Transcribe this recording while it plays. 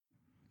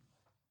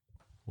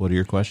What are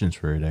your questions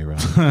for today,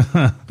 Rob?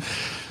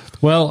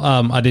 Well,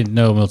 I didn't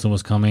know Milton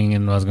was coming,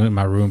 and I was going in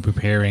my room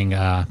preparing.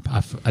 I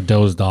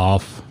dozed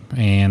off,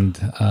 and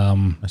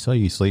I saw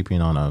you sleeping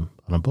on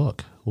a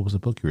book. What was the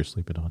book you were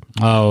sleeping on?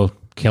 oh,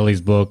 Kelly's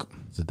book.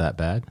 Is it that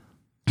bad?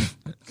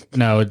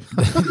 No,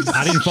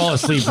 I didn't fall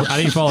asleep. I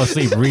didn't fall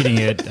asleep reading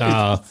it.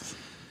 If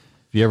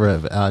you ever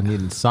have need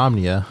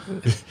insomnia,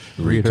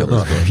 read her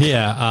book.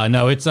 Yeah,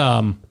 no, it's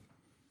just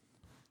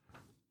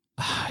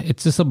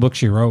a book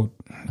she wrote.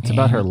 It's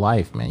about her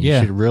life, man. You Yeah.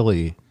 should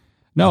really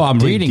No, I'm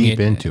dig reading deep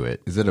it. into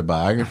it. Is it a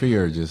biography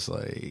or just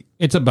like?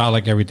 It's about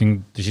like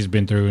everything that she's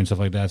been through and stuff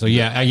like that. So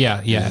yeah. To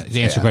answer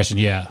your question,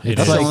 yeah, it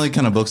That's is. the only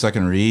kind of books I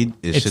can read.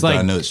 Is It's shit that I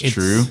like- know it's it's-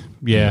 true.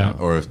 yeah.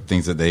 Or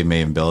things that they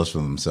may embellish for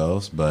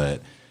themselves.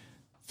 But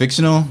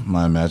fictional,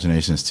 my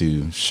imagination is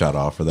too shut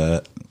off for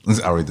that.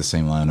 I'll read the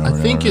same line over I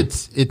and think over.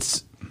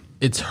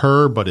 it's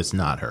her, but it's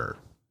not her.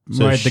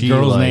 So right. The she,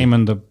 girl's like- name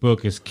in the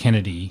book is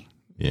Kennedy.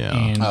 Yeah.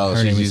 And Oh,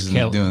 her name she's is using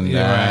Kelly. doing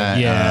Yeah, that.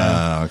 right,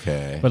 yeah.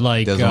 Okay. But,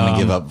 like, doesn't want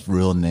to give up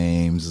real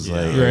names. It's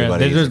like Yeah,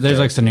 everybody. there's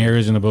like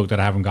scenarios in the book that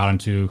I haven't gotten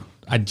to.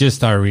 I just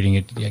started reading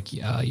it like,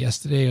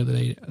 yesterday or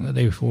the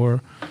day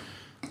before.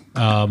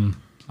 I'm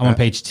on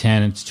page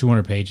 10. It's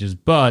 200 pages,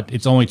 but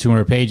it's only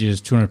 200 pages,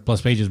 200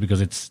 plus pages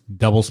because it's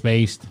double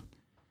spaced.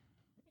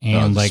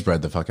 And like,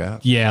 spread the fuck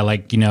out. yeah,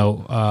 like,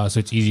 so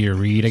it's easier to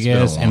read, I It's been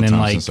a guess. long And then time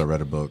like, since I read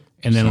a book.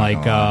 and then It's not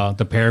like, gonna lie.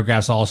 the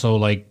paragraphs also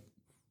like,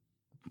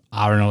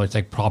 I don't know, it's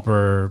like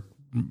proper,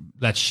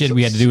 that shit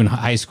we had to do in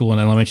high school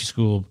and elementary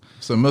school.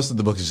 So most of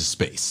the book is just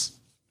space.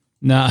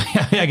 No,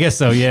 I guess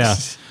so. Yeah,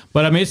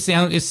 but I mean, it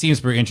seems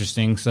pretty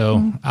interesting.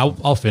 So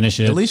I'll finish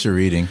it. At least you're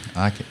reading.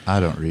 I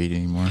don't read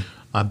anymore.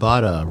 I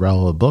bought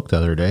a book the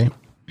other day.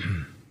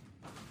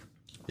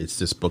 It's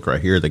this book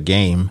right here, The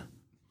Game,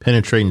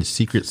 Penetrating the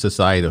Secret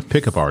Society of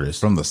Pickup Artists.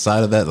 From the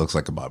side of that, it looks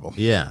like a Bible.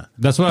 Yeah.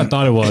 That's what I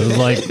thought it was. It was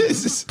like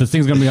this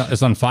thing's gonna be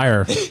it's on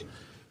fire.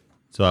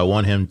 So I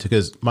want him to,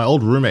 because my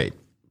old roommate,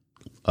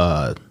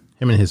 him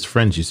and his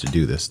friends used to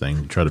do this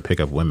thing, try to pick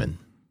up women.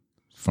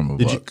 From a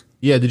Did you? book.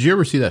 Yeah. Did you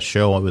ever see that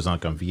show? It was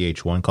like on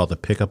VH1 called The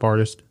Pickup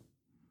Artist.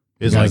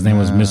 It's His like name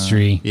was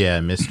Mystery. yeah,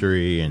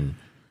 mystery, and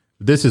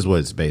this is what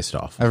it's based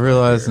off. I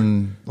realized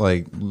in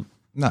like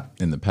not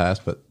in the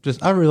past, but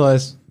just I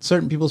realized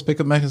certain people's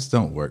pickup methods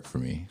don't work for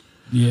me.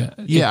 Yeah,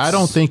 Yeah, I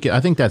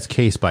think that's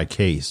case by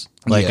case.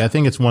 Like Yeah. I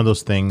think it's one of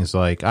those things.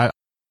 Like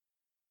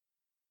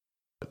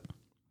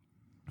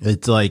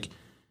it's like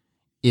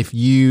if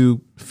you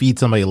feed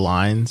somebody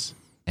lines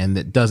and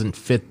it doesn't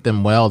fit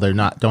them well,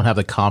 don't have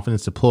the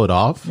confidence to pull it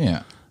off.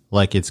 Yeah.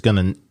 Like it's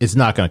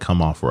not gonna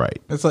come off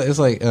right. It's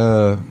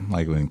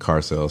like when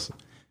car sales,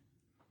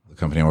 the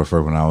company I worked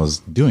for when I was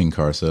doing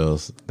car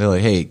sales, they're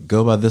like, hey,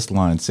 go by this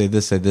line, say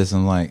this. And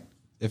I'm like,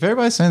 if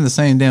everybody's saying the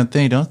same damn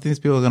thing, don't think these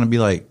people are gonna be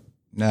like,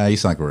 nah, you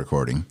sound like a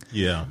recording.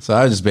 Yeah. So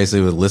I just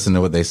basically would listen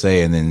to what they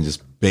say and then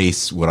just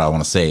base what I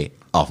want to say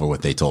off of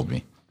what they told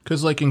me.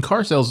 Because like in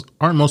car sales,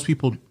 aren't most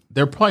people?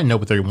 They probably know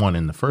what they want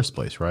in the first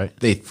place, right?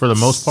 For the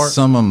most part.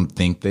 Some of them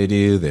think they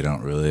do. They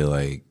don't really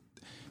like.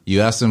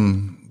 You ask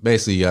them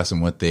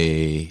what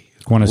they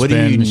Wanna what do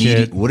spend you and need.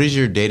 shit. What is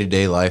your day to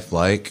day life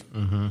like?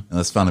 And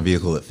let's find a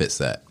vehicle that fits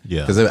that.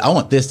 Yeah. Because I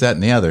want this, that,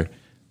 and the other.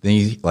 Then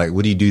you like,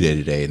 what do you do day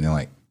to day? And they're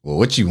like, well,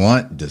 what you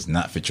want does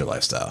not fit your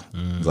lifestyle.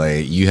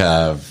 Like you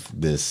have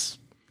this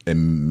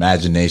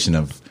imagination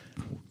of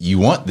you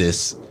want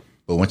this,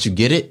 but once you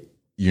get it,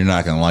 you're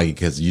not gonna like it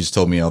because you just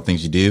told me all the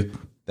things you do.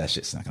 That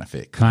shit's not gonna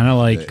fit. kind of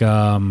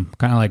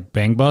like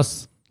Bang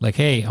Bus. Like,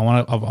 hey, I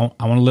want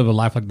to live a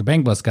life like the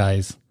Bang Bus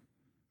guys.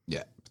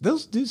 Yeah,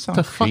 those do sound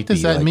The fuck creepy.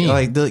 does that mean?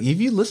 Like, if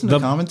you listen to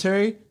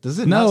commentary, does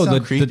it not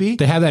sound creepy?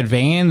 they have that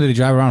van that they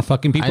drive around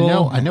fucking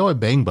people. I know what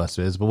Bang Bus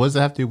is, but what does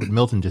that have to do with what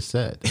Milton just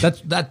said?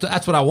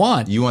 That's what I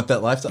want. you want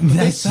that lifestyle?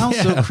 They sound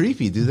so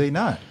creepy, do they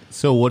not?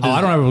 So what? Oh, Does,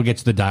 I don't ever get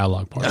to the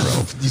dialogue part, bro.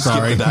 You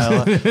skip the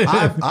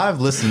dialogue. I've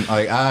listened.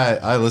 Like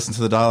I listened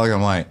to the dialogue.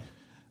 I'm like,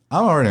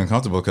 I'm already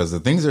uncomfortable because the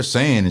things they're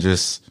saying are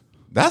just.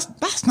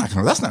 That's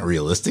not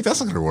realistic.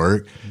 That's not gonna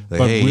work. Like,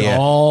 But hey, we yeah,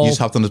 all- you just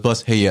hopped on this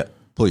bus. Hey, yeah,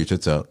 pull your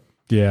tits out.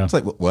 Yeah. It's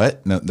like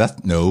what? No,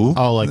 that's no.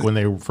 Oh, like when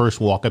they first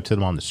walk up to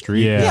them on the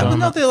street. Yeah. Yeah, but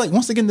no, they're like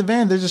once they get in the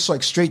van, they're just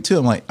like straight to it.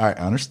 I'm like, all right,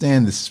 I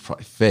understand this is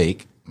probably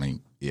fake. I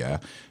mean, yeah,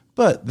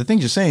 but the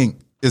things you're saying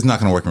is not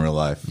going to work in real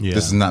life. Yeah.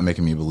 This is not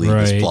making me believe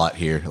Right. this plot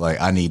here. Like,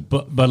 I need.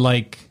 But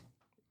like,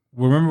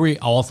 remember we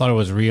all thought it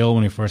was real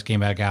when it first came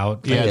back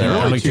out? Yeah, Like, the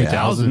early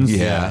 2000s.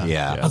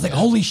 Yeah. I was like,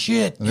 holy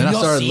shit! And then have I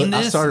y'all started. seen I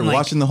this? started Like,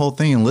 watching the whole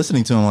thing and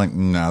listening to him. Like,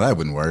 no, that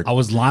wouldn't work. I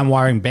was lime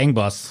wiring Bang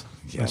Bus.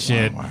 Yeah,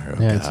 shit. LimeWire,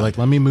 oh Yeah, it's God. like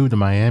let me move to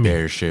Miami.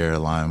 Bear share,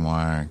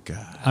 LimeWire.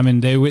 God, I mean,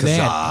 they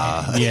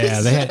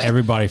had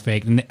everybody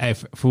fake and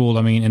fooled.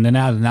 I mean, and then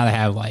now they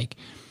have like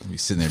you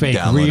sitting there Fake,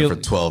 downloading real- for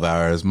 12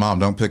 hours. Mom,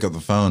 don't pick up the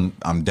phone.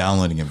 I'm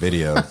downloading a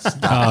video.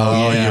 Stop.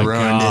 yeah, you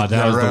ruined God, it.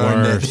 that You was the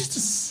ruined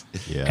worst.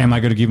 it. Yeah. am I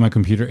going to give my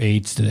computer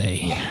AIDS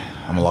today?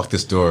 I'm gonna lock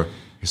this door.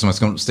 Here's someone's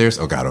coming upstairs.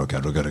 Oh God, oh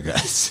God, oh God, oh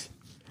God.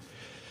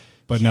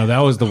 But no, that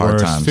was the Hard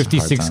worst. times,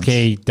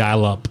 56K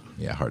dial up.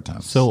 Yeah, hard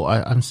times. So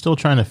I'm still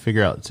trying to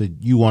figure out. So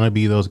you want to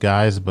be those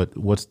guys, but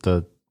what's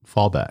the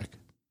fallback?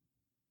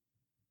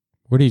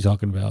 What are you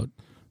talking about?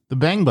 The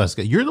Bang Bus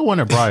guy. You're the one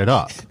that brought it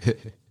up.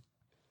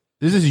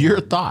 This is your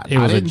thought.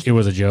 It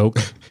was a joke.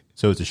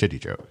 So it's a shitty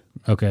joke.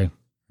 Okay.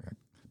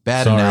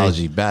 Bad Sorry.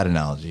 analogy. Bad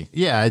analogy.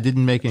 Yeah, it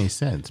didn't make any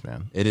sense,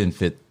 man. It didn't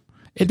fit.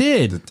 It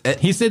did.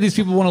 He said these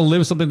people want to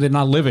live something they're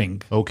not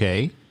living.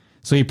 Okay.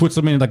 So he puts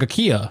them in like a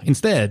Kia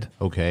instead.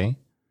 Okay.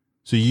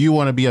 So you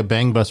want to be a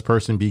Bang Bus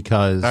person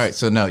because... All right,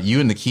 so no, you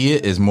and the Kia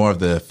is more of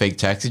the fake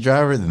taxi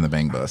driver than the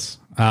Bang Bus.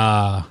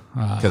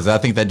 Because I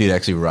think that dude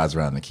actually rides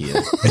around the Kia.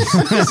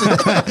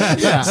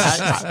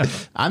 Yeah,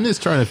 I'm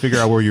just trying to figure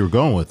out where you were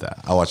going with that.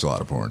 I watch a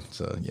lot of porn,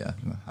 so yeah,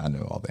 I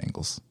know all the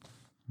angles.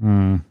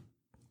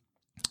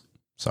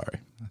 Sorry,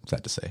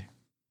 sad to say.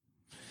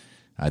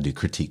 I do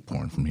critique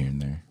porn from here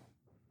and there.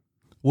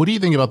 What do you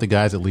think about the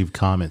guys that leave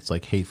comments,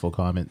 like hateful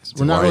comments?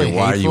 Well, not really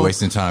Why are you hateful.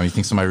 wasting time? You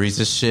think somebody reads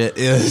this shit?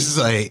 It's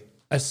like...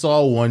 I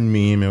saw one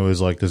meme. It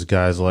was like this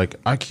guy's like,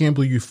 I can't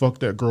believe you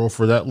fucked that girl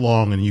for that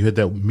long and you had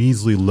that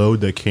measly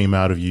load that came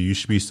out of you. You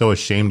should be so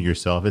ashamed of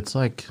yourself. It's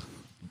like,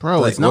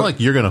 bro, Like, it's not what- like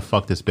you're going to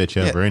fuck this bitch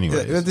over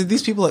anyway.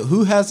 These people,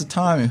 who has the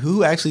time and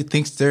who actually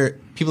thinks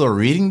people are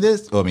reading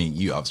this? Well, I mean,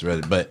 you obviously read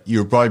it, but you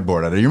were probably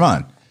bored out of your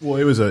mind. Well,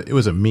 it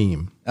was a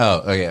meme. Oh,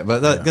 okay.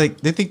 But like,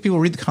 they think people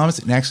read the comments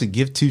and actually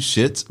give two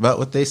shits about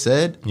what they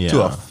said to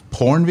Yeah. a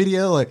porn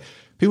video. Like,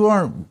 people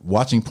aren't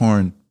watching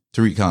porn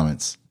to read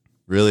comments.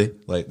 Really?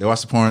 Like, they watch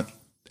the porn,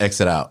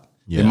 exit out.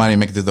 Yeah. They might even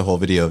make it through the whole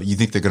video. You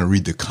think they're going to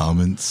read the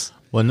comments?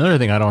 Well, another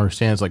thing I don't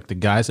understand is like the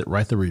guys that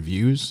write the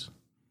reviews.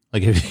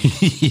 Like if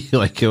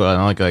like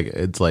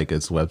it's like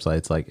it's website.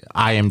 It's like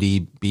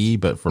IMDb,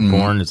 but for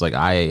porn, it's like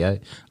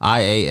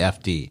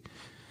IAFD.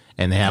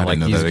 And they have like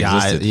didn't know these that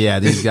guys. existed. Yeah,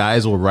 these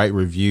guys will write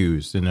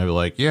reviews, and they're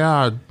like,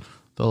 "Yeah,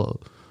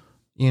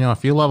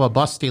 if you love a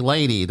busty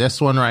lady,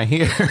 this one right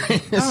here."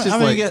 It's just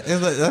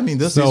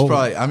those So- dudes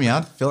probably. I mean,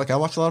 I feel like I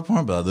watch a lot of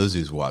porn, but those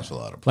dudes watch a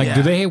lot of porn. Like,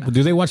 Yeah.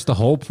 do they watch the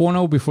whole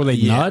porno before they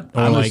nut?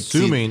 Or I'm like,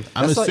 assuming.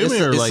 I'm That's assuming it's,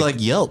 they're it's like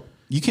Yelp.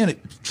 You can't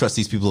trust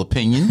these people's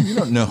opinion. You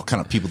don't know what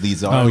kind of people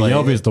these are. oh, Like,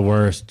 Yelp is the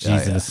worst. Yeah,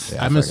 Jesus.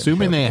 yeah. I'm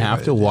assuming they Yelp, have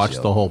to everybody watch does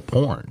the Yelp. whole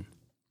porn.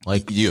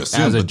 Like You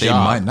assume, as a but they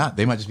job. might not.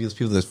 They might just be those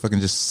people that fucking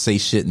just say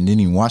shit and didn't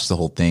even watch the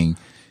whole thing.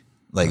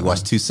 Like,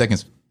 watch 2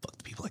 seconds. Fuck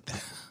the people like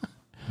that.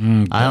 I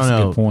don't That's a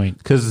know. good point.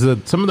 Because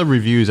some of the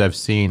reviews I've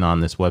seen on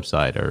this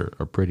website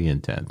are pretty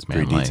intense, man.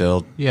 Pretty Like,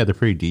 detailed? Yeah, they're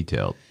pretty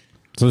detailed.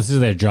 So this is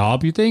their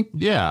job, you think?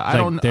 Yeah, I Like,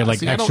 don't. they're like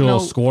see, I don't actual know.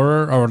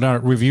 scorer or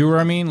not reviewer.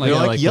 I mean, like, They're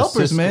like, like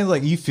Yelpers, the man.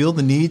 Like, you feel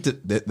the need to.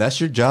 That's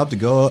your job to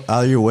go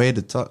out of your way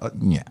to talk.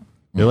 Yeah.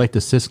 They're like the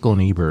Siskel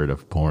and Ebert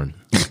of porn.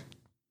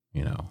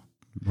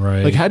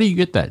 right? Like, how do you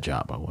get that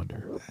job? I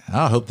wonder.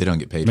 I hope they don't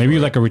get paid. Maybe for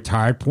it. like a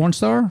retired porn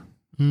star.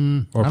 Or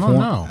I don't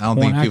know. I don't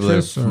think porn people that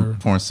actress, are or-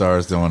 porn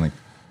stars don't want to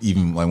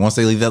even like once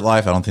they leave that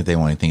life. I don't think they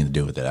want anything to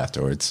do with it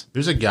afterwards.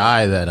 There's a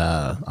guy that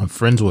I'm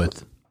friends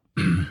with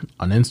on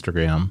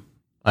Instagram.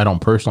 I don't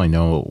personally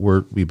know.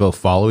 We both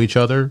follow each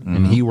other,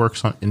 and he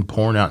works in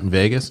porn out in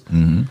Vegas.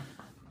 Mm-hmm.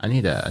 I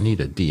need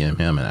to DM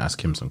him and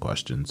ask him some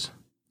questions.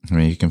 I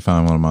mean, you can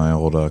find one of my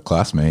old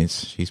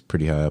classmates. She's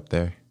pretty high up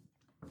there.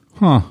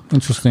 Huh?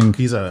 Interesting.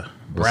 He's a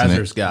What's the name?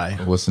 Brazzers guy.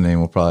 What's the name?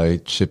 We'll probably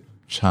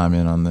chime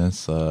in on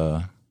this.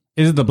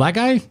 Is it the black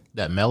guy?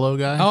 That mellow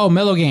guy. Oh,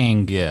 Mellow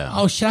Gang. Yeah.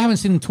 Oh shit, I haven't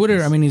seen him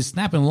Twitter. I mean, he's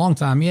snapping a long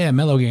time. Yeah,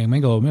 Mellow Gang.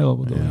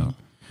 Mellow. Yeah.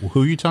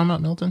 Who are you talking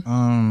about,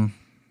 Milton?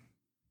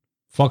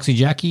 Foxy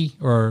Jackie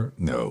or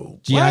No.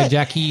 GI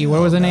Jackie.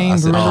 What was the name? I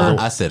said,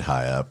 Remember? I said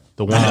high up.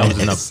 The one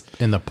that was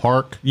in the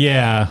park.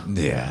 Yeah.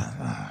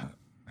 Yeah.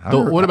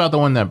 What about the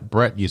one that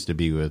Brett used to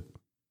be with?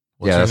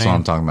 What's Yeah, her that's what name?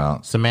 I'm talking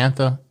about.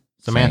 Samantha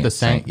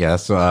Saint. Yeah.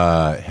 So,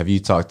 have you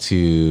talked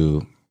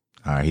to?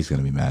 All right, he's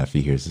gonna be mad if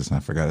he hears this, and I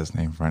forgot his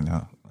name right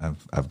now.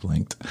 I've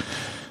blinked.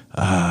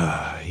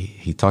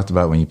 He talked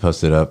about when you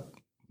posted up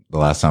the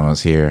last time I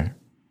was here.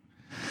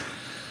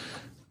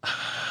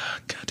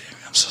 God damn it!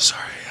 I'm so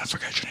sorry. I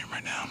forgot your name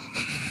right now.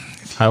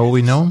 How will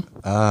we know him?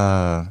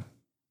 I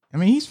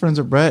mean, he's friends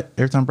with Brett.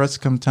 Every time Brett's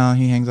come to town,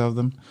 he hangs out with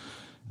them.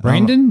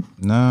 Brandon?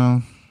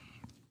 No.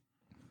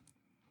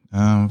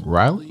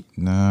 Riley?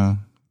 No.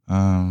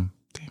 Damn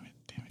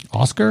it.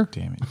 Oscar?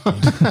 Damn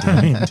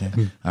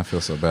it. I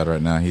feel so bad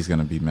right now. He's going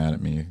to be mad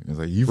at me. He's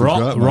like, you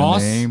forgot my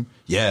Ross? name.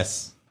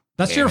 Yes.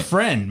 That's your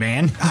friend,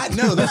 man. I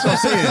know. That's what I'm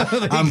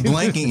saying. I'm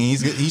blanking. And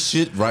he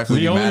should rightfully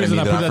The be only mad at me reason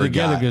I put that I that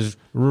together forgot.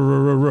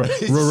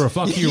 because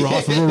fuck you,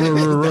 Ross.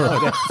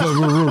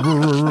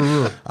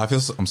 I feel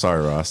I'm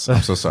sorry, Ross.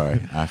 I'm so sorry.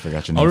 I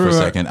forgot your name for a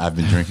second. I've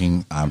been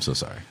drinking. I'm so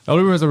sorry. The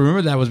only reason I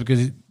remember that was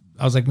because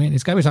I was like, man,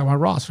 it's got to be talking about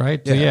Ross,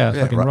 right? So yeah,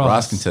 fucking Ross.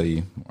 Ross can tell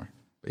you more.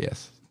 But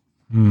yes.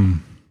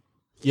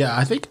 Yeah,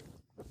 I think.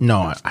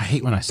 No, I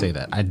hate when I say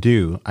that. I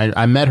do.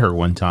 I met her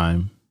one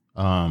time.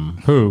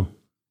 Who?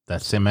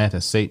 That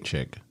Samantha Saint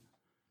chick.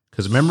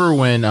 Because remember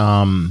when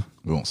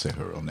We won't say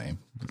her real name.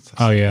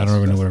 Oh yeah, I don't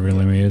even know what her real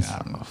name is.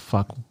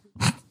 fuck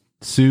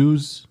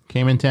Suze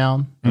came in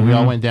town and we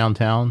all went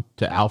downtown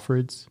to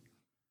Alfred's.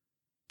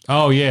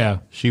 Oh yeah.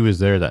 She was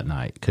there that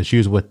night because she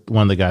was with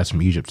one of the guys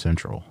from Egypt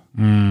Central.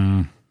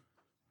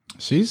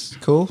 She's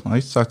cool. I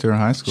used to talk to her in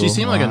high school. She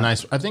seemed like a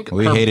nice. I think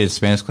We hated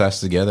Spanish class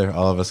together,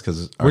 all of us,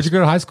 because Where'd you go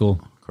to high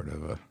school?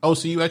 Cordova. Oh,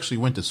 so you actually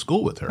went to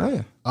school with her? Oh,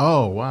 yeah.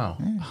 Oh, wow.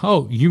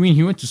 Oh, you mean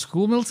you went to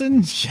school,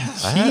 Milton?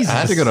 I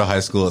had to go to high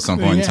school at some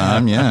point in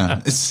time. Yeah.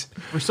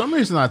 For some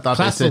reason, I thought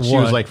Class they said of she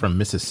was what? like from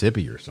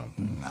Mississippi or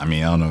something. I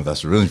mean, I don't know if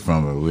that's really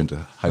from, but we went to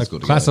high school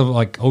Class together. of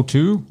like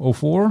 02,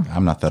 04?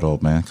 I'm not that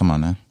old, man. Come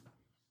on now.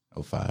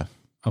 05.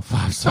 Oh,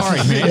 I'm sorry,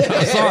 man.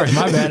 I'm sorry,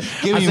 my bad.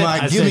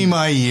 Give me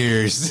my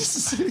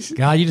years.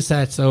 God, you just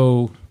had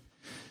so.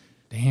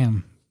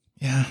 Damn.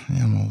 yeah,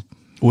 I'm old.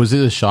 Was it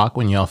a shock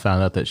when y'all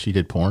found out that she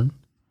did porn?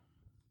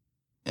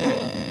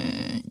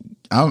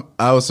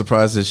 I was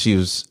surprised that she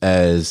was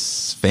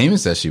as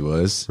famous as she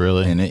was.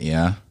 Really? In it,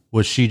 yeah.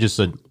 Was she just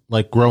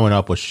like growing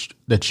up?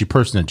 That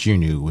person that you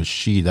knew, was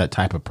she that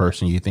type of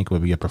person you think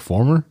would be a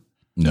performer?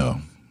 No.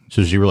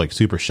 So you were like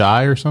super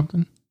shy or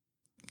something?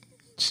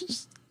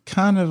 She's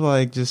kind of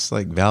like just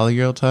like Valley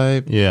Girl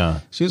type.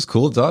 Yeah. She was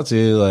cool to talk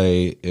to.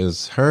 Like, it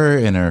was her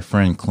and her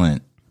friend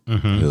Clint,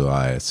 who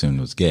I assumed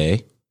was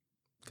gay,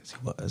 because he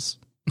was.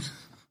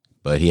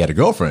 But he had a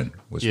girlfriend,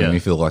 which made me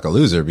feel like a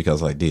loser,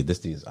 because like, dude, this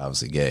dude's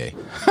obviously gay,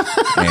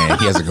 and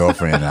he has a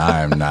girlfriend, and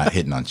I am not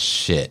hitting on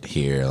shit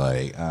here.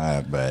 Like,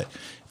 but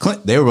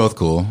Clint, they were both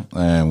cool,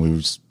 and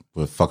we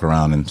would fuck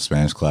around in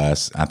Spanish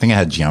class. I think I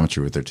had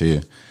geometry with her too,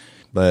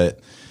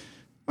 but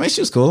I mean, she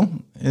was cool.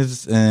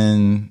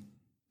 And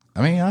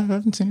I mean, I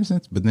haven't seen her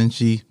since. But then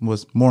she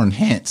was more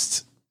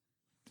enhanced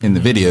in the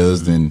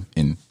videos than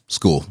in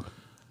school.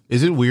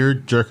 Is it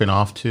weird jerking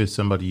off to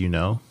somebody you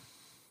know?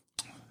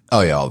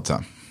 Oh yeah, all the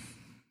time.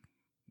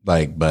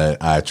 Like,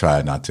 but I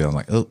try not to. I'm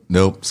like, oh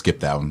nope,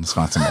 skip that one. Let's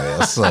find somebody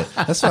else. Like,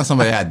 let's find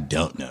somebody I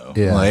don't know.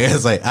 Yeah. Like,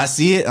 it's like I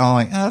see it. I'm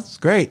like, oh, that's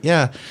great,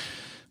 yeah.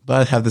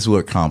 But I have this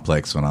weird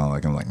complex when I'm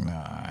like,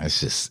 nah,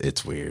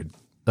 it's weird.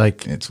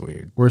 Like, It's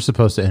weird. we're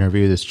supposed to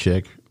interview this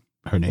chick.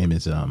 Her name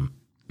is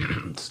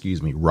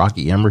excuse me,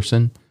 Rocky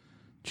Emerson.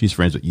 She's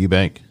friends with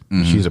Eubank.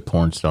 She's a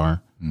porn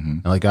star.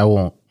 And like, I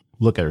won't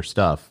look at her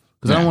stuff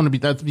because I don't want to be.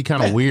 That'd be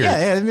kind of weird.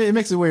 Yeah, it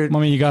makes it weird. I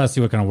mean, you got to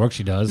see what kind of work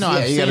she does. No,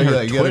 I've you seen gotta be her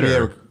like- you gotta be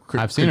Twitter. able to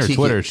I've seen her critique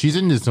Twitter. it. She's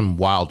into some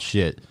wild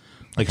shit.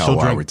 Like, How she'll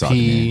wild drink we're talking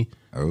pee. here?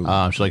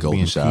 Oh, She likes golden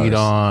being showers. peed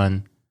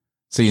on.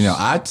 So, you know,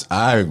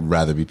 I'd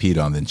rather be peed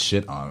on than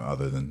shit on,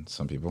 other than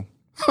some people.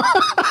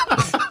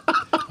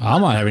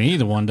 I'm not having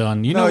either one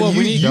done. You know what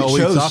we need? you No, we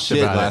chose talked shit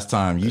about it. last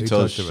time. You We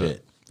chose talked about shit.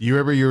 it. You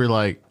remember you were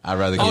like, I'd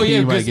rather get Oh yeah,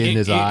 He might because get in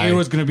his eye. it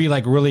was going to be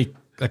like really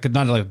like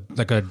not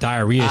like a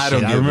diarrhea I shit.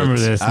 don't I give remember a-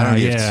 this. I don't now,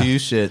 give yeah. two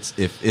shits.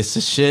 If it's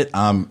a shit,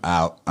 I'm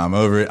out. I'm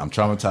over it. I'm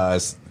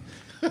traumatized.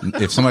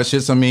 If somebody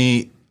shits on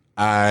me,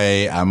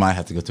 I might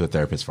have to go to a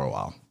therapist for a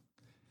while.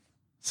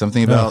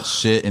 Something about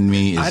shit in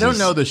me is I don't just-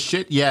 know the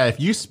shit. Yeah, if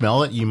you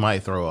smell it, you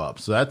might throw up.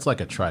 So that's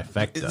like a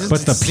trifecta.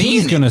 But the Seeing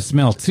pee's it. going to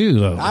smell too,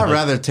 though. I'd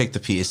rather take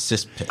the pee. It's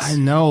just piss. I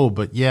know,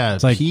 but yeah,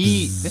 like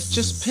pee. It's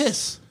just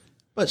piss.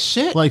 But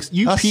shit. Like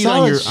you A peed on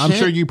solid your. I'm shit.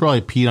 sure you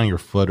probably peed on your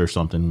foot or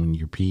something when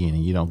you're peeing,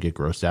 and you don't get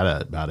grossed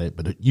out about it.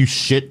 But you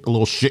shit, a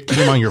little shit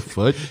came on your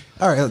foot.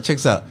 All right, check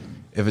this out.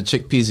 If a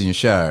chick pees in your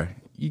shower,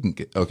 you can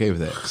get okay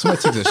with that. If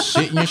somebody takes a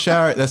shit in your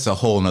shower, that's a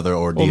whole nother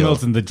ordeal. Well,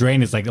 Milton, the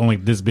drain is like only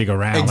this big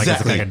around. Exactly. Like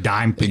it's like a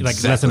dime,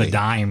 like less than a Exactly.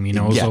 dime, you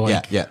know? Yeah, so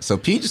like, yeah. So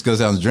pee just goes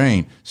down the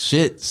drain.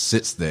 Shit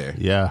sits there.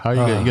 Yeah, how are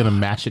you gonna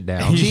mash it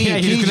down? yeah,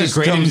 pee you're just just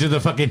going to grade comes- into the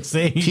fucking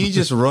sink. Pee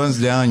just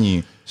runs down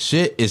you.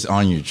 Shit is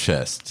on your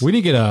chest. We need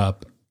to get a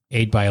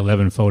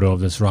 8x11 photo of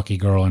this Rocky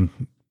girl and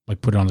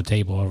like put it on the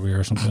table over here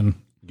or something.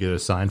 Get a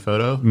signed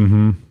photo.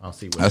 Mm-hmm. I'll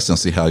see. I What, just don't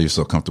see how you're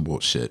so comfortable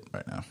with shit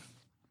right now.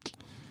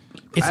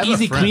 It's have a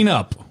easy friend.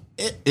 cleanup.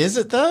 Is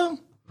it though?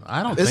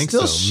 I don't It's think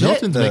still so. shit,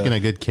 Milton's though. making a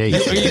good case.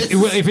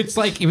 if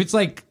it's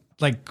like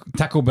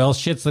Taco Bell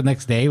shits the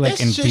next day, like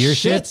It's and just beer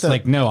shit, shits, though.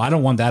 like no, I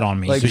don't want that on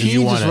me. Like So pee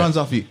you just wanna- runs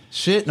off you.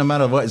 Shit, no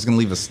matter what, is gonna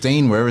leave a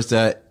stain wherever it's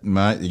at.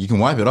 You can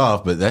wipe it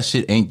off, but that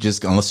shit ain't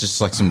just unless it's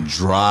just like some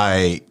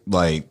dry,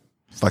 like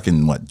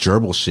fucking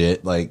gerbil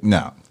shit. Like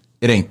no,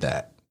 it ain't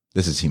that.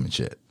 This is human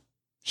shit.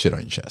 Shit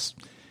on your chest.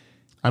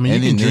 I mean,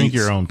 And you can it drink needs-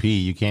 your own pee.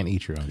 You can't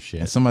eat your own And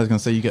shit. somebody's gonna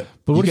say you got.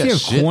 but what if got you have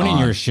shit corn in on.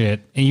 your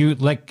shit and you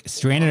like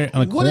stranded it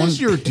on the What corn?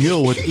 is your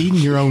deal with eating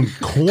your own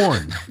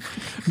corn?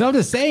 No, I'm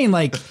just saying,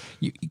 like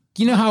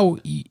you know how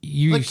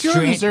you Like you're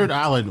on a desert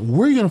island.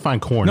 Where are you gonna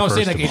find corn? No, I'm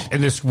first saying like of all?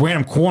 and there's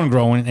random corn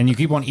growing, and you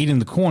keep on eating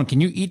the corn. Can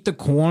you eat the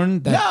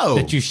corn that, No.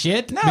 that you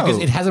shit? No. Because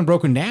it hasn't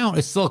broken down.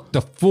 It's still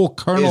the full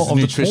kernel Is of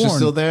the nutrition corn.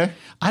 still there?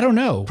 I don't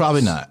know.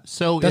 Probably not.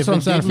 So That's if what I'm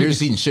it saying. didn't- You're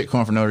just eating shit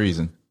corn for no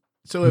reason.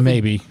 So if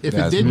Maybe. if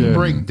Yeah, it it's didn't weird.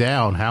 break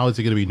down, how is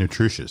it going to be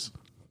nutritious?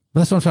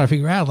 But that's what I'm trying to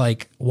figure out.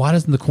 Like, why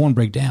doesn't the corn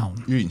break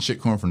down? You're eating shit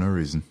corn for no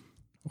reason.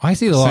 I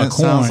see a lot of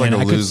Sounds corn, like and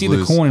a I could see the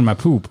lose-lose. corn in my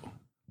poop.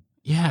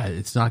 Yeah,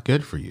 it's not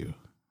good for you.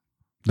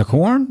 The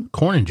corn?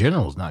 Corn in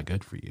general is not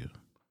good for you.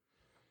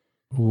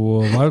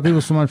 Well, why do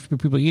people so much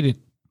people eat it?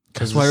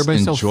 That's why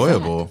everybody's so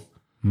enjoyable.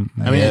 I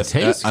mean, it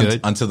tastes good.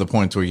 until the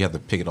point where you have to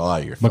pick it all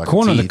out of your. But fucking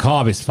corn on the teeth.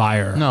 cob is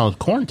fire. No,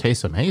 corn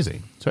tastes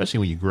amazing, especially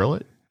when you grill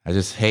it. I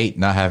just hate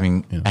not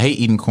having. I hate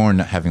eating corn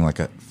not having like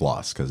a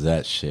floss because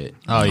that shit.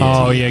 Oh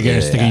yeah. Oh yeah, get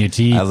it stick in your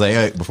teeth. I was like,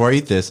 hey, before I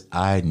eat this,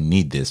 I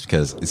need this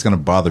because it's gonna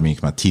bother me.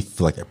 'Cause my teeth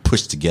feel like they're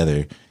pushed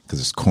together because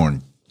there's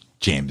corn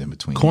jammed in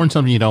between. Corn's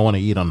something you don't want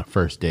to eat on the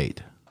first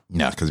date.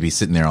 No, because we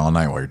sitting there all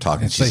night while you're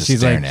talking. It's She's like, just she's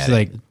staring like, at she's it.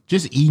 like,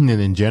 Just eating it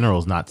in general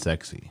is not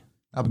sexy.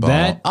 I bomb.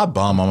 that- I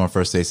bomb on my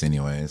first dates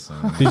anyways. So.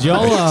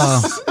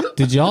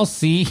 did y'all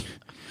see?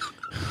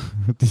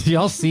 Did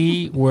y'all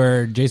see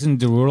where Jason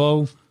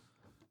Derulo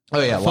Oh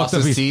yeah, lost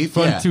his teeth.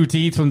 front Yeah. two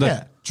teeth from the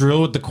Yeah.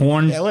 drill with the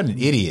corn Yeah, what an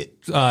idiot.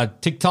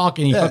 TikTok,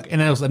 and Yeah.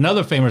 and there was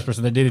another famous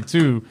person that did it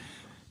too,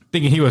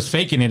 thinking he was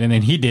faking it, and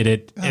then he did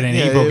it, and then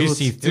he broke his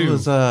teeth too. It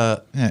was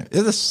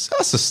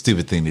that's a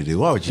stupid thing to do.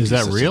 Why would you? Is do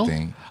that such real? A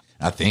thing?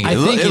 I think. I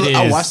think it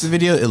I is. watched the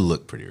video. It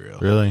looked pretty real.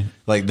 Really?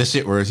 Like the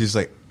shit where he's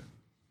like,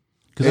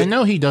 Because I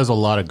know he does a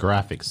lot of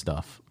graphic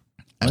stuff.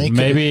 I mean,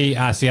 Maybe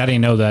I see. I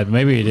didn't know that.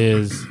 Maybe it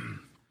is.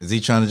 is he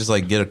trying to just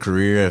like get a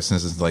career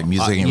since it's like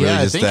music and Yeah, really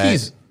I just think that?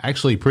 he's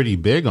actually pretty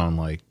big on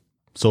like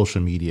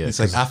social media. It's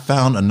like I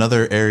found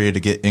another area to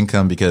get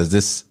income because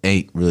this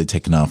ain't really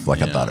taking off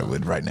like I thought it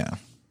would right now.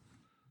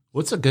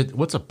 What's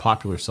a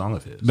popular song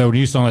of his? The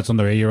new song that's on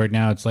the radio right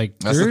now, it's like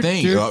That's the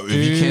thing. If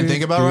you can't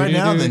think about it right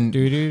now, then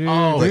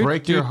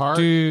Break Your Heart.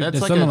 That's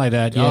something like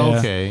that. Yeah. Oh,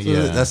 okay, So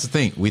yeah. that's the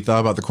thing. We thought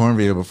about the corn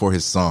video before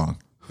his song.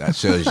 That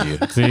shows you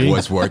See?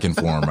 what's working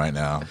for him right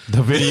now.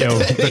 The video,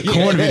 the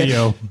corn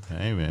video.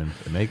 Hey man,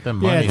 make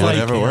them Yeah, money. it's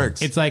Whatever like,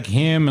 works. It's like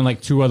him and like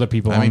two other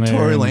people. I mean, on there.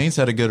 Tory Lanez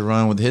had a good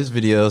run with his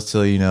videos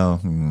till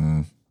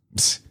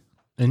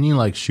And you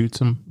like shoot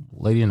some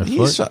lady in the he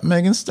foot. shot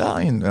Megan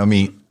Stallion. I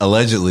mean,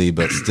 allegedly,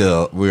 but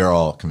still, we are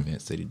all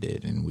convinced that he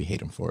did, and we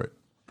hate him for it.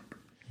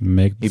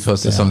 He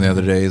posted something the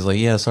other day. He's like,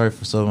 "Yeah, sorry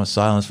for so much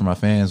silence from my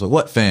fans." But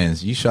what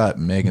fans? You shot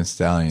Megan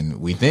Stallion.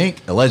 We think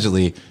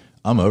allegedly.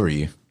 I'm over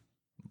you.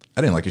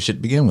 I didn't like your shit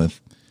to begin with.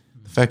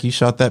 The fact you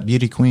shot that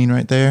beauty queen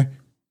right there.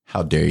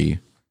 How dare you?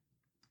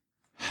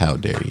 How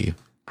dare you?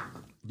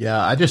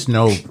 Yeah, I just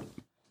know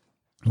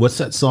what's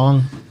that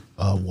song?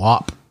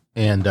 WAP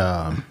and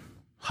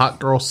Hot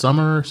Girl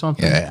Summer or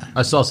something. Yeah.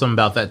 I saw something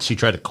about that. She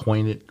tried to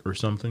coin it or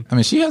something. I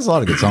mean, she has a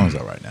lot of good songs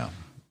out right now.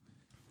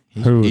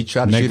 Who, He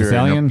tried to Meg shoot her. Thee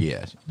Stallion? He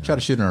tried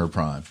to shoot her in her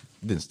prime.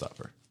 Didn't stop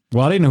her.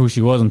 Well, I didn't know who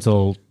she was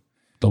until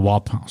the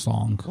WAP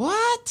song.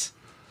 What?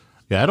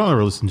 Yeah, I don't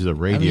ever listen to the I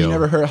mean, radio. you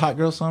never heard Hot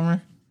Girl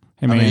Summer?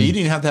 Hey, I man, mean, you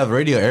didn't have to have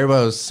radio.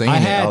 Everybody was singing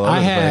it all over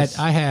the place.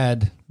 I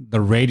had the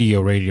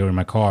radio in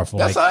my car for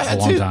That's like all I had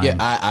a long too. time.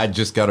 Yeah, I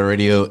just got a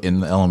radio in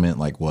the Element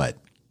like what,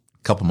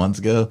 a couple months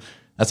ago.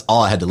 That's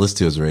all I had to listen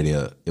to was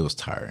radio. It was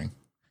tiring.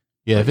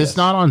 Yeah, if it's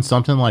not on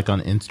something like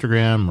on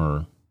Instagram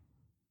or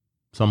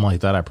something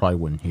like that, I probably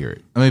wouldn't hear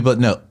it. I mean, but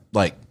no,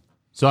 like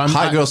So I'm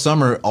Hot Girl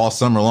Summer all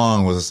summer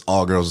long was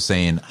all girls were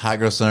saying Hot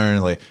Girl Summer,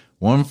 like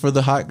one for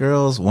the hot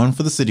girls, one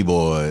for the city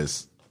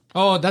boys.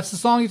 Oh, that's the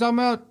song you're talking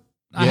about?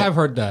 I have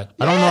heard that.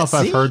 I don't know Yeah, if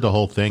I've see? heard the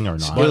whole thing or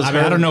not. But, I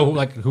mean, I don't know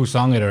like who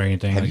sung it or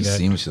anything Have like you that.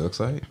 seen what she looks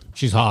like?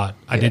 She's hot.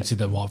 I did see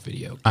the WAP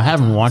video. I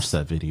haven't watched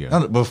that video.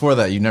 No, before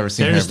that, you've never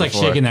seen They're her just like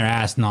before. shaking their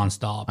ass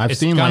nonstop. I've it's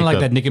seen, kind of like, like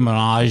the- that Nicki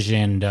Minaj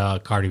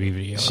and Cardi B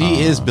video. She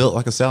is built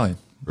like a stallion.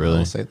 Really?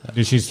 I'll say that.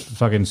 Dude, she's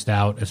fucking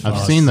stout as fuck.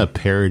 I've seen the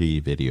parody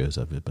videos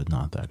of it, but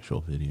not the actual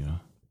video.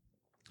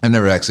 I've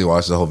never actually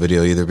watched the whole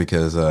video either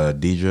because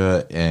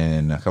Deidre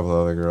and a couple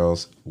of other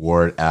girls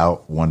wore it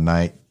out one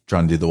night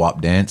trying to do the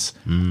WAP dance.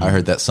 I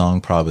heard that song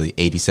probably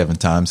 87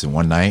 times in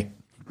one night.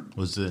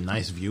 Was it a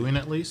nice viewing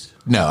at least?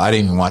 No, I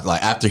didn't even watch.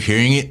 Like after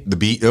hearing it, the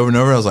beat over and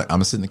over, I was like, I'm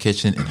gonna sit in the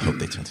kitchen and hope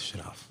they turn the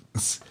shit off.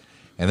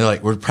 And they're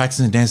like, we're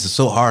practicing the dances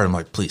so hard. I'm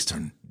like, please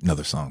turn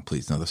another song,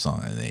 please another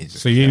song. And they just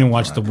So you didn't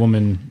watch the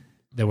woman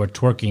that were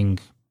twerking?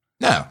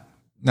 No,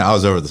 I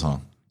was over the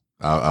song.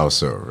 I was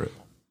so over it.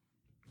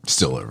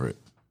 Still over it.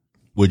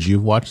 Would you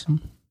watch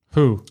them?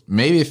 Who?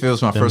 Maybe if it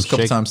was my first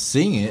couple shake- times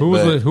seeing it. Who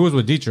was but-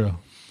 with Deidre?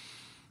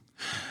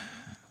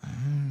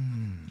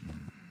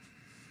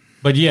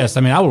 But yes,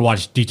 I mean, I would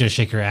watch Deidre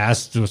shake her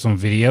ass to some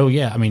video.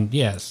 Yeah, I mean,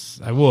 yes,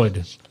 I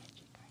would.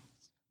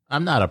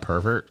 I'm not a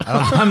pervert.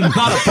 I'm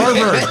not a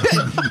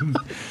pervert.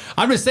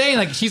 I'm just saying,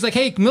 like, she's like,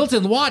 "Hey,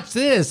 Milton, watch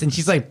this," and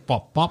she's like,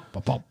 "Pop, pop,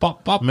 pop, pop,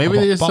 pop, pop." Maybe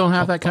pop, they just pop, don't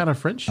have pop, that kind of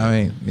friendship. I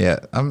mean, yeah.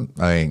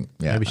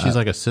 Maybe she's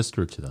like a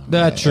sister to them.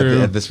 That's At,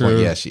 true. at this true. point,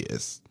 yeah, she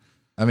is.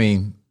 I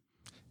mean,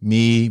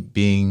 me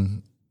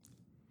being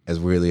as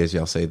weirdly as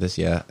y'all say this,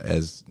 yeah.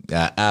 As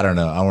I don't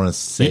know, I want to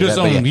say You just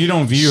that, but don't- yeah. you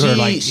don't view her,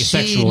 like, She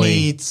sexually.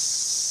 needs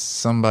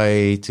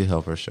somebody to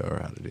help her show her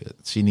how to do it.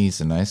 She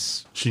needs a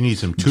nice She needs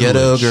some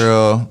ghetto tutelage.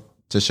 girl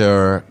to show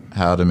her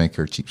how to make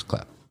her cheeks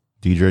clap.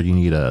 Deidre, you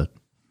need a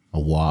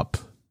WAP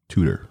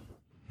tutor.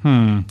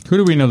 Who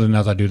do we know that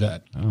knows how to do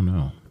that? I don't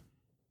know.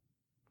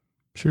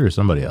 Sure, there's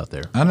somebody out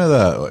there. I know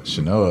that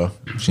Shanoa,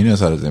 she knows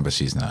how to do it, but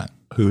she's not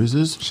Who is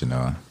this?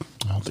 Shanoa.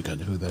 I don't think I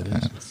know who that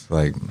is. It's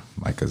like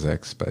Micah's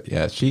ex, but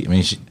yeah, she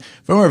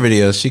from her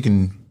videos she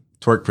can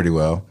twerk pretty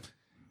well,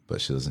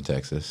 but she lives in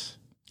Texas.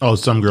 Oh,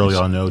 some girl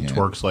y'all know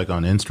twerks like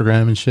on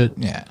Instagram and shit.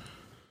 Yeah,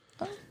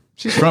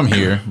 she's from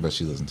here, but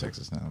she lives in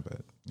Texas now. But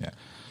yeah,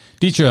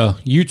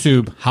 Deidre,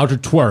 YouTube, how to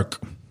twerk.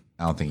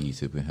 I don't think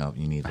YouTube can help.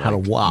 You need How to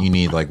whop. You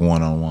need like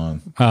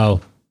one-on-one.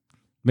 Oh,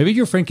 maybe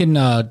you're thinking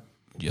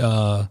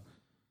FaceTime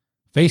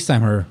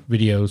her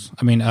videos.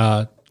 I mean,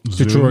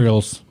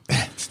 tutorials.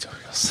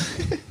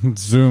 Tutorials.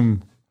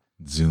 Zoom.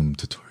 Zoom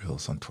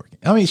tutorials on twerking.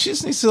 I mean, she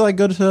just needs to like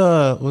go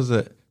to what was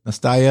it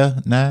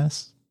Nastya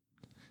Nas?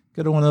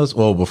 Go to one of those.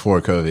 Well,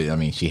 before COVID, I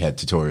mean, she had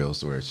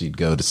tutorials where she'd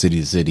go to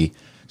city,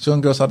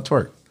 showing girls how to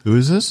twerk. Who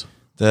is this?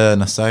 The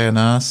Nastya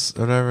Nas,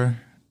 whatever.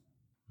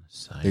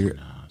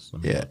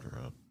 Yeah.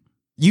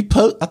 You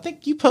post. I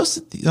think you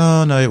posted.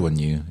 Oh no, it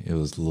wasn't you. It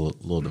was Lil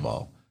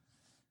Duval.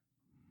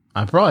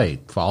 I probably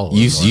follow.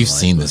 You've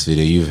seen this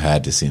video. You've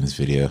had to see this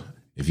video.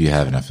 If you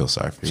haven't, I feel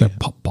sorry for you.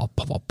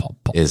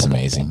 It's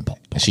amazing.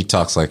 And she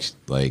talks like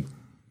I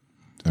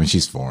mean,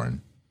 she's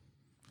foreign.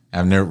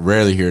 I've never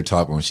rarely hear her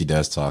talk, but when she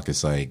does talk,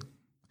 it's like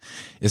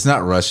it's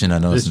not Russian. I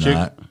know This it's chick?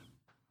 not.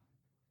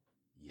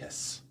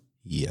 Yes.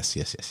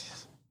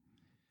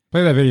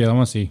 Play that video. I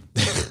want to see.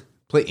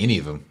 Play any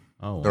of them.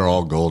 Oh, They're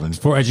all golden.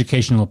 For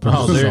educational oh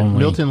purposes only.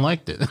 Milton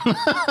liked it.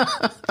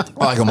 I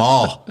like them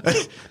all.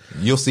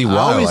 You'll see why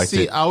I liked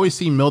it. I always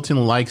see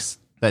Milton likes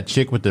that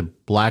chick with the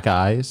black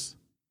eyes,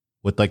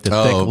 with like the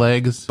thick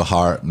legs.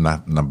 Bahar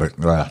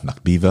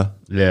Nakbiva.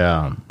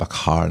 Yeah.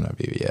 Bahar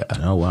Nakbiva, yeah.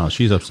 Oh wow,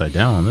 she's upside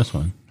down on this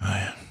one.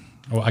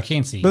 Oh, I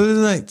can't see. But it's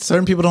like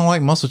certain people don't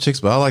like muscle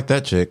chicks, but I like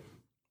that chick.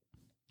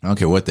 I don't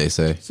care what they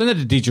say. Send it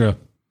to Deidre.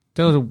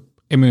 Tell her to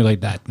emulate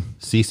that.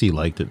 Cece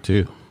liked it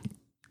too.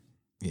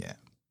 Yeah.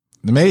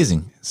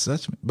 Amazing.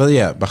 But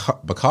yeah,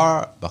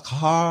 Bakar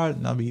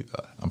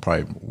Nabiva. I'm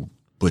probably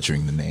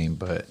butchering the name,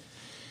 but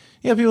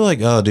yeah, people are like,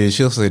 oh, dude,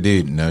 she looks like a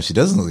dude. No, she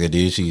doesn't look like a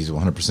dude. She's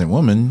 100%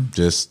 woman.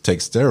 Just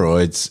takes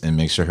steroids and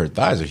makes sure her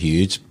thighs are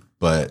huge.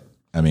 But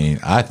I mean,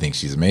 I think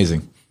she's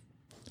amazing.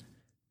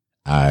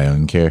 I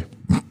don't care.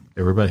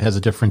 Everybody has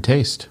a different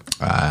taste.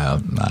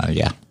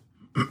 Yeah.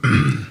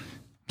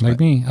 Like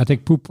me, I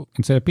take poop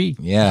instead of pee.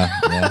 Yeah.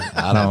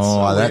 I don't know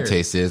why that weird.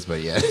 taste is,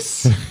 but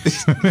yes.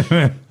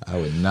 I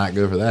would not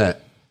go for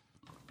that.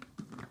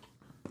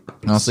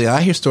 Honestly,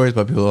 I hear stories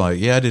about people like,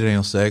 yeah, I did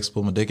anal sex,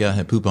 pulled my dick out and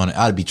had poop on it.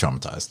 I'd be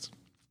traumatized.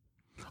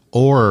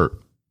 Or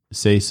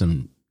say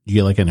you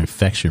get like an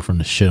infection from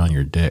the shit on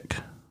your dick.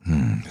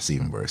 It's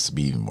even worse.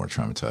 Be even more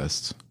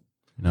traumatized.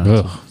 You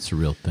know, it's a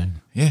real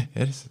thing. Yeah,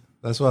 it is.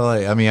 That's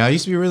why I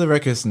used to be really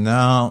reckless.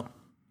 Now,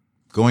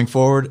 going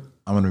forward,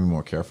 I'm going to be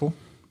more careful.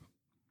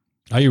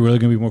 Are you really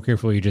going to be more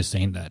careful? Or you're just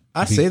saying that?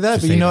 I say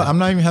that, but I'm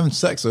not even having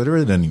sex, so it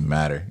really doesn't even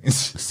matter.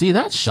 See,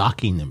 that's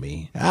shocking to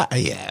me.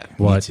 Yeah.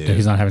 What? Me That too.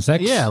 he's not having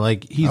sex? Yeah,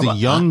 like he's I'm a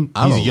young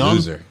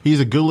loser. He's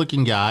a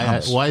good-looking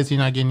guy. Why is he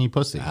not getting any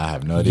pussy? I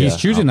have no idea. He's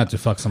choosing not to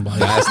fuck somebody.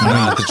 That's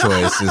not the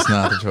choice. It's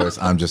not the choice.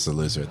 I'm just a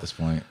loser at this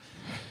point.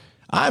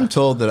 I'm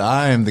told that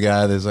I am the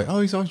guy that's like, oh,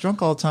 he's always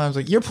drunk all the time. It's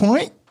like, your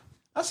point?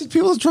 I see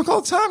people drunk all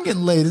the time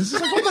getting laid. It's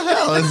like, what the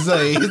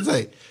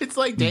hell? It's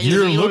like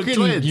You're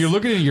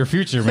looking in your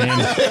future, man.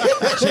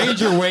 Change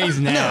your ways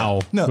now.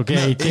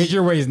 Change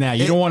your ways now.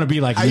 You don't want to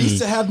be like I me.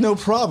 used to have no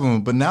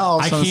problem, but now all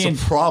of a sudden can't-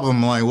 it's a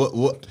problem. Like,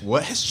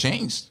 what has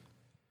changed?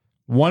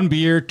 One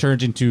beer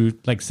turns into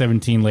like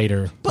 17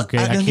 later. But Okay,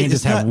 I can't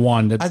just have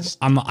one.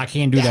 I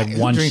can't do that who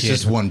one drinks shit.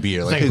 just one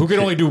beer? It's like who can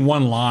only do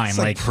one line? It's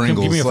Like,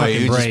 Pringles. give me a Like,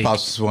 fucking who just break.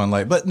 pops just one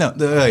light. But no,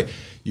 like,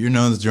 you're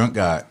known as the drunk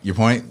guy. Your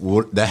point,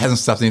 that hasn't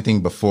stopped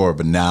anything before,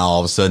 but now all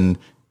of a sudden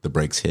the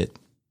brakes hit.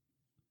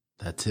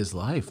 That's his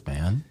life,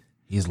 man.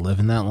 He's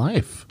living that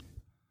life.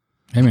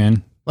 Hey,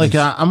 man. Like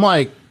I'm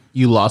like,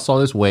 you lost all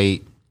this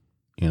weight.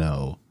 You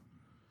know,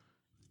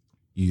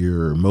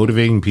 you're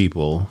motivating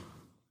people,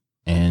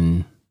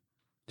 and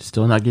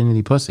still not getting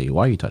any pussy.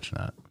 Why are you touching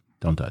that?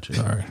 Don't touch it.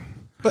 Sorry.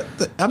 But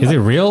Is it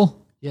real?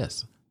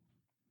 Yes.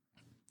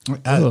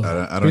 I don't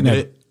Putting get that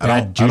it. I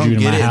bad don't juju in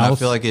get my it. And I house.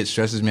 feel like it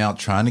stresses me out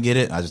trying to get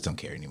it. I just don't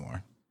care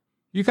anymore.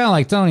 You're kind of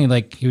like telling me,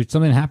 like, if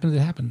something happens, it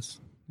happens.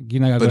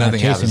 You're not going to But go out nothing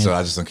chasing happens, it. so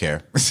I just don't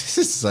care. It's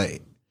just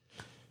like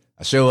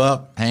I show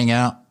up, hang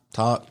out,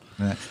 talk.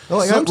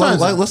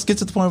 Sometimes- Let's get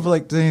to the point of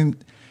like, then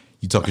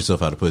you talk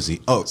yourself out of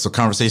pussy. Oh, so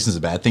conversation is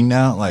a bad thing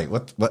now? Like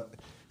what?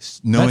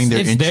 Knowing their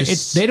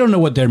interests. They don't know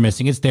what they're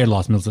missing. It's their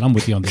loss, Milton. I'm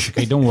with you on this.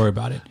 Okay, don't worry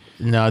about it.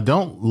 No,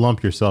 don't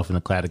lump yourself in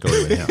a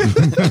category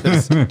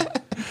with him.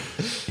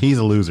 He's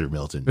a loser,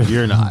 Milton.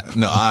 You're not.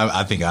 No,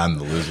 I think I'm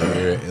the loser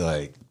here.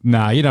 Like,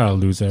 Nah, you're not a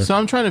loser. So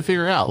I'm trying to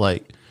figure out,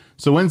 like,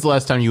 so when's the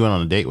last time you went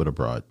on a date with a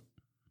broad?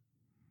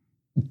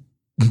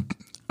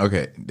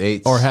 okay,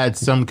 dates Or had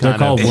some They're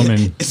kind of called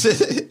women.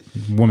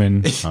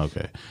 Women.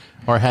 okay,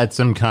 or had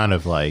some kind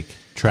of like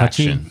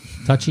traction.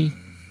 Touchy.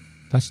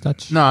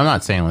 Touch. No, I'm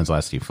not saying when's the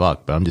last you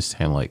fucked, but I'm just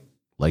saying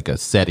like a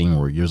setting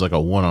where there's like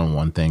a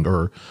one-on-one thing,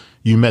 or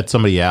you met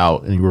somebody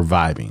out and you were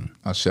vibing.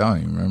 I don't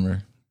even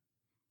remember.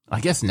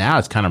 I guess now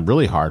it's kind of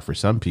really hard for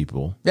some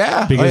people.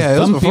 Yeah, Because it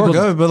was some before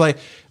people- COVID. But like,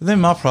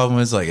 then my problem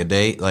is like a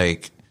date.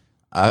 Like,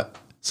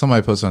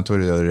 somebody posted on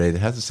Twitter the other day that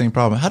has the same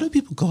problem. How do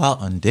people go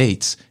out on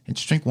dates and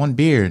just drink one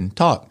beer and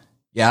talk?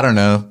 Yeah, I don't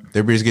know.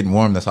 Their beer's getting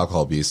warm. That's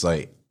alcohol abuse.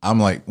 Like, I'm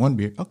like, 1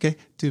 beer. Okay,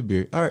 2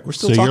 beer. All right, we're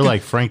still So talking. you're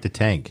like Frank the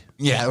Tank.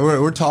 Yeah,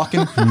 we're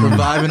talking, we're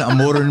vibing. I'm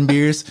ordering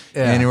beers,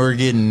 and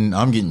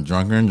I'm getting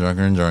drunker and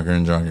drunker and drunker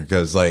and drunker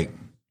because like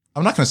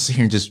I'm not gonna sit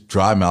here and just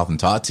dry mouth and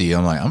talk to you.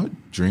 I'm like, I'm gonna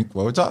drink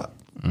while we talk.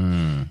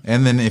 And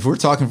then if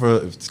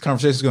this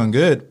conversation's going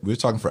good, we're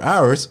talking for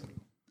hours.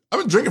 I've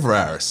been drinking for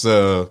hours.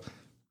 So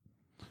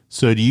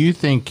do you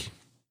think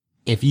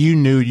if you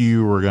knew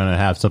you were going to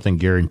have something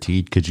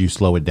guaranteed, could you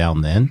slow it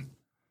down then?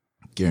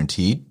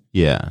 guaranteed.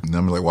 Yeah. And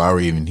I'm like, why are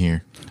we even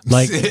here?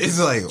 Like, it's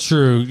like,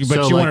 true, but So, she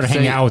like, wanted to hang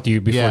say- out with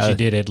you before yeah, she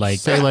did it. Like,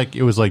 say like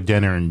it was like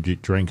dinner and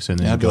drinks, and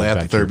then I'd be go like, back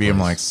after to your third beer, I'm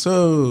place. like,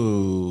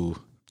 so.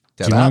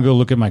 do you want to go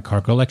look at my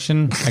car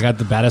collection? I got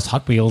the baddest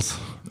Hot Wheels.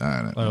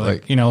 I don't know. Or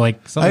Like, like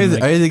I something either,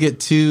 like, I either get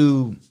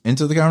too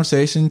into the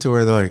conversation to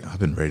where they're like, I've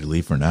been ready to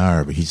leave for an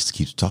hour, but he just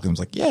keeps talking. I was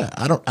like, yeah,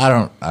 I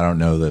don't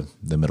know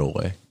the middle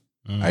way.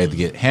 I either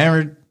get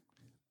hammered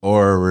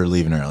or we're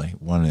leaving early.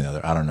 One or the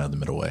other. I don't know the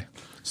middle way.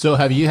 So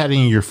have you had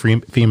any of your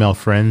female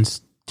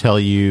friends tell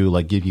you,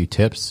 like, give you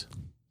tips,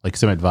 like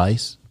some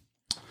advice?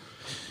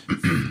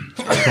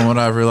 From what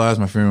I've realized,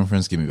 my female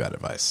friends give me bad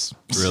advice.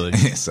 Really?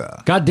 So,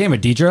 God damn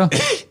it, Deidre.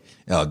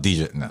 oh,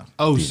 DJ, no.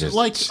 Oh, DJ's, so,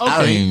 like, I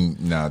don't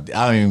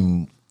okay.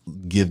 even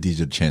give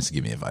DJ a chance to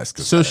give me advice.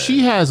 Cause So she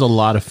has a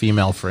lot of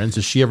female friends.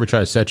 Does she ever try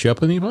to set you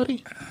up with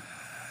anybody?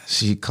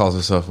 she calls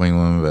herself wing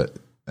woman, but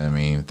I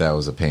mean, if that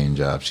was a paying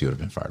job, she would have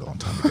been fired a long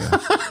time ago.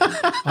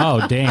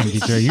 Oh, damn,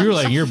 Deidre. You're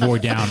letting your boy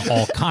down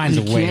all kinds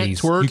of can't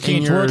ways. twerk You can't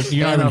and you're twerk.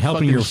 You're not in even a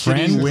helping your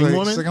fucking shitty friend. wing It's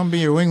woman? like, I'm gonna be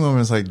your wing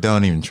woman. It's like,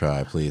 don't even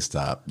try. Please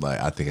stop. Like,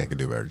 I think I could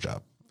do a better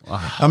job.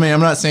 I mean, I'm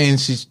not saying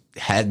she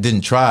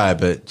didn't try,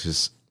 but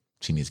just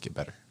she needs to get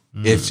better.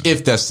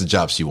 If that's the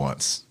job she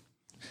wants.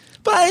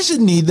 But I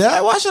should need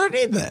that. Why should I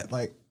need that?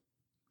 Like,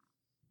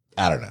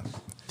 I don't know.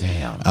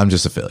 Damn. I'm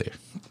just a failure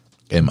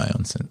in my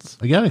own sense.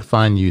 I gotta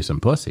find you some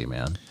pussy,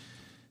 man.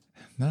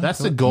 That's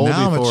the goal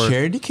Now I'm before- a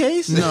charity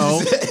case.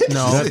 No,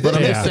 but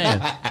I'm Yeah.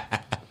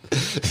 just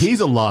saying. He's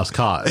a lost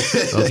cause.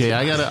 Okay,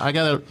 I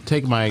gotta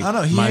take my I don't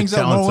know. He my hangs out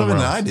talents more women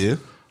than somewhere I else.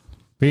 do.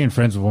 Being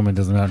friends with women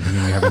doesn't matter to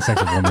me having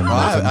sex with women.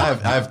 I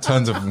have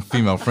tons of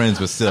female friends,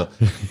 but still,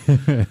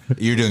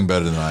 you're doing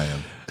better than I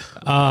am.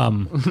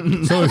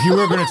 So if you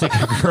were going to take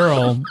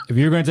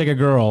a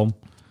girl,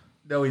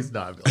 No, he's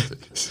not. I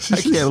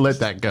can't let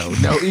that go.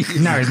 No, he's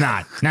no, he's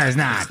not. No, he's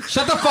not.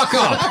 Shut the fuck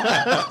up.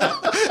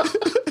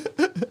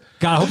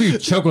 God, I hope you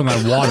choke on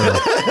that water.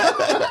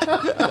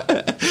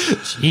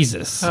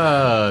 Jesus.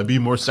 be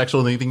more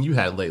sexual than anything you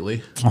had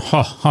lately.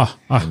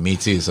 And me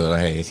too. So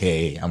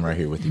hey, I'm right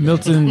here with you.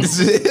 Milton,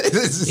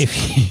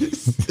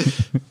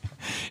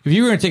 if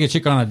you were going to take a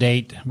chick on a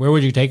date, where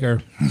would you take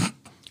her?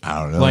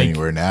 I don't know Like-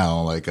 anywhere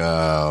now. Like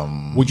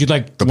Would you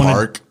like the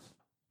park.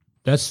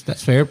 That's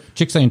fair.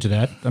 Chicks ain't into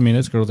that. I mean,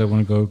 there's girls that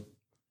want to go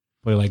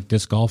play like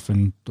disc golf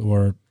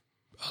or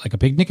like a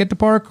picnic at the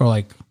park or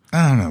like,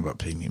 I don't know about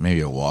picnic.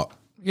 Maybe a walk.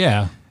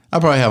 yeah. I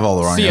probably have all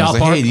the wrong See answers. y'all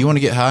Like, park. hey, do you want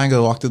to get high and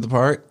go walk through the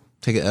park?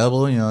 Take an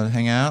elbow,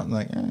 hang out.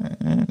 Like,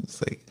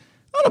 it's like,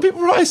 I don't know.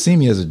 People probably see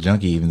me as a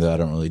junkie, even though I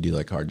don't really do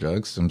like hard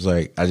drugs. I'm just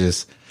like, I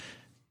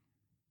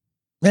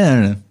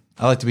don't know.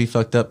 I like to be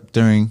fucked up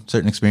during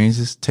certain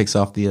experiences. Takes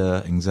off the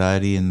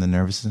anxiety and the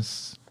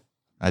nervousness.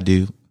 I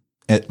do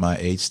at my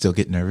age still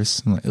get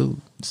nervous. I'm like, oh,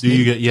 Do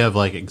you have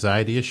like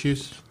anxiety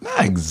issues? not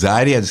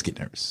anxiety. I just get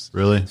nervous.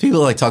 Really?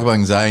 People like talk about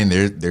anxiety and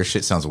their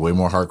shit sounds way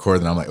more hardcore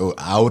than I'm like, oh,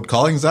 I would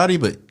call anxiety,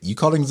 but you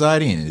call it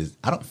anxiety and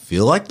I don't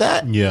feel like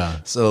that. Yeah.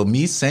 So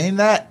me saying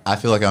that, I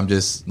feel like I'm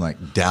just like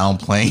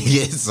downplaying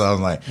it. So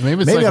I'm like, Maybe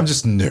maybe, it's like- I'm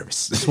just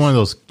nervous. It's one of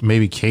those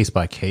maybe case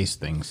by case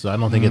things. So I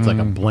don't think it's like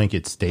a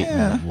blanket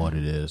statement of what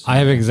it is. I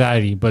have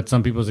anxiety, but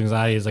some people's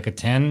anxiety is like a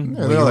 10.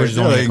 They're where like, yours is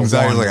only they're like a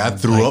anxiety. 1. Like I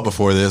threw up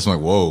before this. I'm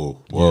like,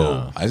 whoa.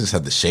 Yeah. I just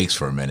had the shakes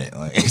for a minute.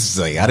 Like it's just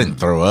like I didn't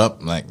throw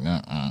up. I'm like,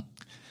 nuh-uh.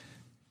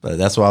 But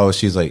that's why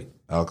she's like,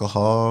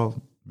 alcohol,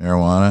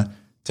 marijuana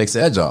takes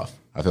the edge off.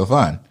 I feel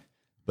fine.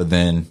 But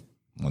then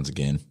once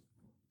again,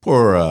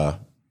 poor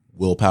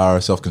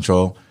willpower, self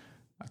control.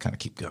 I kind of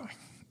keep going.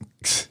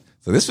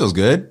 So this feels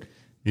good.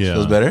 Yeah.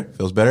 Feels better.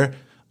 Feels better.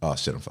 Oh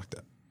shit, I'm fucked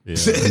up. Yeah.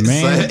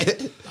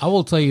 Man, I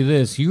will tell you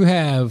this. You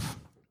have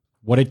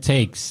what it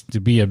takes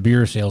to be a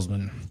beer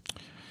salesman.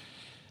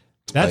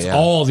 That's yeah.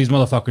 all these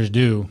motherfuckers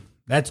do.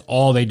 That's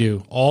all they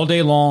do. All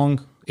day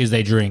long is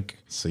they drink.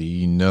 So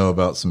you know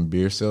about some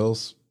beer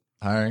sales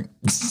hiring?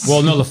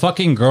 Well, no, the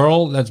fucking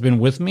girl that's been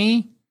with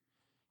me,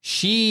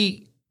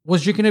 she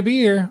was drinking a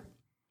beer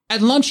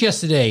at lunch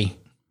yesterday.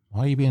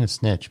 Why are you being a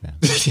snitch, man?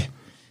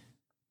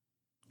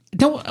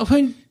 I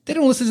mean, they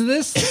don't listen to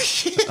this.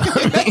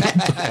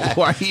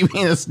 Why are you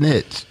being a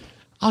snitch?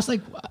 I was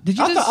like, "Did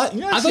you?" I Just, thought-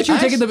 you know, I thought you were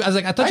actually- taking the. I was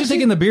like, "I thought you were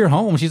taking the beer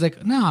home." She's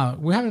like, "No,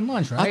 we're having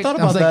lunch, right?" I thought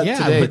And was about like,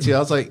 that today but- too. I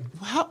was like,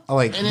 wow.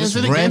 Like, And just is it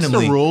against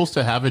randomly the rules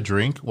to have a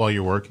drink while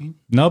you're working?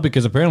 No,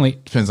 because apparently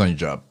depends on your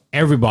job.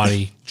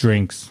 everybody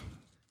drinks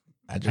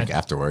I drink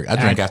after work. I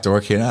drink after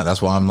work here now.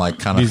 That's why I'm like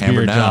kind of these beer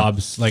hammered down.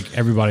 jobs. Like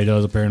everybody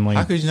does, apparently.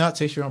 How could you not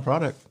taste your own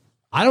product?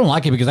 I don't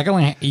like it because I can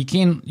only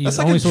you're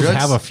only supposed to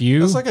have a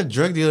few. That's like a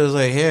drug dealer is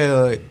like, hey,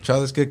 like, try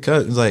this good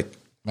cut. It's like,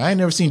 I ain't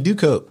never seen do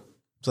coke.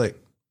 It's like,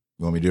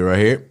 you want me to do it right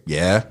here?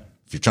 Yeah.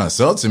 If you're trying to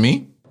sell it to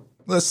me,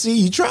 let's see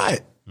you try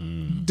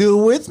it.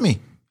 Do it with me.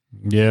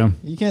 Yeah.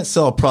 You can't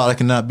sell a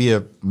product and not be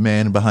a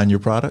man behind your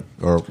product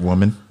or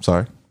woman.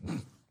 Sorry.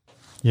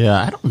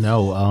 Yeah, I don't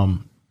know.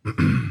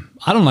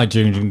 I don't like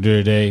drinking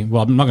today.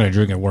 Well, I'm not going to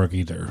drink at work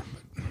either.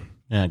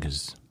 Yeah,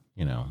 because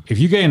If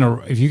you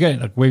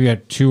get like maybe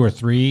at 2 or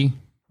 3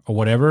 or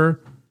whatever,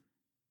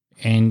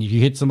 and if you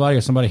hit somebody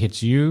or somebody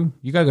hits you,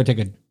 you gotta go take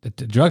a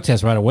drug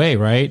test right away,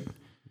 right?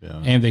 Yeah.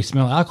 And if they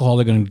smell alcohol,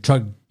 they're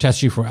gonna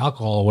test you for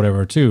alcohol or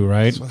whatever too,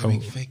 right? That's why they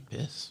make fake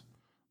piss.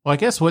 Well, I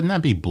guess wouldn't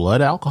that be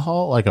blood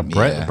alcohol, like a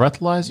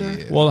breathalyzer?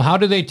 Yeah. Well, how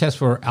do they test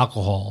for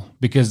alcohol?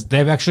 Because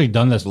they've actually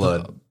done this.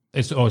 Blood.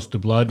 It's the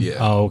blood. Yeah.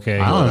 Oh, okay.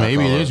 I don't know.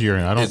 Maybe alcohol. it is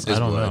urine. I don't It's blood.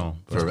 know.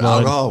 For blood.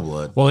 alcohol,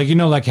 blood. Well, like,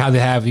 like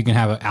how you can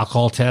have an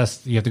alcohol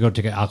test. You have to go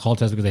take an alcohol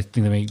test because they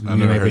think you I've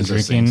may never have heard been of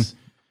those drinking. things.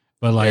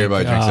 But like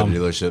Everybody drinks at a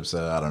dealership,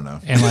 so I don't know.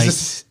 And like,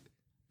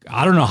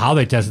 I don't know how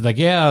they tested. Like,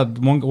 yeah,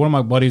 one of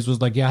my buddies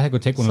was like, yeah, I had to go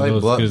take one It's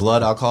of like those.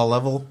 blood alcohol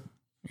level.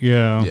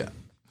 Yeah. Yeah.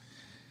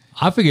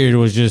 I figured it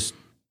was just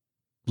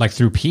like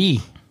through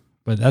pee,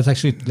 but that's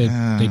actually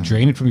they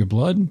drain it from your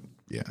blood.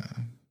 Yeah.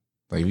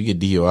 Like if you get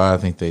DUI, I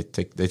think they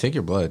take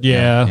your blood.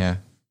 Yeah. Yeah.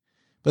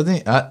 But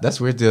then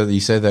that's weird that you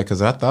said that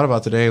because I thought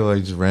about today,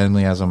 like just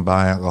randomly as I'm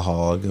buying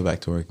alcohol, I go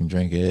back to work and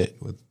drink it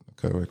with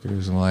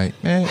coworkers. I'm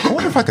like, man, I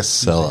wonder if I could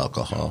sell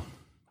alcohol.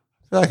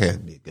 I feel like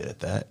I'd be good at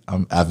that.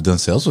 I've done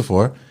sales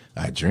before.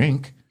 I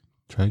drink.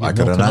 Why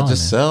could I not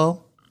just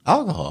sell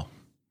alcohol?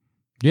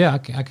 Yeah,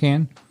 I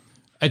can.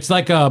 It's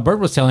like Bert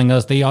was telling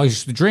us they always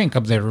used to drink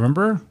up there.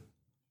 Remember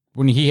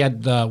when he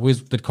had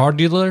was the car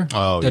dealer?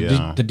 Oh,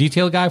 the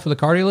detail guy for the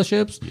car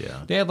dealerships.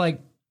 Yeah, they had like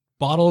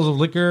bottles of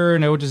liquor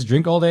and they would just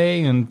drink all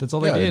day, and that's all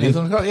they did.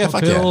 Yeah,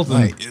 fuck yeah.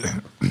 Like,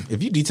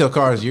 if you detail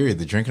cars, you're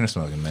either drinking or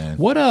smoking, man.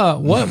 What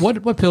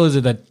pill is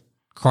it that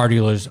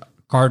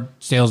car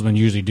salesmen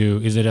usually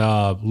do? Is it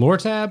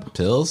Lortab?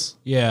 Pills?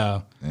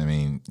 Yeah. I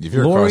mean, if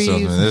you're a car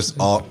salesman, there's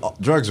all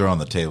drugs are on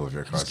the table if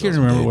you're a car salesman. I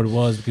can't remember what it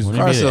was because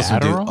car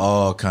salesmen do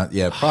all kinds.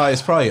 Yeah,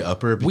 it's probably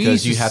upper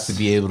because you have to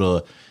be able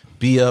to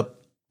be up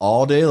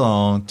all day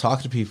long,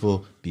 talk to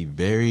people, be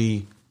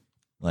very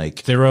like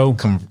thorough.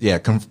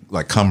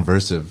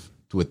 Conversive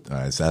with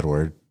is that a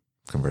word?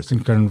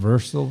 Conversive.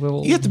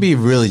 Conversible. You have to be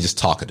really just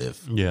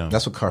talkative. Yeah,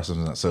 that's what car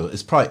salesmen are. So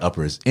it's probably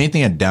uppers.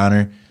 Anything a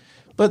downer,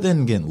 but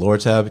then again,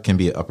 Lortab can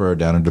be an upper or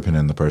downer depending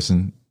on the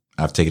person.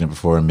 I've taken it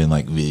before and been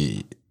like,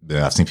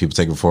 I've seen people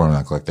take it before and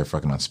act like they're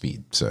fucking on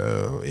speed.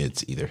 So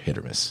it's either hit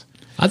or miss.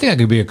 I think I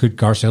could be a good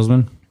car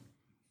salesman.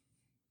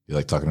 You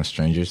like talking to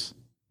strangers?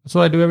 That's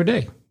what I do every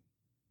day.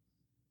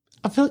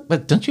 I feel like,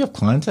 but don't you have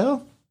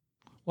clientele?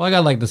 Well, I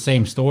got like the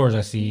same stores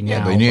I see now.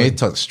 Yeah, but you need to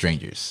talk to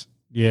strangers.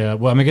 Yeah,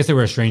 well, I mean, I guess they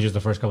were strangers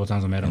the first couple of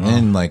times I met them.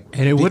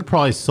 And it would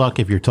probably suck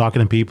if you're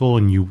talking to people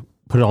and you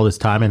put all this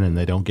time in and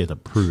they don't get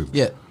approved.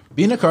 Yeah,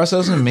 being a car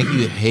salesman make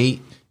you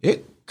hate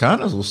it.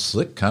 Kind of will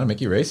slick, kind of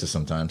make you racist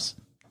sometimes.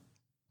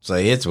 It's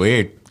like it's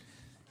weird.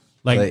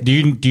 Like, do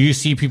you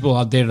see people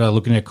out there that are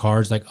looking at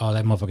cars like, oh,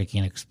 that motherfucker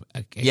can't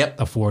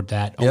afford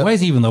that? Oh, why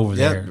is he even over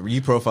there?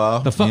 You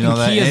profile the fucking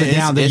Kias are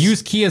down. The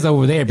used Kias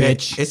over there,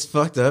 bitch. It's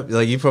fucked up.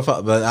 Like you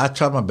profile, but I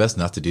tried my best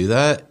not to do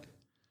that.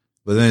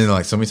 But then,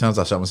 like so many times,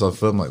 I shot myself in the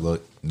foot. I'm like,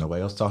 look,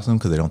 nobody else talks to them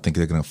because they don't think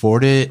they're gonna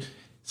afford it.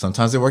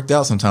 Sometimes it worked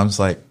out. Sometimes,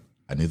 like,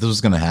 I knew this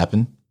was gonna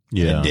happen.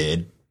 Yeah, it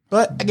did.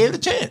 But I gave it a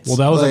chance. Well,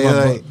 that was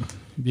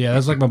that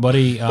was like my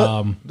buddy.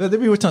 There'd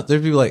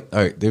be like, all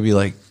right, there'd be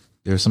like,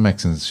 there were some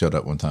Mexicans showed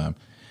up one time.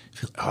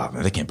 Oh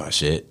man, they can't buy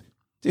shit.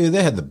 Dude,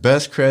 they had the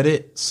best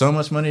credit, so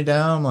much money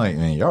down. I'm like,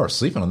 man, y'all are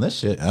sleeping on this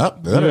shit.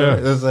 It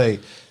was like,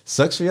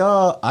 sucks for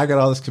y'all. I got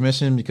all this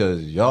commission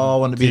because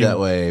y'all want to be that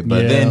way.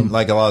 But then,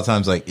 like a lot of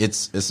times, like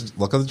it's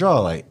luck of the draw.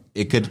 Like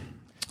it could,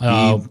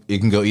 it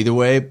can go either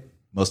way.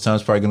 Most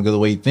times, probably gonna go the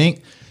way you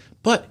think.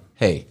 But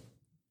hey,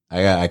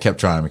 I kept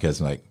trying because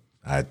like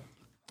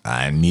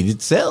I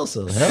needed sales.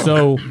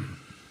 So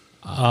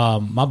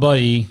my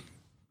buddy,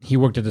 he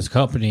worked at this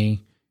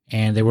company.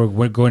 And they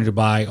were going to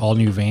buy all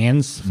new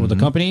vans for the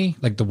company,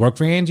 like the work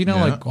vans,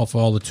 like off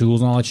all the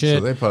tools and all that shit.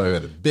 So they probably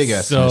had a big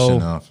ass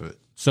commission off of it.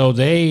 So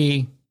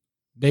they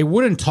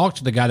wouldn't talk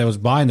to the guy that was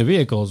buying the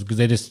vehicles because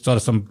they just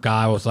thought some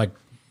guy was like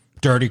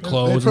dirty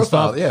clothes and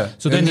stuff. Yeah.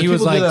 So then he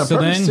was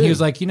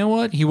like, you know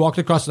what? He walked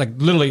across, like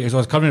literally, as I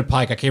was coming to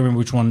Pike, I can't remember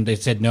which one. They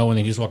said no, and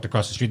then he just walked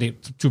across the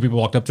street. Two people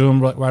walked up to him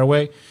right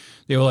away.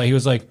 He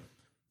was like.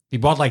 He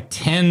bought like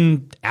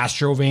 10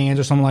 Astro vans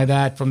or something like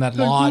that from that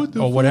lot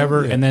or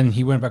whatever. Yeah. And then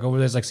he went back over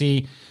there. It's like,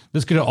 see,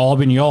 this could have all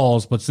been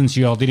y'all's, but since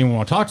y'all didn't even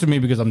want to talk to me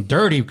because I'm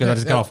dirty because I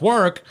just got off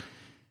work,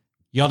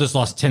 y'all just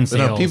lost 10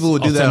 sales. No, people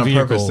would do that on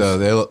purpose,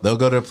 though. They'll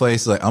go to a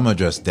place like, I'm going to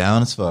dress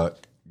down as fuck,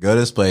 go to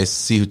this place,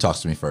 see who talks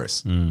to me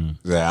first.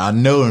 I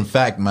know, in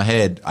fact, in my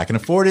head, I can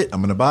afford it.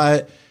 I'm going to buy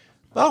it.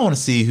 But I want to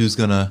see who's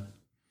going to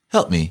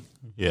help me.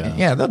 Yeah.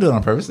 Yeah, they'll do it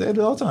on purpose. They do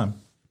it all the time.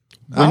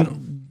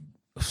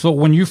 So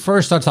when you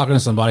first start talking to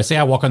somebody, say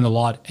I walk on the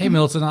lot, hey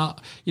Milton, I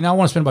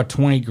want to spend about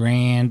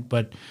 $20,000,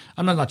 but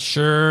I'm not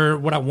sure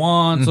what I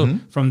want. So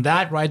from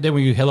that right there,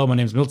 when you hello, my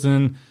name's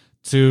Milton,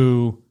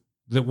 to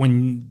that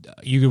when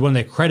you win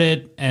the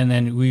credit and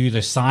then we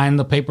either sign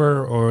the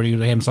paper or you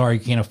hey, I'm sorry, you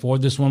can't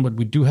afford this one, but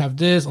we do have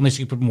this, unless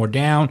you put more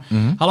down.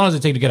 How long does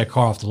it take to get a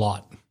car off the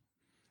lot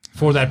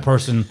for that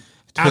person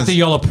after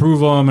y'all approve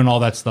them and all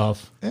that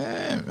stuff?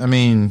 I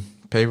mean,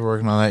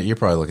 paperwork and all that, you're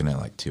probably looking at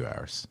like 2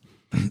 hours.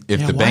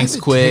 If the why bank's does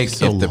it quick, take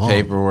so if the long?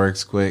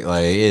 paperwork's quick,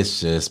 like it's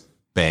just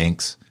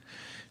banks.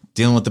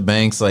 Dealing with the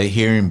banks, like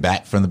hearing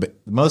back from the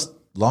most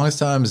longest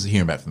time is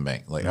hearing back from the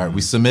bank. Like, all right,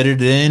 we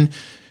submitted it in,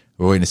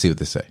 we're waiting to see what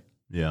they say.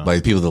 Yeah.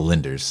 Like people, the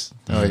lenders.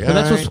 Like, But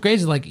that's all what's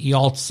crazy. Like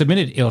y'all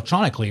submitted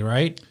electronically,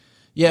 right?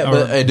 Yeah,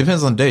 but it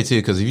depends on the day too.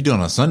 Because if you do it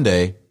on a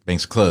Sunday,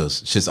 banks are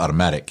closed. Shit's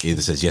automatic. It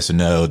either says yes or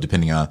no,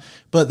 depending on.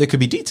 But there could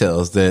be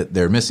details that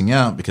they're missing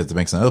out because the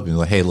bank's not open.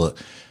 Like, hey, look,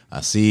 I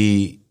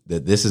see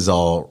that this is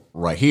all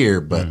right here,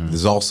 but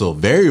there's also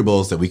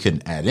variables that we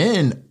couldn't add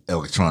in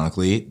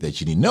electronically that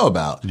you need to know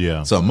about.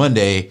 Yeah. So on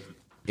Monday,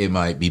 it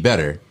might be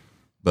better,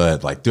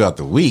 but like throughout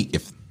the week,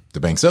 if the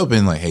bank's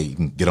open, like, hey, you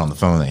can get on the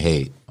phone. Like,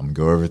 hey, I'm gonna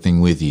go over everything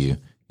with you,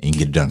 and you can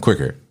get it done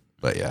quicker.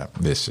 But yeah,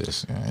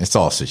 it's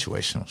all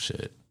situational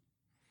shit.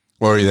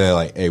 Or they're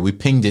like, hey, we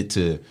pinged it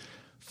to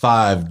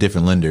 5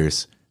 different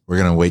lenders. We're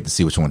going to wait to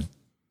see which one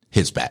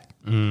hits back.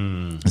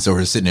 And so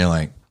we're sitting there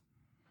like,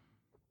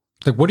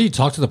 What do you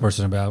talk to the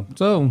person about?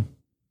 So,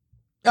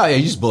 oh, yeah,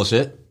 you just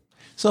bullshit.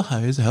 So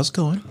how's it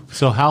going?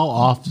 So how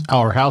often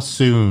or how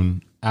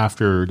soon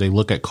after they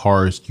look at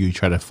cars do you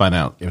try to find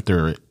out if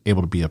they're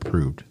able to be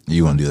approved?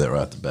 You want to do that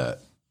right off the bat.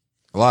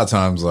 A lot of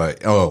times,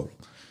 like, oh,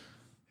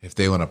 if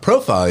they want to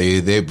profile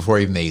you, before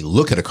even they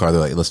look at a car,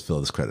 they're like, let's fill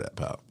this credit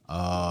app out.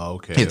 Oh,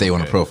 okay. If they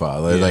want to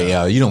profile, they're like,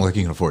 yeah, you don't look like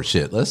you can afford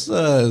shit. Let's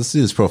do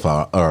this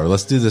profile, or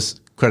let's do this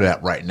credit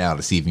app right now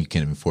to see if you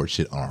can afford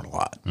shit on our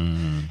lot.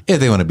 If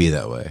they want to be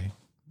that way.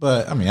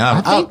 But I mean,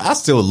 I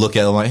still look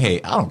at it like,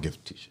 hey, I don't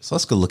give two shits.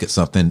 Let's go look at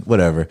something,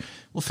 whatever.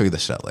 We'll figure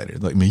this shit out later.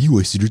 Like, man, you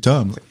wasted your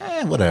time. I'm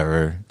like,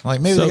 whatever. Like,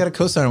 maybe they got a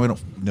co-signer we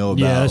don't know about.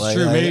 yeah, that's Like,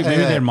 true. Maybe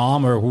their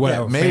mom or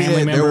whoever, maybe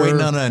family they're member.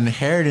 waiting on an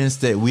inheritance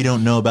that we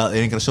don't know about.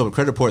 They ain't gonna show up a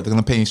credit report. They're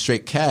gonna pay you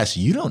straight cash.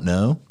 You don't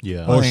know.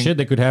 Yeah. Or Like, shit,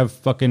 they could have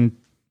fucking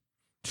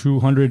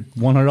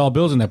 $200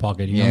 bills in their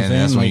pocket. You know what yeah, I'm and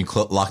saying? that's when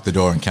Like, you lock the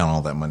door and count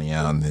all that money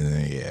out. And then,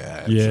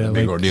 it's Yeah, a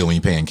big like- ordeal when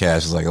you're paying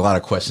cash. It's like a lot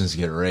of questions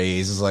get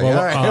raised. It's like, all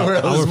right,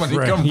 where does this money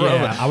come from?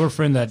 Yeah, our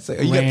friend that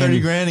You got 30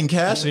 grand in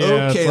cash?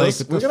 Yeah, Okay, it's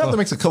like, we're going to have to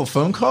make a couple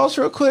phone calls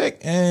real quick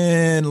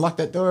and lock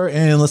that door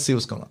and let's see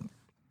what's going on.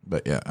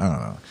 But yeah, I don't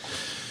know.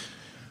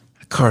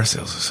 Car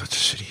sales are such a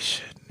shitty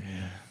shit.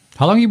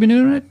 How long you been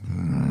doing it?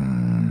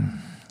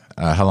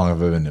 How long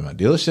have I been in my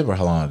dealership or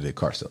how long I did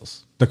car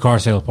sales? The car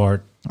sale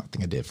part. I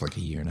think I did for like a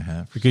year and a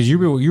half. Because you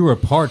were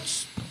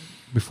parts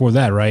before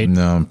that, right?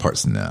 No, I'm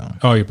parts now.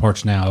 Oh, you're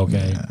parts now.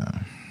 Okay.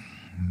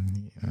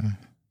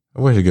 I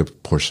worked a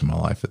good portion of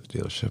my life at the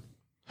dealership.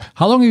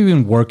 How long have you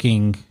been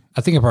working?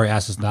 I think I probably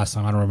asked this last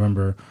time. I don't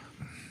remember.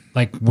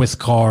 Like with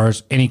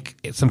cars,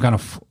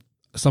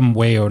 some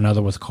way or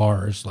another with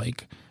cars,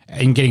 like,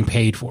 and getting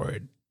paid for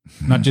it.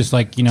 Not just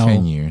like,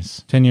 10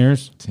 years. 10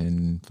 years.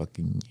 10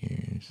 fucking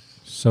years.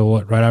 So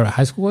what, right out of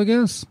high school, I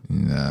guess?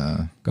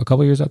 Nah. A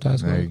couple years after high Now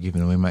school. you're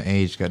giving away my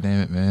age. God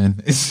damn it,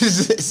 man.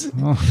 It's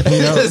know-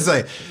 it's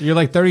like, You're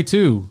like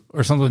 32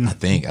 or something,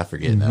 I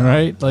forget now.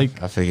 right?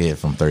 Like, I forget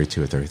if I'm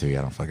 32 or 33.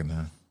 I don't fucking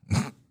know.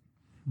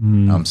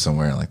 I'm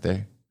somewhere like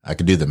there. I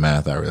could do the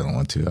math. I really don't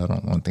want to. I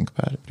don't want to think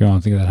about it. you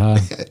don't think that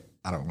high.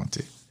 I don't want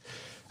to.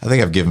 I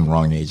think I've given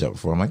wrong age out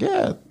before. I'm like,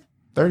 yeah,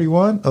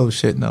 31. Oh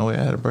shit, no way.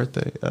 I had a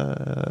birthday.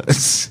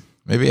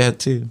 Maybe I had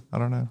 2. I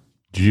don't know.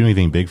 Did you do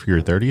anything big for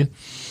your 30th?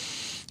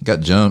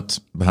 Got jumped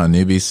behind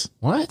newbies.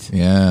 What?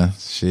 Yeah,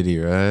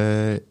 shitty,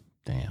 right?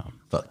 Damn.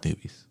 Fuck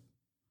newbies.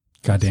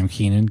 Goddamn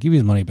Keenan, give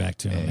his money back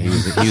to him. He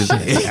was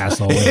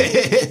Asshole.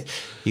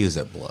 he was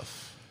at Bluff.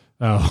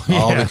 Oh,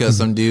 All yeah. because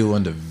some dude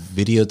wanted to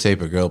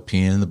videotape a girl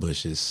peeing in the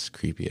bushes.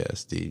 Creepy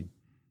ass dude.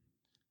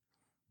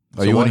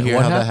 Oh, So you want to what- hear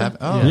what how that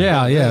happened? happened? Oh,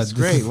 Yeah. That's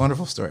great.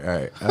 Wonderful story. All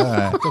right.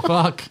 What the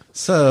fuck?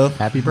 So,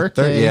 Happy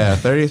birthday.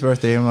 30th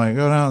birthday. I'm like,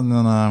 going out. And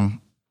then,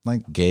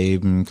 like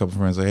Gabe and a couple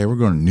friends, like, hey, we're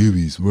going to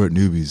Newbies. We're at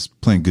Newbies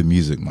playing good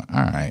music. I'm like,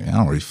 all right. I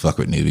don't really fuck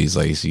with Newbies.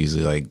 Like, it's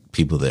usually like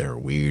people that are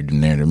weird in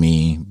there to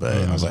me.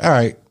 But I was like, all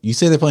right, you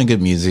say they're playing good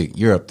music.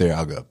 You're up there.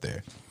 I'll go up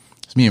there.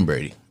 It's me and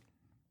Brady.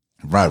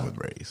 I ride with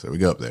Brady. So we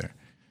go up there.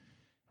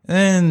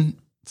 And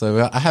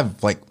so I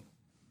have like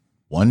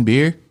 1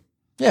 beer.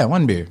 Yeah,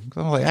 1 beer.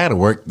 I was like, I had to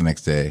work the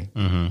next day.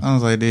 I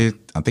was like, dude,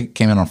 I think it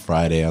came in on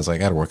Friday. I was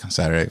like, I had to work on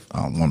Saturday.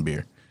 1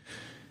 beer.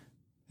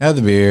 I had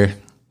the beer.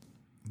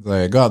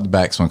 Like, go out the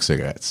back, smoke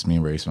cigarettes. Me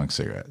and Brady smoke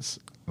cigarettes.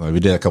 Like, we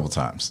did a couple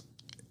times.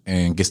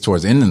 And gets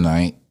towards the end of the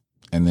night.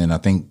 And then I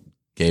think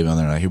Gabe on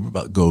there, like, hey, we're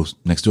about to go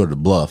next door to the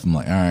Bluff. I'm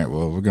like, all right,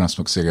 well, we're going to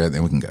smoke cigarettes,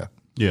 then we can go.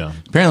 Yeah.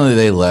 Apparently,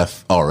 they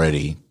left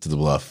already to the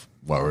Bluff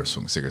while we were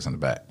smoking cigarettes on the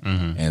back.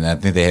 And I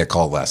think they had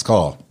called last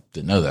call.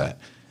 Didn't know that.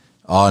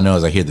 All I know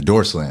is I hear the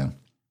door slam.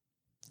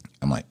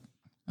 I'm like,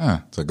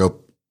 So I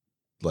go,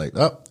 like,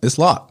 oh, it's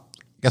locked.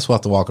 Guess we'll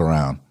have to walk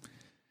around.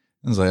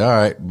 I was like, all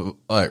right. But,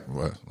 like,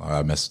 well,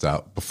 I messed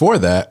out. Before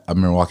that, I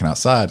remember walking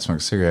outside, smoking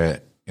a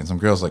cigarette, and some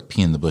girls like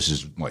pee in the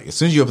bushes. Like as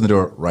soon as you open the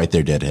door, right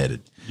there,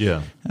 deadheaded.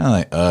 Yeah. And I'm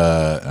like,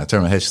 and I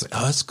turn my head. She's like,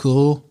 oh, that's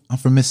cool. I'm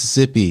from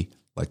Mississippi.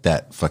 Like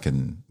that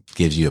fucking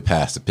gives you a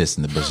pass to piss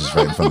in the bushes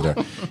right in front of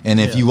the door. And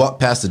if you walk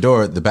past the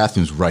door, the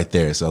bathroom's right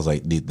there. So I was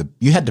like,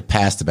 you had to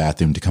pass the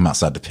bathroom to come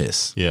outside to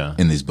piss. Yeah.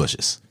 In these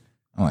bushes.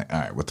 I'm like, all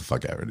right, what the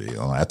fuck ever, dude.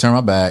 I turn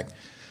my back.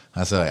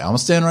 I said, I'm gonna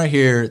stand right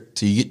here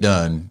till you get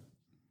done.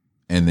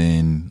 And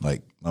then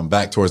like I'm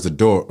back towards the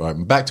door.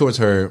 I'm back towards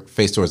her,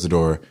 face towards the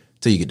door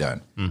till you get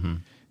done. Mm-hmm.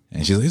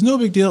 And she's like, it's no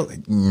big deal. Like,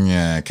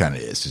 yeah, it kind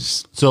of is.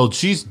 Just So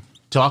she's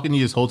talking to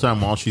you this whole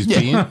time while she's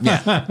peeing?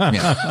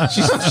 yeah.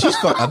 She's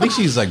I think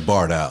she's like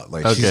barred out.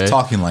 Like she's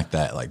talking like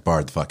that, like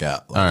barred the fuck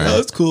out. Like, all right. Oh,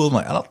 that's cool. I'm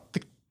like, I don't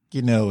think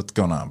you know what's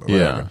going on, but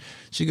whatever.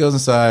 She goes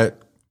inside,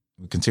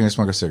 we continue to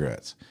smoke her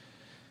cigarettes.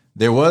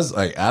 There was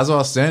like, as I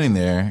was standing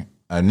there,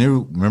 I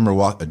remember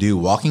a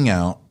dude walking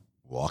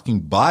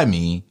by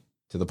me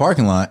to the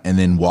parking lot and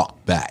then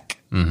walk back,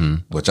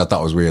 which I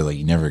thought was weird. Like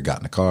you never got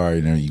in the car,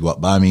 you walk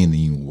by me and then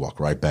you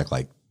walk right back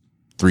like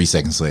 3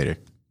 seconds later.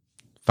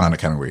 Found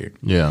it kind of weird.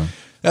 Yeah.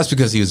 That's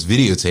because he was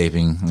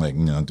videotaping, like,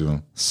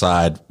 doing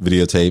side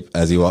videotape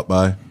as he walked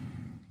by.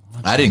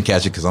 I didn't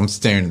catch it because I'm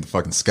staring at the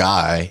fucking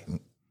sky.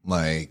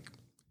 Like,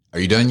 are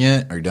you done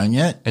yet? Are you done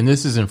yet? And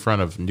this is in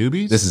front of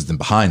newbies? This is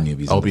behind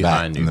newbies. Oh, in the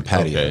behind back, in the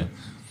patio. Okay.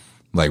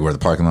 Like where the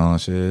parking lot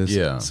and shit is.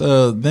 Yeah.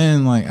 So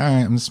then, like, all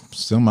right, I'm just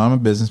still minding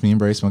my business. Me and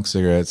Bray smoke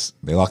cigarettes.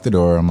 They lock the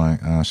door. I'm like,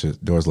 oh,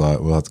 shit, door's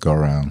locked. We'll have to go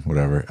around,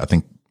 whatever. I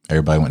think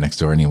everybody went next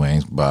door anyway.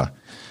 Bye.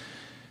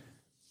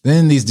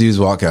 Then these dudes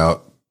walk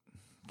out,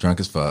 drunk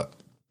as fuck.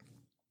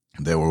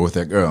 They were with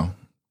that girl.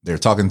 They were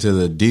talking to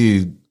the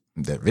dude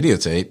that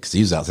videotaped because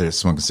he was out there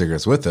smoking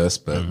cigarettes with us,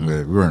 but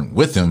we weren't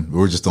with him. We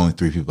were just the only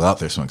 3 people out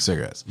there smoking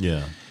cigarettes.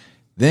 Yeah.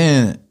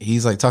 Then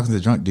he's like talking to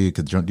the drunk dude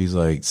because the drunk dude's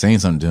like saying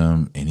something to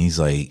him, and he's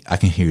like, I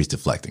can hear he's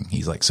deflecting.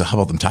 He's like, so how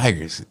about them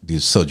tigers?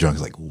 Dude's so drunk.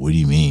 He's like, what do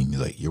you mean?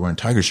 He's like, you're wearing a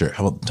tiger shirt.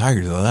 How about the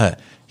tigers? All that.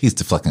 He's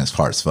deflecting as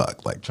hard as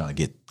fuck, like trying to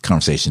get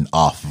conversation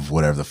off of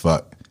whatever the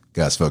fuck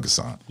guys focus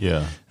on.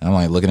 Yeah. And I'm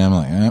like looking at him,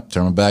 like,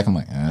 turn my back. I'm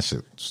like,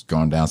 shit, just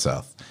going down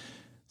south.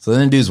 So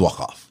then dudes walk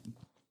off.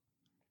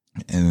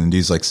 And then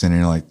dude's like sitting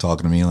there like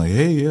talking to me like,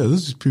 hey, yeah,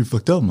 this is pretty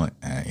fucked up. I'm like,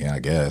 yeah, I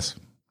guess.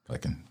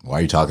 Like, why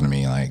are you talking to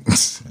me? Like,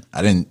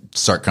 I didn't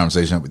start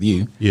conversation up with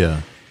you.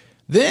 Yeah.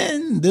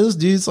 Then those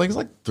dudes, like, it's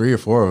like 3 or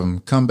 4 of them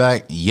come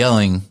back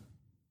yelling.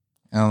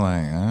 And I'm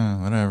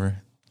like, whatever.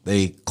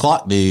 They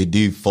clock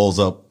dude falls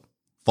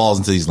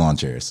into these lawn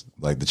chairs,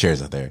 like the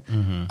chairs out there.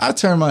 I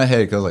turn my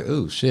head because I was like,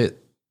 oh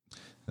shit,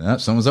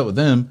 someone's up with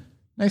them.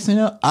 Next thing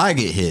you know, I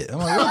get hit. I'm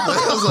like, what the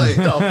hell? I was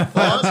like,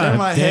 I turn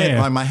my head,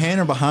 like my hand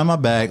are behind my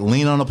back,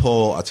 lean on a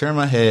pole. I turn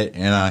my head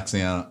and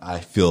I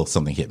feel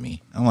something hit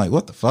me. I'm like,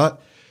 what the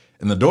fuck?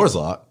 And the door's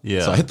locked.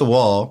 Yeah. So I hit the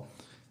wall.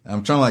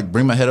 I'm trying to like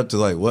bring my head up to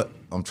like what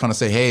I'm trying to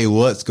say, hey,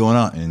 what's going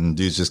on? And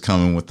dude's just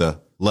coming with the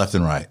left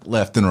and right.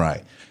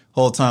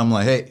 Whole time I'm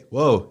like, hey,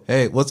 whoa,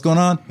 hey, what's going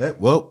on? Hey,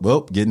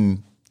 whoa,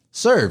 getting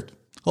served.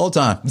 Whole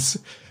time.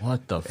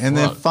 What the fuck? And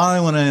then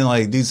finally when I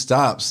like dude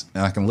stops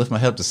and I can lift my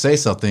head up to say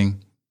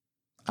something,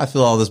 I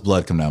feel all this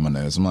blood come down my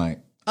nose. I'm like,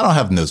 I don't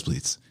have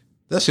nosebleeds.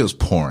 That shit was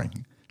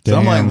pouring. So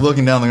I'm like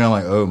looking down the ground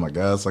like, oh my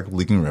God, it's like a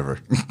leaking river.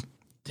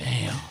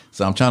 Damn.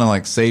 So I'm trying to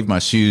like save my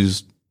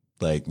shoes,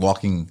 like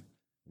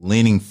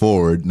leaning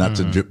forward, not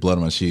to drip blood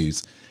on my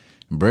shoes.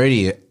 And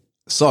Brady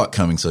saw it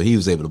coming, so he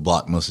was able to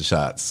block most of the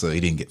shots, so he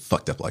didn't get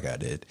fucked up like I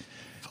did.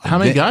 How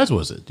many guys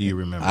was it? Do you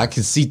remember? I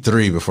could see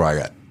 3 before I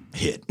got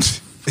hit.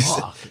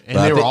 Fuck. And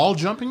they were all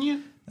jumping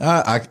you?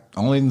 I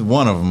only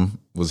one of them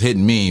was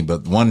hitting me,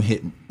 but one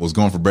hit was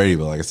going for Brady.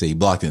 But like I said, he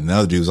blocked it. And the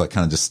other dude was like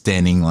kind of just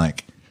standing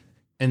like.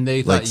 And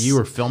they thought you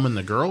were filming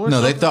the girl or no,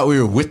 something? they thought we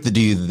were with the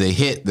dude that they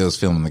hit that was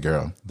filming the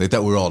girl. They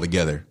thought we were all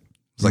together.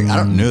 It's like, I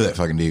don't know that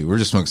fucking dude. We're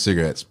just smoking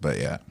cigarettes, but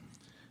yeah.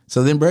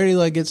 So then Brady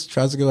like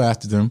tries to go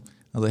after them.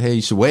 I was like, hey,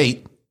 you should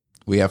wait.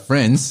 We have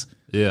friends.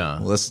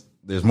 Yeah. Well,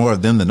 there's more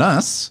of them than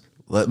us.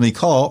 Let me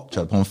call.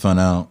 Try to pull my phone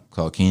out.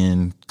 Call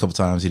Ken a couple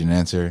times. He didn't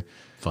answer.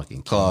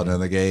 Fucking Call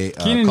another gay.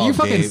 Keenan, you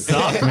fucking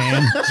suck,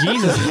 man.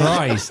 Jesus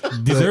Christ.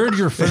 Deserted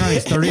your friend on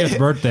his 30th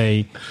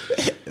birthday.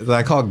 So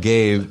I called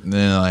Gabe, and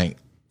then like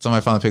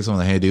somebody finally picks up on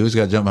the hey dude, we just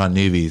got to jump behind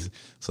newbies.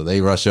 So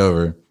they rush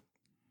over.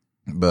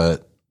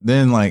 But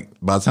then like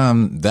by the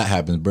time that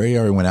happens, Brady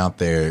already went out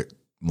there.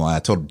 Well, I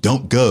told him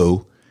don't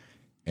go,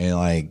 and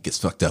like gets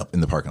fucked up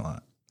in the parking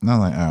lot. And I'm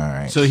like, all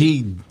right. So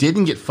he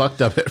didn't get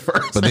fucked up at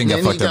first, But then got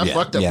he fucked up.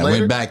 fucked up Yeah,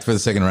 later? went back for the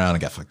second round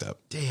and got fucked up.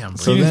 Damn.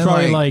 So He was then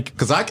probably like, like-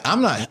 because I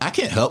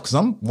can't help because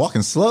I'm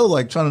walking slow,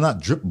 like trying to not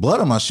drip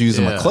blood on my shoes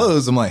and my Yeah.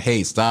 clothes. I'm like,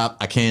 hey, stop!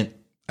 I can't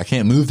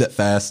move that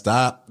fast.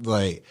 Stop!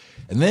 Like,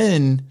 and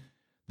then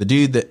the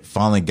dude that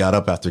finally got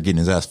up after getting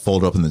his ass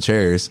folded up in the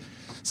chairs,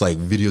 it's like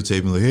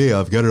videotaping, like, hey,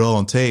 I've got it all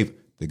on tape.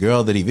 The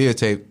girl that he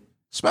videotaped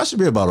smashed a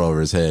beer bottle over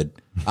his head.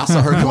 I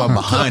saw her come up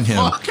behind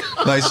him,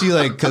 like she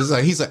like because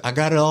like, he's like, I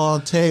got it all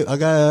on tape. I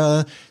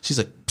got. She's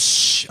like,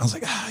 psh. I was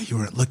like, you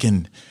weren't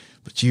looking,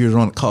 but you were the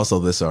one that caused all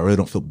this. So I really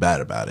don't feel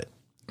bad about it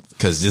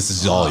because this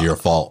is all your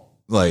fault.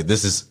 Like,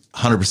 this is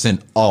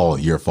 100% all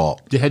your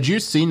fault. Had you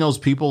seen those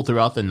people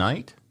throughout the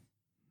night?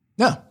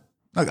 No.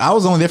 Like, I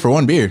was only there for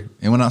one beer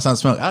and went outside and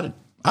smoked.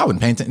 I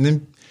wouldn't pay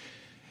attention.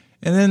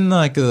 And then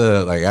like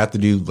after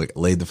dude like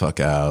laid the fuck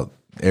out,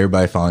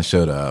 everybody finally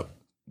showed up,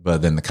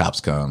 but then the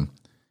cops come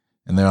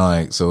and they're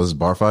like, so it was a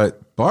bar fight?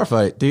 Bar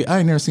fight? Dude, I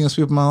ain't never seen those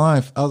people in my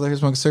life. I was like, here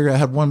smoking a cigarette. I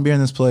had one beer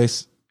in this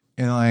place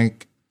and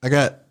like I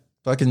got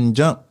fucking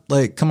jumped.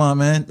 Like, come on,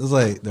 man. It was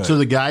like, So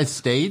the guys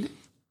stayed?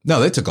 no,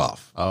 they took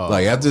off. Oh.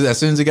 Like as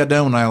soon as they got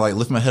done, when I like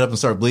lifted my head up and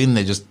started bleeding,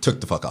 they just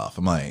took the fuck off.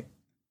 I'm like,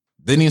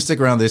 they didn't even stick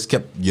around. They just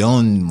kept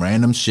yelling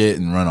random shit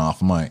and run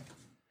off. I'm like,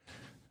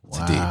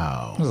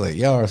 Wow. I was like,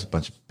 y'all are a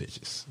bunch of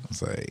bitches. I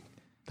was like,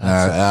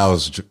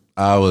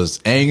 I was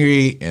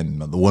angry,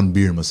 and the one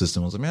beer in my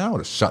system, I was like, man, I would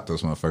have shot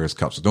those motherfuckers.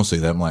 Cops, so don't say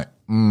that. I'm like,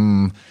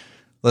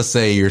 let's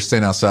say you're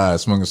standing outside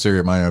smoking a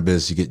cigarette, minding your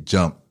business, you get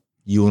jumped.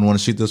 You wouldn't want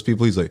to shoot those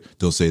people? He's like,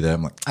 don't say that.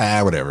 I'm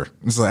like, whatever.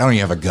 It's like, I don't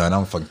even have a gun. I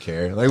don't fucking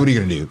care. Like, what are you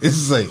gonna do? It's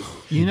just like,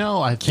 You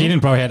know, I think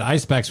Keenan probably had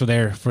ice packs for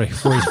his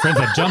friends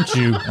that jumped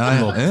you.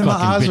 and then my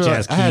eyes were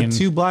like, I had Keenan.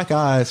 2 black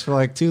eyes for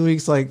like 2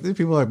 weeks. Like,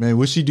 people are like, man,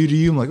 what'd she do to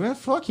you? I'm like, man,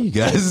 fuck you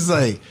guys. It's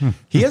like,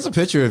 he has a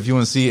picture, if you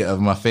want to see it,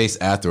 of my face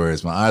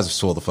afterwards. My eyes were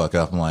swole the fuck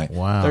up. I'm like,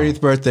 Wow. 30th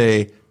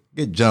birthday,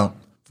 get jumped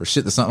for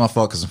shit that's not my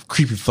fault because some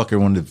creepy fucker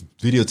wanted to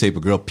videotape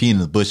a girl peeing in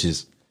the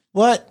bushes.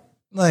 What?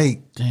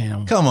 Like,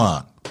 Damn. come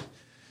on.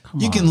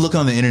 You can look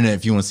on the internet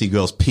if you want to see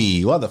girls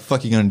pee. Why the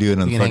fuck are you gonna do it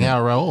on the you can fucking? hang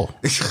out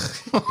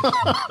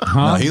Raul.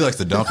 No, he likes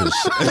to dump his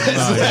shit.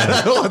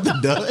 I don't want to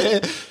dump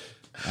it.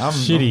 I'm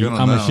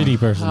I'm a shitty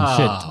person.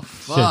 Oh,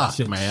 fuck,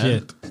 shit, man.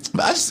 shit.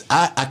 But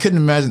I couldn't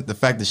imagine the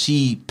fact that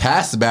she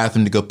passed the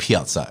bathroom to go pee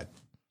outside.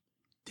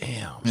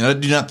 Damn. And I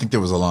do not think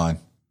there was a line.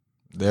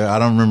 There, I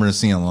don't remember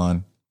seeing a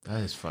line. That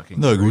is fucking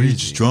Look, were you crazy.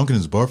 just drunk in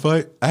his bar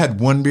fight? I had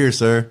one beer,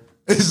 sir.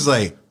 This is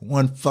like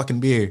one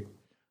fucking beer.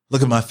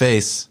 Look at my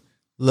face.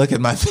 Look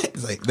at my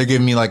face. Like, they're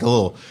giving me like a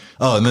little,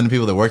 and then the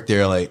people that work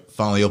there like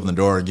finally open the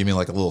door and give me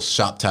like a little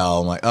shop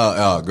towel. I'm like,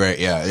 oh, great.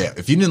 Yeah.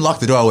 If you didn't lock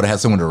the door, I would have had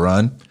someone to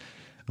run.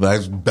 But I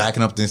was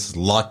backing up this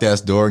locked ass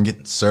door and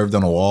getting served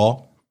on a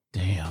wall.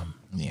 Damn.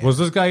 Yeah. Was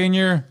this guy in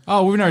here?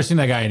 Oh, we've never seen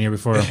that guy in here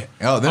before. Then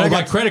I my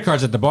got credit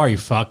cards at the bar, you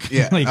fuck.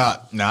 Yeah. Like,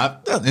 Nah.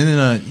 And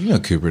then, you know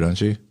Cooper, don't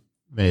you?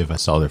 Maybe if I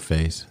saw their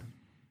face.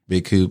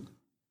 Big Coop.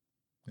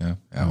 Yeah.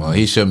 Well,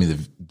 he showed me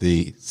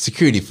the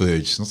security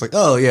footage. I was like,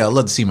 oh, yeah, I'd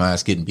love to see my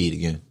ass getting beat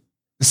again.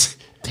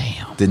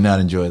 Damn. Did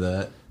not enjoy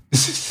that.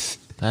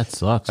 That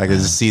sucks. I could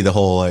just see the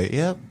whole, like,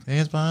 yep,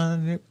 hands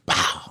behind it.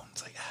 Bow.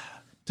 It's like,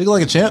 took it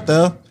like a champ,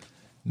 though.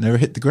 Never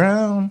hit the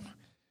ground.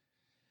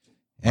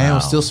 And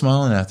was still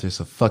smiling after,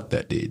 so fuck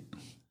that dude.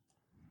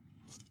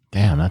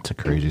 Damn, that's a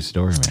crazy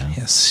story, man.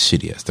 Yes,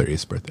 shitty ass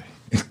 30th birthday.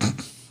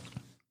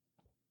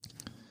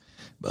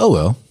 Oh,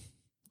 well.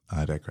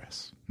 I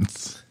digress.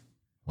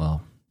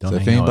 Well, So don't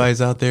if hang out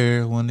anybody's out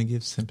there wanting to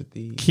give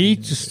sympathy, key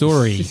to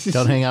story. with,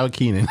 don't hang out with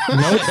Keenan.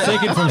 Notes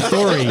taken from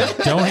story.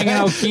 Don't hang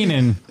out with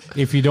Keenan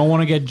if you don't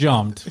want to get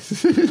jumped.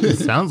 It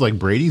sounds like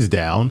Brady's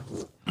down.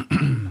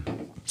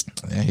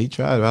 yeah, he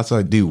tried. I was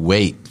like, dude,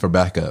 wait for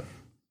backup.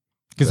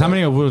 Because how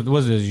many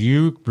was it?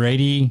 You,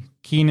 Brady,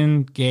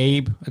 Keenan,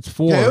 Gabe? That's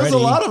 4 Yeah, it was already. a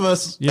lot of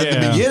us at the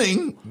Yeah.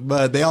 beginning,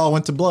 but they all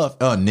went to Bluff.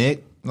 Oh,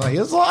 Nick. Like, it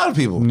was a lot of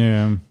people.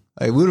 Yeah.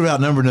 Like, we would have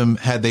outnumbered them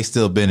had they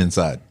still been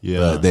inside. Yeah.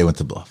 But they went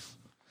to Bluff.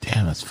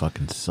 Damn, that's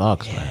fucking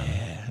sucks,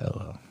 man.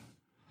 Oh,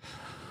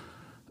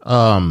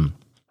 well.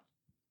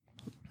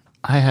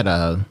 I had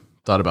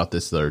thought about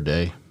this the other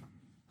day.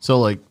 So,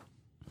 like,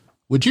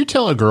 would you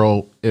tell a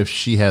girl if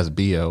she has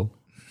BO?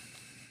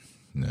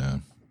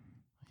 No.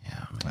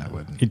 Yeah, I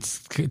wouldn't.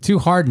 It's too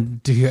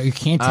hard to, you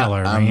can't tell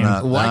her, I'm man.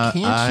 not, Why can't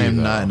you, I'm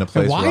though? not in a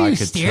place Why where are I you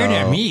could staring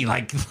tell. at me?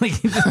 Like what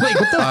the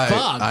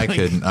fuck? I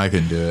Like,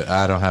 couldn't do it.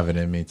 I don't have it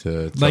in me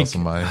to tell Like,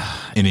 somebody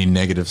any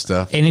negative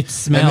stuff. And it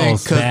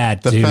smells 'cause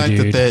bad, the too, fact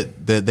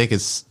dude. that they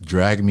could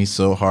drag me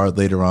so hard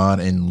later on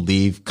and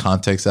leave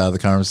context out of the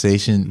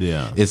conversation,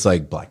 Yeah. it's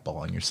like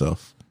blackballing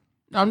yourself.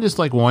 I'm just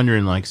like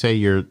wondering, like, say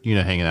you're,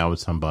 hanging out with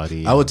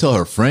somebody. I would tell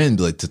her friend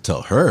like to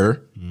tell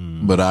her,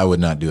 but I would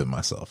not do it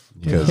myself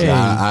because Hey.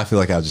 I feel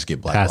like I'll just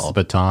get pass the blackballed.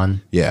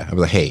 baton. Yeah, I'd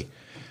be like, hey,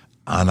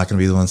 I'm not gonna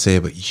be the one to say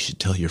it, but you should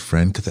tell your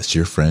friend because that's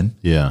your friend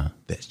Yeah.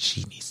 that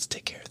she needs to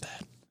take care of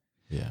that.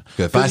 Yeah.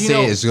 'Cause if I you say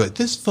know- it, it's like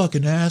this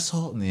fucking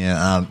asshole.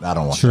 Yeah, I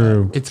don't want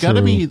True. It's got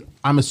to be,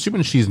 I'm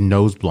assuming she's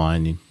nose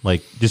blind,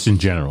 like, just in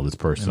general, this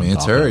person. that. I mean,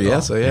 it's I'm talking her. Yeah,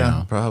 about, so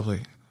yeah, probably.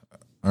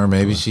 Or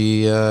maybe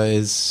she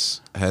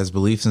has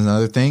beliefs in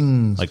other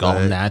things, Like all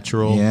but-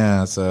 natural?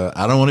 Yeah, so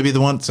I don't want to be the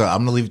one. So I'm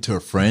gonna leave it to her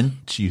friend.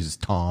 She uses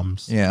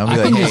Toms. Yeah, I'm I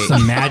gonna can be like, just hey,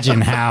 imagine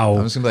I'm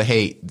how just gonna be like,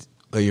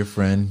 hey, your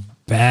friend.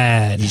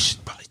 bad. You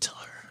should probably tell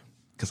her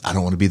because I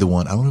don't want to be the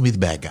one. I don't want to be the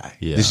bad guy.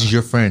 Yeah. This is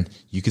your friend.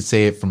 You could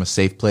say it from a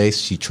safe place.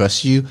 She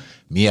trusts you.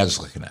 Me, I just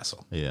look like an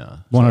asshole. Yeah.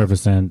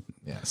 100%.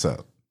 Yeah.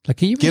 So Like,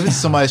 can you give it to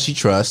somebody she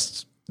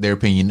trusts, their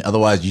opinion.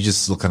 Otherwise, you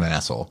just look like an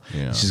asshole.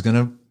 Yeah. She's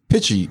gonna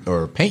picture you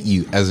or paint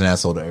you as an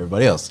asshole to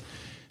everybody else.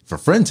 if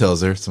a friend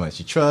tells her, somebody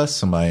she trusts,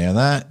 somebody on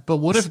that. But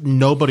what if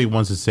nobody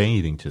wants to say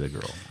anything to the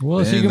girl?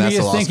 Well, she then can be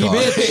a that's stinky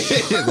lost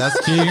bitch. cause.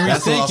 that's She can be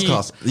that's a lost stinky.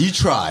 cause. You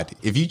tried.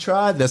 If you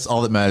tried, that's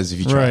all that matters. If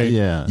you tried, Right.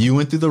 Yeah. you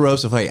went through the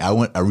ropes of, hey,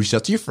 I reached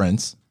out to your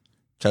friends,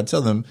 tried to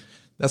tell them.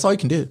 That's all you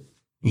can do.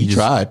 You just,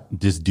 tried.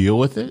 Just deal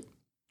with it?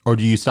 Or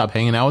do you stop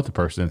hanging out with the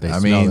person if they I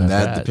smell mean, that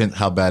that bad? depends.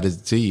 How bad is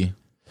it to you?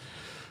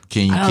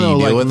 Can you I don't can know, you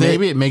deal like with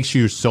maybe it? it makes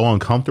you so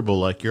uncomfortable,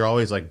 like you're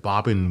always like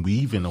bobbing and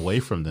weaving away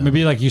from them.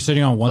 Maybe like you're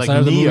sitting on one like side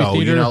of the Neo, movie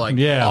theater. you know, like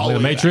yeah, all like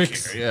the way back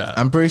Matrix. here, yeah.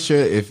 I'm pretty sure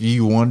if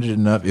you wanted it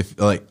enough, if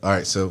like, all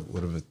right, so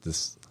what about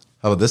this?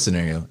 How about this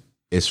scenario?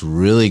 It's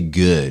really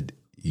good.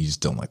 You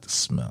just don't like the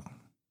smell.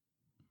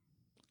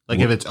 Like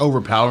if it's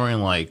overpowering,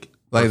 like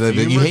Like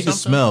perfume you or hate the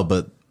something? smell,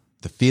 but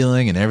the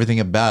feeling and everything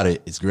about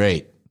it is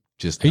great.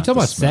 Just Are you not talking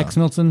the about smell. sex,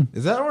 Milton?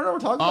 Is that what we're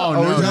talking Oh,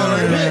 about?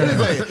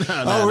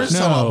 no, we're just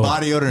talking No. about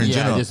body odor in Yeah,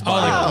 general. just Oh,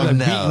 like, body like,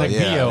 no, B, like yeah,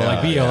 BO, yeah,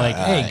 like BO, yeah, like,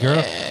 hey, girl.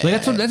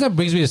 Like that's what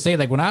brings me to say,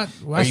 like when I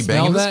Are you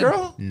smell banging that, this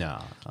girl? No.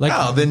 like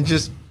No, then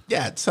just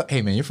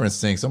hey man, your friend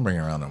stinks. Don't bring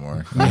her around no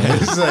more.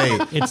 It's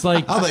like it's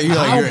like I thought you're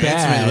how like you're intimate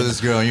bad? with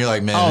this girl, and you're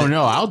like, man, Oh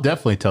no, I'll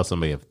definitely tell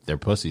somebody if their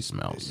pussy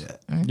smells.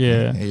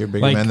 Yeah, hey, you're a bigger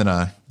Like, man than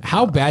I.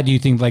 How bad do you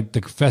think like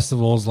the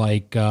festivals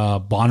like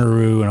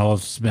Bonnaroo and all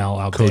of smell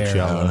out there?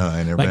 Coachella. I don't know. I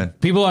ain't never Like been.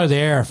 people are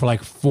there for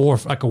like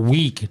like a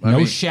week, no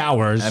mean-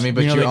 showers. I mean,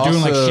 but you know, you're they're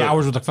doing like also-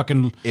 showers with like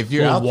fucking If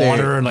you're little out there,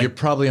 water and like you're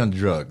probably on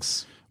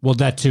drugs. well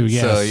that too.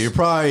 Yes. So you're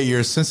probably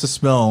your sense of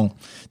smell,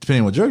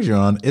 depending on what drugs you're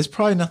on, is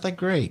probably not that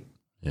great.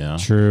 Yeah.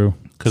 true.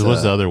 Because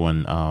what's the other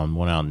one?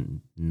 One out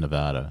in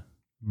Nevada.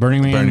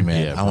 Burning Man. Burning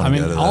Man. Yeah, I, wanna I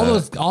mean, go to all that.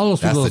 those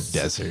That's people. the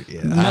desert. Yeah.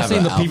 I'm I not have saying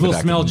an the people outfit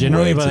I smell can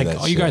generally, wear but to like, that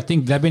oh, you shit. gotta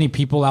think that many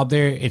people out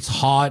there. It's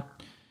hot.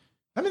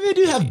 I mean, they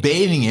do have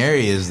bathing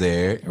areas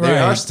there. Right.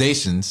 There are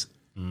stations.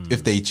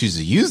 If they choose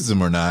to use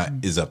them or not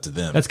is up to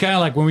them. That's kind of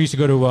like when we used to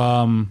go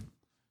to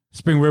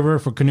Spring River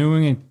for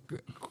canoeing and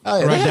Oh,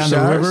 yeah, they right had down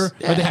showers. the river.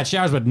 Yeah. But they had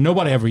showers, but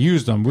nobody ever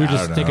used them. We would I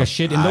just don't take know. a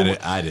shit in I the.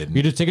 did- I didn't.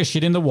 You just take a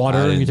shit in the water.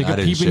 I You didn't- take I a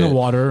didn't peep in the shit.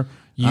 water.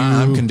 You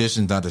I'm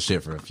conditioned not to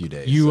shit for a few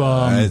days. you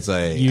it's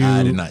like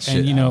I did not shit.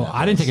 and you know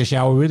I didn't take a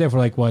shower. We were there for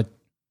like what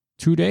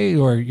 2 days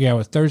or it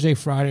was Thursday,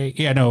 Friday.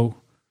 Yeah, no,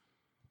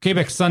 came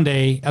back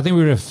Sunday. I think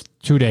we were there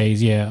 2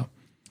 days. Yeah,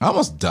 I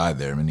almost died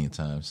there many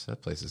times.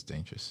 That place is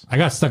dangerous. I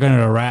got stuck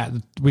under a raft.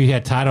 We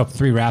had tied up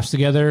 3 rafts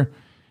together,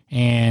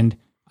 and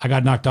I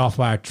got knocked off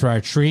by a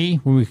tree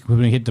when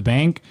we hit the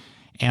bank,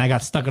 and I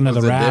got stuck under the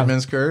Was it raft.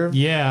 Deadman's Curve?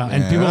 Yeah,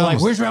 and Yeah, people were I like,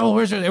 almost- "Where's Rebel?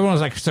 Where's Rebel?" Everyone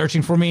was like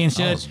searching for me and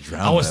shit. almost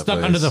drowned I was that stuck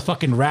place. under the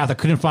fucking raft. I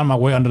couldn't find my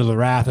way under the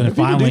raft, and then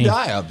People finally, do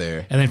die out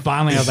there. and then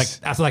finally, I was like,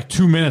 after like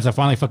 2 minutes, I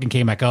finally fucking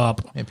came back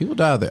up. Man, people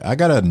die out there. I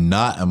got a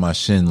knot on my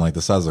shin like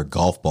the size of a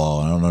golf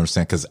ball. I don't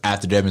understand because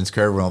after Deadman's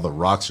Curve, when all the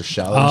rocks are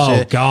shallow Oh, and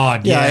shit.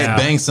 God, I yeah. had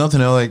banged something.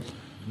 I was like,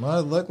 my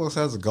leg looks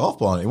like it's a golf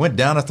ball. And it went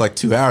down after like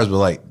 2 hours, but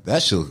like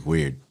that shit looked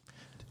weird.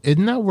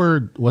 Isn't that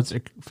where what's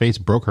her face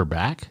broke her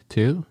back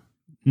too?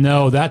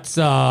 No, that's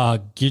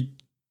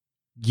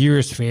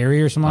Gears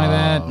Ferry or something like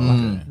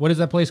that. What is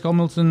that place called,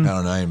 Milton? I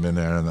don't know. I ain't been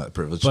there. I'm not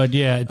privileged. But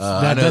yeah, it's,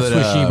 I know that's that,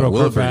 where she broke her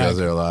Wilford back. goes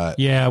there a lot.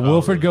 Yeah,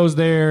 Wilford goes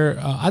there.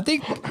 I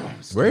think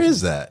Where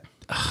is that?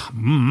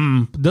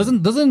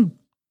 doesn't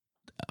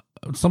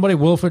somebody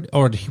Wilford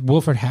or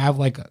Wilford have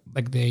like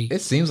they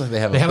It seems like they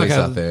have they a have place like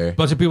a out there.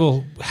 bunch of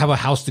people have a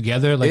house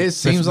together. Like It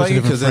seems like it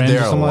different 'cause they're friends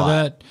there or a something lot.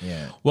 like that.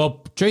 Yeah.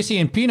 Well, Tracy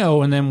and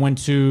Pino and then went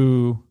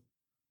to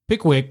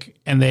Pickwick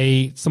and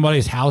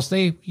somebody's house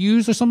they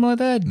used or something like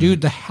that.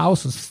 Dude, the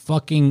house is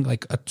fucking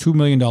like a $2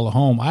 million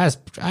home. I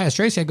asked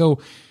Tracy, I go,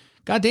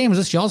 God damn, is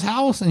this y'all's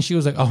house? And she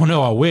was like, oh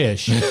no, I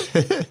wish.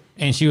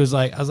 And she was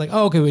like, I was like,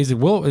 oh, okay, is it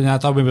Will? And I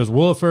thought maybe it was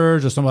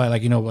Wilford's or somebody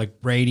like,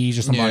 like Brady's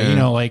or somebody,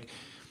 Yeah. like,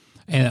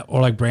 or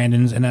like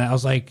Brandon's. And then I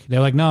was like, they're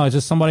like, no, it's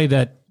just somebody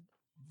that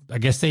I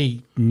guess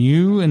they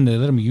knew and they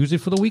let them use it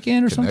for the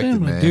weekend or something.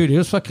 Connected, Like, man. dude, it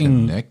was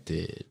fucking,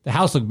 Connected. the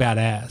house looked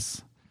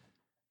badass.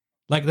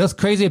 Like that's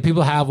crazy that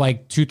people have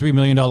like $2-3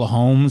 million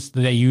homes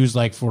that they use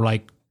like for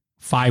like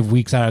 5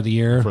 weeks out of the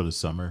year For the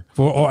summer.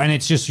 and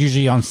it's just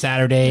usually on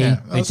Saturday.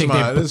 Yeah, They take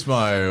their, this is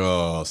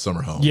my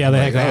summer home. yeah,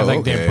 they Like, have oh,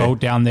 like their okay.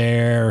 boat down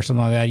there or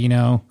something like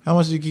that, How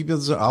much do you keep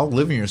it? I'll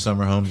live in your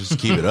summer home just to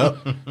keep it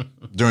up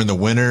during the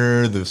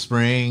winter, the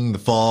spring, the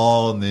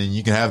fall, and then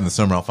you can have it in the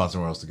summer. I'll find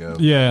somewhere else to go.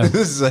 Yeah.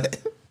 This is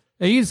like-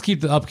 Yeah, you just keep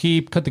the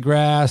upkeep, cut the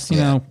grass, you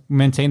Yeah. know,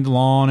 maintain the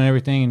lawn and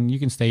everything, and you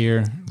can stay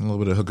here. a little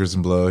bit of hookers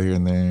and blow here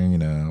and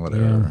there,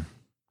 whatever. Yeah.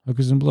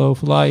 Hookers and blow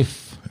for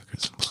life.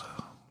 Hookers and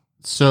blow.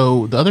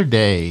 So the other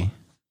day,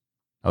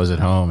 I was at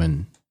home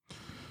and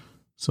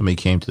somebody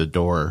came to the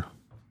door,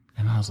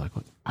 and I was like,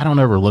 I don't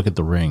ever look at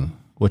the ring,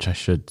 which I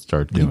should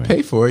start You doing.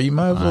 pay for it, you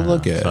might as well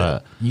look at so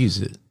it.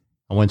 Use it.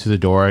 I went to the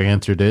door, I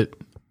answered it.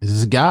 This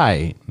is a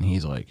guy, and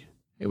he's like,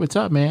 hey, what's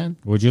up, man?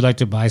 Would you like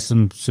to buy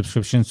some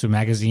subscriptions to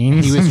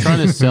magazines? He was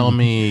trying to sell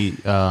me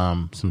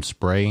some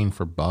spraying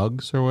for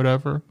bugs or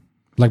whatever.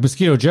 like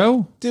Mosquito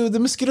Joe? Dude, the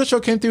mosquito show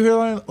came through here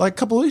like a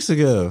couple weeks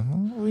ago.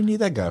 What do we need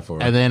that guy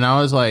for? And then I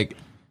was like,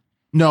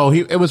 no,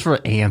 it was for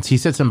ants. He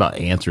said something about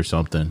ants or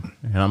something.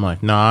 And I'm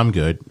like, no, I'm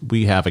good.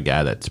 We have a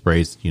guy that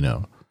sprays,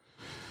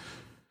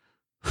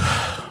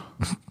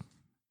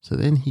 So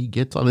then he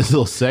gets on his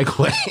little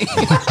Segway.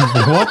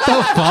 What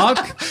the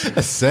fuck? A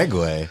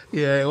Segway.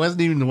 Yeah, it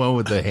wasn't even the one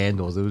with the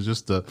handles. It was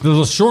just the. The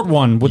little short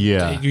one. With,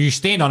 Yeah. You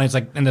stand on it. It's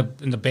like, and the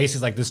base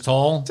is like this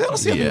tall. I don't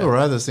see how Yeah. people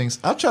ride those things.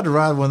 I've tried to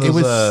ride one of It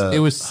those. was. It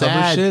was hover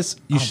sad. shits.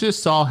 You should have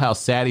saw how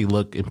sad he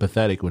looked and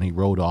pathetic when he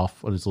rode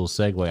off on his little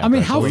Segway. I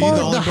mean, how Were you far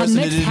the only the person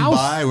that next didn't house?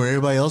 buy where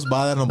everybody else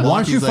buy that on the block? Why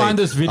don't you He's find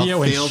like, this video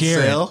a and failed share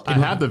it? sale? I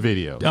have the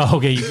video. Oh,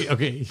 okay.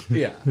 Okay.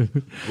 Yeah.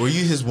 Were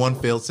you his one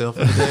failed sale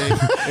for the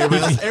day?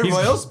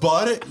 Everybody else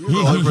bought it.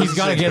 He's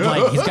got to get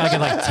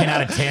like 10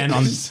 out of 10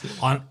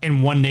 on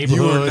in one You were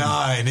neighborhood.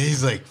 9.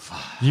 He's like,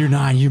 You're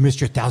 9. You missed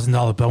your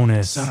 $1,000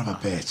 bonus. son of a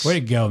bitch. Way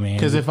to go, man.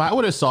 Because if I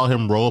would have saw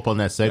him roll up on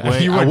that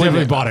Segway, You I would wouldn't definitely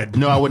have- bought it.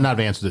 No, I would not have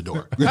answered the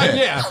door.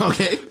 yeah.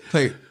 Okay.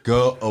 Like,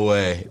 go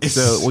away.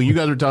 So when you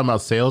guys were talking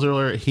about sales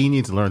earlier, he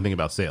needs to learn anything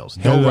about sales.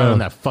 Don't Hello. run on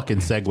that fucking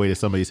Segway to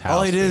somebody's house.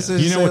 All he did is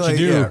You know say, what you like,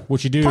 do? yeah,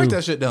 What you do? Park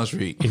that shit down the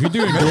street. If you're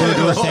doing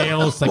door-to-door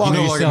sales, like Walk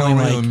you're like selling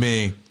normally like with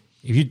me.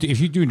 if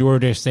you do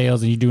door-to-door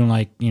sales and you're doing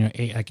like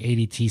like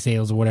ADT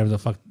sales or whatever the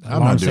fuck I'm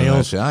alarm not doing that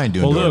sales, shit. I ain't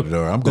doing look,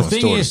 door-to-door. I'm the going thing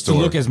store to is store.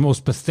 to look as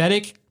most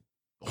pathetic.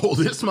 Oh,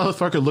 this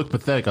motherfucker looked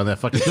pathetic on that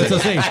fucking That's the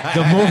thing.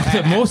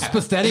 thing. The most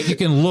pathetic you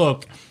can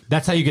look.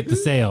 That's how you get the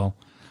sale.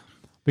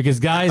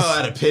 Because guys, Oh,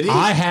 out of pity?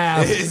 I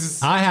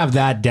have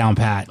that down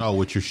pat. Oh,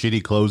 with your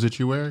shitty clothes that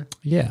you wear?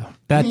 Yeah,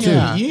 that too.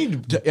 Yeah. You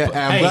need to,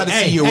 I'm Hey, glad to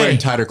hey, see you're hey. wearing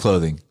tighter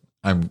clothing.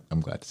 I'm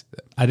glad to see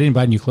that. I didn't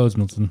buy new clothes,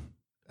 Milton.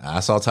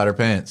 I saw tighter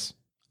pants.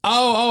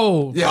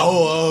 Oh, Yeah.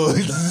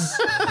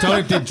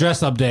 totally did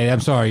dress up day. I'm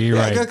sorry, you're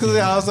right. Because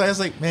I was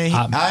like, man,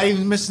 I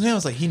even mentioned him. I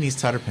was like, he needs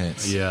tighter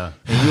pants. Yeah.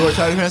 And you wear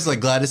tighter pants. Like,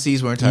 glad to see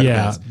he's wearing tighter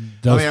Yeah, pants. I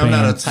those mean, I'm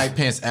not a pants. tight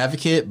pants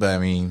advocate, but I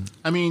mean,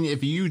 I mean,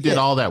 if you did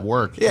all that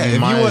work, yeah. you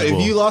might as well.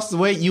 If you lost the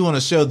weight, you want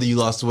to show that you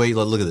lost the weight.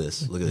 Like, look at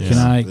this. Look at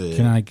this.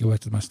 Can I go back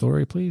to my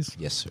story, please?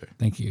 Yes, sir.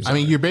 Thank you. I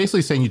mean, you're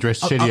basically saying you dress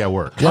shitty at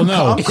work. well,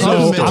 no. I'm So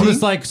complimenting. I'm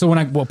just like, so when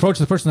I approached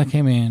the person that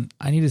came in,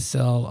 I need to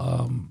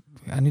sell.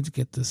 I need to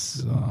get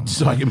this.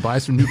 So I can buy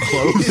some new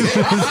clothes.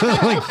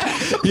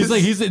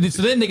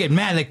 So then they get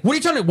mad. Like,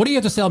 what do you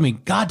have to sell me?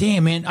 God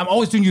damn, man, I'm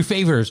always doing you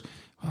favors.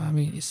 Well, I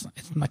mean, it's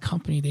my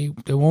company.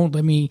 They won't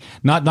let me.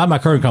 Not my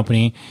current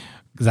company,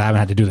 because I haven't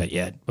had to do that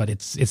yet. But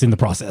it's in the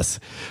process.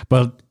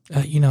 But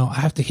I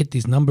have to hit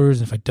these numbers.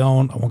 And if I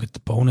don't, I won't get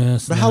the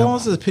bonus. But how long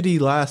does the pity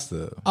last,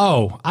 though?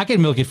 Oh, I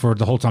can milk it for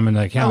the whole time in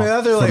the I account.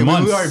 mean, they're for like,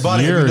 months, we already bought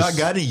it. Have years. you not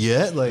got it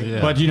yet? Like,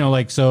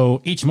 But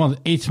so each month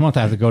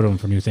I have to go to them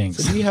for new things.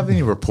 do you have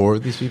any rapport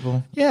with these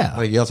people? Yeah.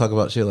 Like, y'all talk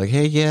about shit like,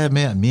 hey, yeah,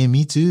 man,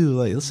 me too.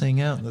 Like, let's hang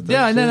out.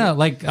 Yeah, no.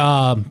 Like,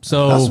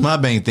 so That's my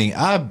main thing.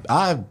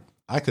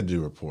 I could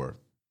do rapport.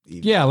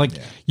 yeah, like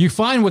you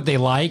find what they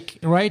like,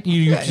 right?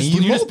 You and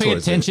you just mold pay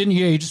towards attention.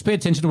 Yeah, you just pay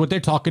attention to what they're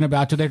talking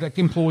about, to their like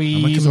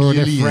employees or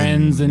their comedian.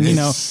 friends, and you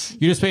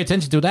just pay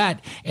attention to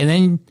that, and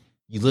then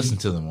You listen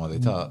to them while they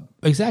talk.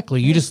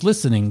 exactly, you're just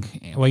listening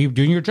while you're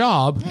doing your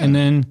job, and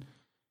then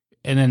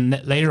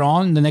later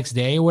on the next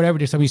day or whatever,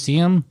 next time you see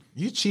them,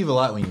 You achieve a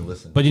lot when you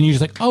listen. but then you're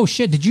just like, oh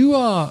shit, did you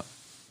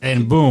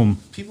and boom.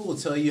 People will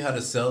tell you how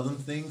to sell them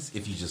things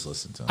if you just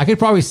listen to them. I could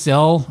probably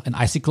sell an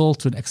icicle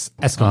to an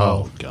Eskimo.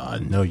 Oh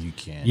God, no, you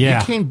can't. Yeah.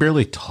 You can't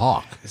barely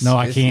talk. No,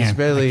 I can't. It's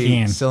barely I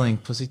can. selling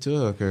pussy to a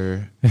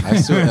hooker,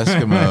 ice to an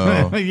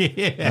Eskimo,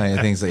 Yeah.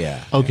 like, things like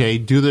yeah. Okay,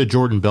 do the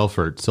Jordan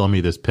Belfort. Sell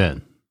me this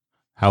pen.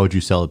 How would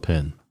you sell a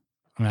pen?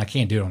 I mean, I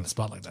can't do it on the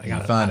spot like that. I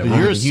got Find it. a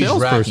You're a huge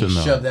rack and salesperson,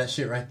 though. Shove that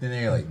shit right in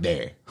there, like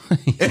there.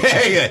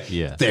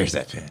 Yeah. There's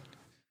that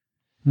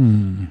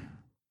pen.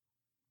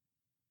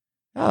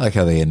 I like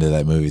how they ended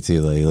that movie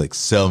too. Like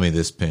sell me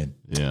this pen.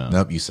 Yeah.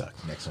 Nope, you suck.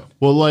 Next one.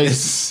 Well, like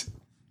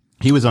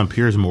he was on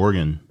Piers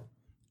Morgan.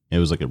 It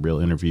was like a real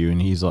interview,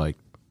 and he's like,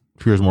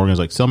 Piers Morgan's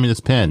like, sell me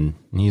this pen,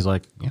 and he's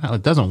like,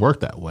 it doesn't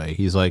work that way.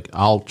 He's like,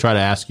 I'll try to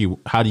ask you,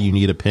 how do you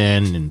need a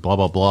pen, and blah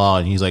blah blah,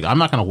 and he's like, I'm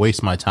not going to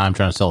waste my time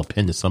trying to sell a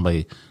pen to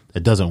somebody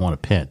that doesn't want a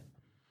pen.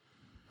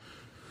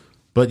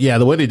 But yeah,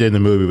 the way they did in the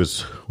movie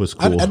was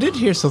cool. I did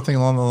hear something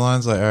along the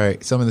lines like, all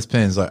right, some of this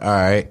pen's like, all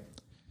right,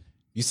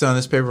 you sign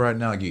this paper right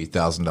now, I'll give you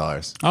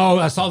 $1,000. Oh,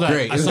 I saw that.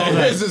 Great. I saw It's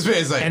that. this pen.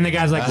 It's like, And the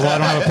guy's like, well, I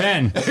don't have a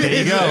pen.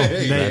 There you go.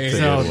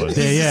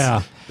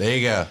 Yeah, there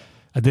you go.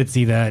 I did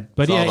see that.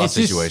 But all yeah, about it's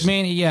just, situation.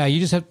 man, yeah, you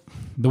just have,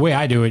 the way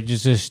I do it,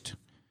 just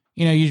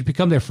you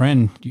become their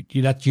friend.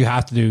 That you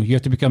have to do. You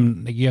have to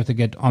become, you have to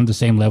get on the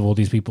same level with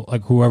these people,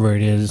 like whoever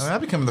it is. I mean, I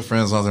become the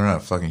friends as long as they're not a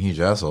fucking huge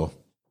asshole.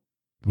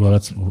 Well,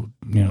 that's,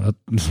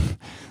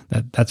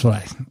 that's what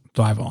I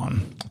thrive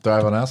on.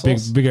 Thrive on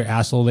assholes? Bigger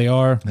asshole they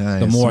are, Yeah,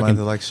 the more I somebody can,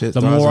 that like shit the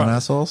thrives more on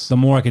assholes? the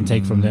more I can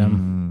take from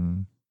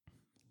them.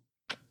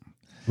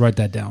 Write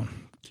that down.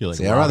 You're like,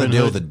 See, I'd rather Robin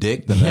deal Hood. with a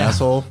dick than an Yeah.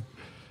 asshole.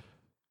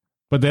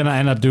 But then I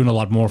end up doing a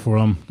lot more for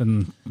them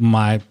than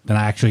I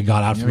actually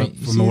got out You from, know, you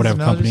see from this whatever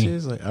analogy company. she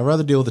is? Like, I'd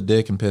rather deal with a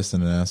dick and piss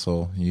than an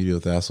asshole. You deal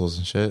with assholes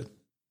and shit.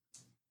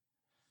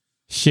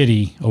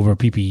 Shitty over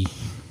PP.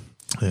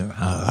 Yeah,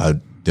 I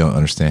don't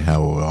understand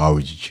why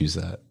would you choose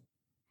that?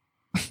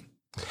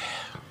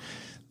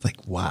 Like,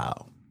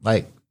 wow.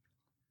 Like,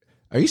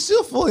 are you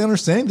still fully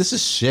understanding? This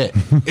is shit.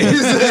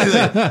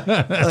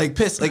 It's like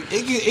piss. Like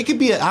it could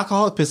be an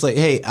alcoholic piss. Like,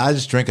 hey, I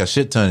just drank a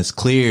shit ton. It's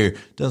clear.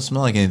 Doesn't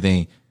smell like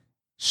anything.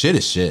 Shit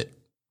is shit.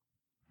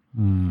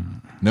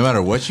 No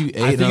matter what you ate.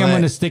 I think I'm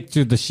going to stick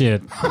to the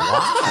shit.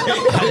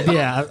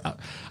 Yeah,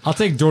 I'll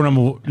take door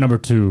number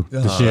 2.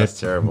 The shit. That's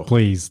terrible.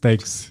 Please,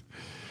 thanks.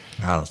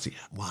 I don't see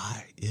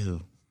why.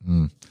 Ew.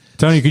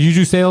 Tony, could you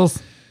do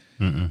sales?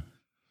 I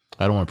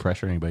don't want to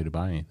pressure anybody to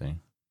buy anything.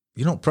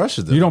 You don't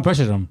pressure them. You don't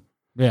pressure them.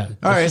 Yeah.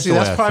 All right. just See, the way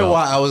that's I probably felt.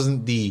 why I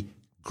wasn't the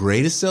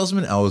greatest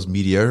salesman. I was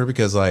mediocre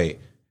because, like,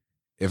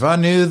 if I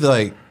knew that,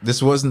 like,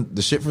 this wasn't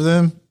the shit for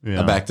them,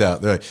 Yeah. I backed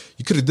out. They're like,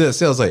 you could have done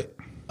sales. Like,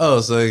 oh,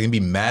 so they can be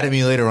mad at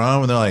me later on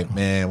when they're like,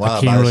 man, why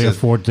I can't really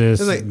afford this.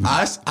 It's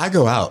like, I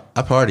go out,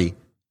 I party.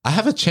 I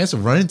have a chance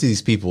of running into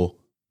these people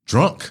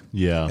drunk.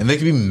 Yeah. And they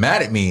can be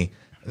mad at me.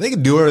 They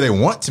can do whatever they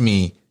want to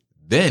me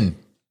then.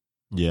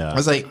 Yeah. I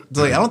was like,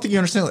 I don't think you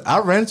understand. Like, I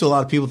ran into a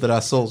lot of people that I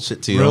sold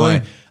shit to. Really?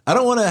 Like, I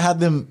don't want to have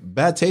them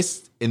bad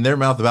taste in their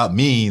mouth about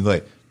me.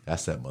 Like,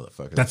 that's that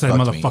motherfucker. That's that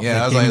Fucked motherfucker me. Yeah,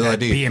 that I was gave me like, that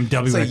dude,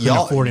 BMW it's when I couldn't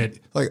afford it.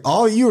 Like,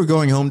 all you are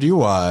going home to your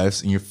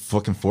wives and your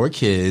fucking 4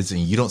 kids and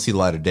you don't see the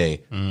light of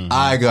day.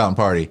 I go out and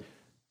party.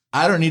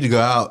 I don't need to go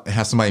out and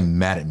have somebody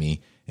mad at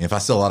me. And if I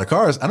sell a lot of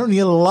cars, I don't need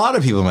a lot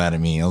of people mad at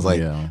me. I was like,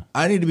 Yeah.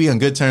 I need to be on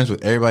good terms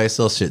with everybody I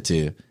sell shit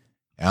to. And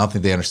I don't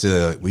think they understood.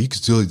 They're like, well, you can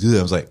still do that.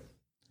 I was like,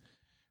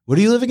 where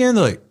do you live again?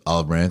 They're like,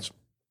 Olive Branch.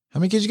 How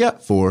many kids you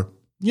got? 4.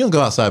 You don't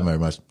go outside very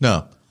much.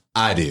 No,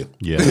 I do.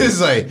 Yeah. It's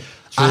like,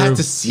 I True. have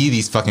to see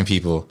these fucking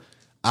people.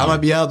 I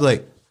might be out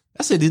like,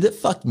 that's a dude that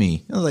fucked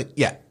me. I was like,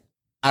 yeah,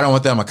 I don't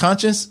want that on my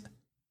conscience.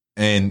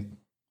 And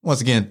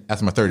once again,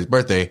 after my 30th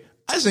birthday,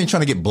 I just ain't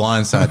trying to get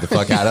blindsided the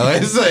fuck out of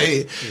it. It's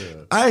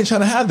like, I ain't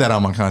trying to have that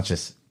on my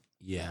conscience.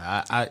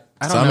 Yeah. I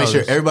don't So I know. make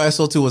sure everybody I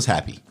sold to was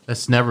happy.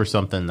 That's never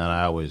something that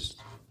I always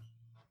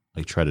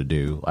like try to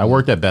do. I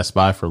worked at Best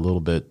Buy for a little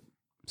bit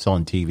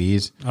selling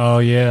TVs. Oh,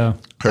 yeah.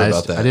 Heard I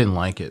about that. I didn't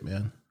like it,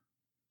 man.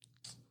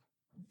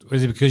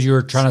 Was it because you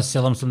were trying to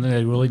sell them something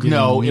they really didn't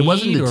No, it need,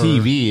 wasn't the or-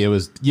 TV. It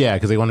was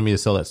because they wanted me to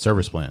sell that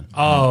service plan.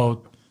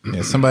 Oh,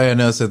 Yeah, somebody I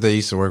know said they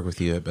used to work with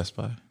you at Best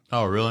Buy.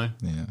 Oh, really?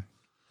 Yeah.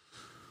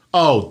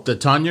 Oh, the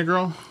Tanya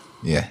girl?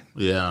 Yeah.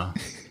 Yeah.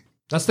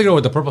 that's the girl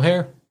with the purple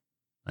hair.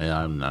 Yeah,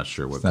 I'm not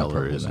sure what not color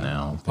it purple is now.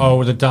 now. Oh,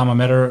 with the time I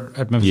met her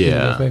at Memphis.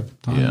 Yeah. Birthday.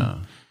 Time. Yeah.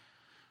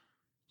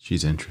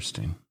 She's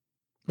interesting.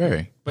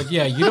 Very. But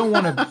yeah, you don't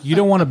want to. You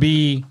don't want to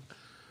be.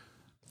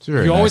 It's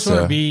very You always nice,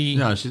 want to be.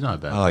 No, she's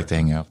not bad. I like to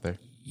hang out there.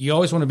 You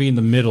always want to be in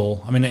the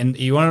middle. I mean, and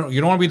you want.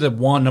 You don't want to be the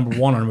number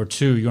one or number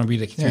 2. You want to be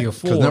the 3 or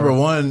 4. Because number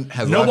 1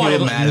 has a lot of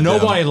people mad at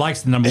Nobody them.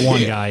 likes the number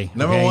 1 guy.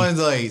 Number okay?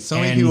 1's like, so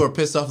many And- people are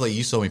pissed off, like,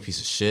 you sold me a piece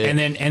of shit. And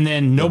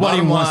then nobody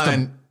bottom wants to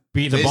line,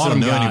 be the they just bottom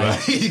don't know guy.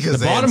 anybody because The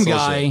they bottom haven't sold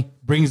guy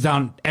shit. brings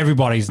down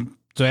everybody's.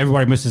 So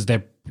everybody misses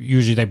their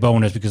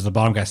bonus because the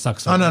bottom guy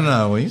sucks. Oh,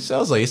 no. When you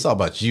sell, it's like, it's all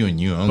about you and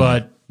you only.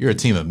 But you're a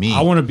team of me.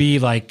 I want to be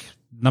like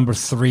number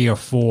 3 or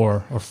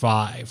 4 or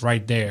 5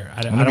 right there.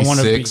 I don't want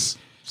to be 6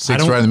 I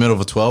don't- right in the middle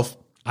of a 12.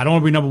 I don't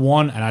want to be number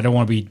 1, and I don't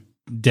want to be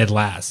dead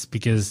last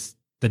because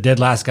the dead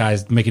last guy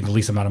is making the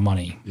least amount of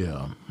money.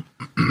 Yeah.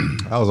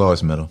 I was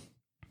always middle.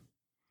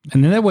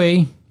 And then that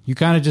way, you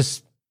kind of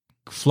just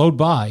float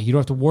by. You don't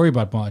have to worry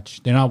about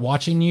much. They're not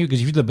watching you because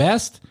if you're the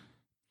best,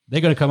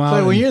 they're going to come out.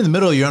 Like, when and- you're in the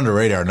middle, you're on the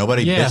radar.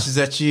 Nobody Yeah.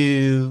 bitches at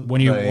you.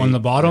 when you're Like, on the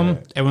bottom, yeah.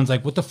 everyone's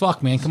like, "What the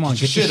fuck, man? Come on,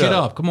 Get your get your shit shit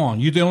up. up. Come on,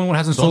 you're the only one who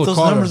hasn't Don't sold a those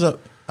car." numbers up.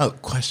 Oh,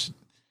 question.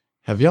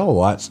 Have y'all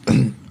watched?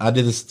 I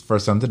did this the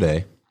first time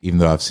today, even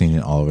though I've seen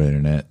it all over the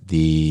internet.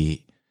 The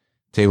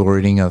table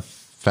reading of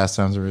Fast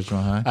Times at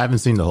Ridgemont High. I haven't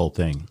seen the whole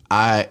thing.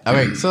 I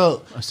mean,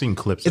 so I've seen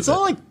clips it's of it.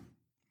 only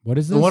What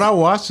is this? what I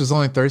watched was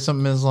only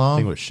 30-something minutes I long.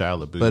 think with Shia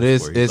LaBeouf. But where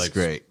he's it's like,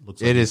 great.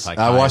 looks like It he's is. like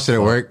I high watched it as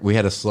at fuck. work. We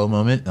had a slow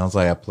moment, and I was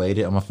like, I played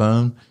it on my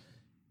phone.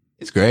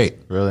 It's great.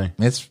 Really?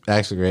 It's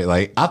actually great.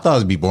 Like, I thought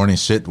it'd be boring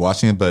as shit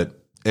watching it, but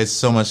it's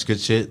so much good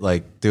shit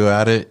like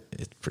throughout it.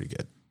 It's pretty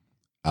good.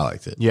 I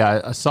liked it.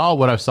 Yeah, I saw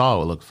what I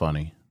saw. It looked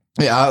funny.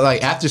 Yeah,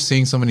 like after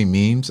seeing so many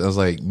memes, I was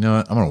like, you know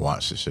what? I'm gonna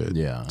watch this shit.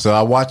 Yeah. So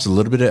I watched a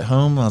little bit at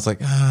home. And I was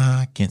like,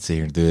 I can't sit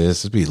here and do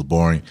this. It'd be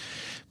boring.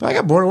 But I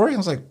got bored of work. I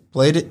was like,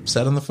 played it,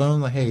 sat on the phone,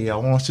 like, hey, y'all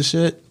want to watch this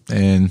shit?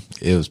 And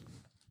it was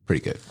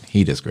pretty good.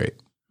 He does great.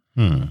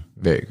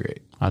 Very great.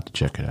 I'll have to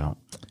check it out.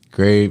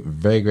 Great,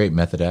 very great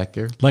method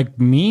actor. like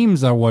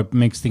memes are what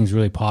makes things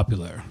really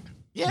popular.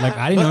 Yeah, Like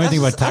I didn't know anything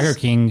about Tiger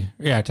King.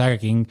 Yeah, Tiger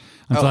King.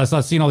 Until I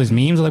started seeing all these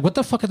memes. I'm like, what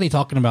the fuck are they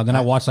talking about? Then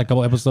I watched like a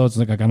couple episodes.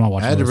 And like I'm not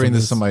watching. I had to bring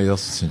this to some. somebody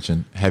else's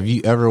attention. Have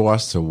you ever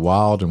watched The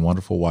Wild and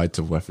Wonderful Whites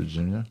of West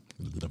Virginia?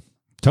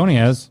 Tony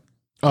has.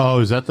 Oh,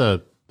 is that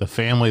the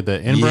family, the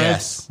inbreds?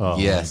 Yes. Oh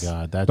Yes. my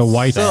god, that's The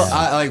white- So sad.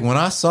 I like when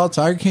I saw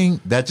Tiger King,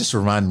 that just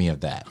reminded me of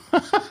that.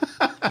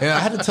 And I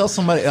had to tell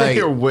somebody like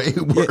They're way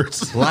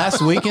worse.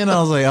 last weekend.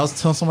 I was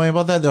telling somebody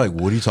about that. They're like,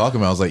 "What are you talking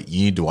about?" I was like,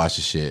 "You need to watch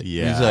this shit."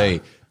 Yeah. He's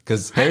like,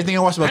 because everything I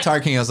watched about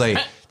Tiger King, I was like,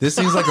 "This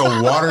seems like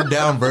a watered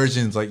down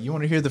version." It's like, you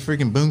want to hear the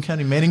freaking Boone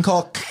County mating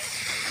call?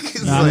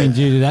 I mean,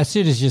 dude, that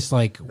shit is just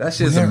like That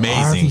shit's where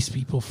amazing. Are these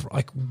people from?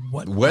 Like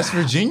what? West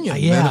Virginia,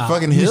 Yeah, man, the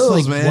fucking just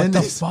hills, like, man. What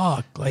the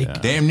fuck?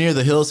 Like, Damn near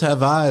the hills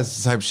have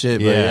eyes type shit.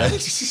 But Yeah.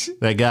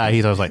 That guy,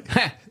 he's always like,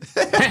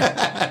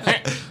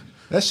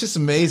 that's just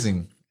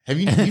amazing. Have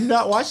you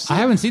not watched it? I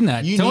haven't seen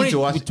that. You Tony, need to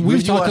watch it. We've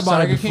Did you talked watch about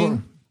Tiger it before.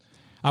 King?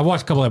 I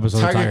watched a couple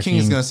episodes. Tiger, of Tiger King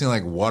is going to seem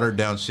like watered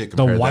down shit the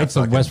compared Whites to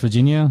that of West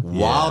Virginia.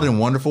 Wild and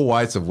Wonderful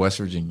Whites of West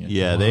Virginia.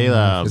 yeah, they,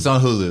 It's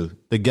on Hulu.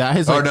 the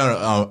guy's Oh, like,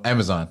 no,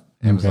 Amazon.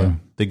 Okay.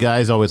 the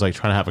guy's always like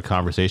trying to have a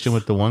conversation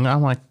with the one guy.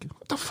 I'm like,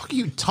 what the fuck are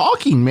you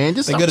talking, man?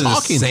 Just They stop go to the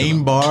talking. same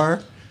them.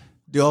 bar,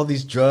 do all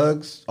these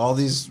drugs, all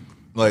these,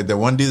 like, the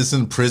one dude that's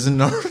in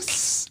prison.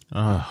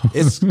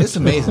 It's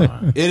amazing.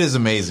 It is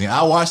amazing.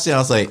 I watched it. I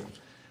was like,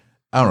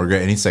 I don't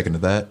regret any second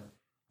of that.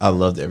 I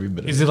loved every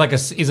bit of it. Is it like a?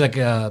 It's a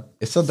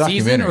season,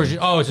 documentary. or is it-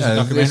 oh, it's just a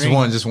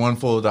documentary? Just one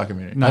full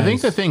documentary. I think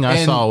the thing I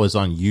And- saw was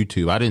on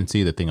YouTube. I didn't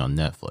see the thing on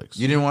Netflix.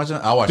 You didn't watch it?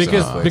 I watched it on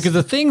Netflix. Because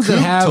the things that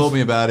Coop have told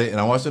me about it, and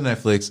I watched it on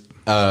Netflix.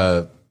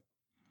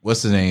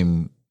 What's the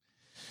name?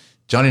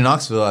 Johnny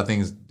Knoxville, I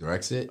think,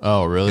 directs it.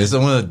 Oh, really? It's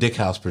one of the Dick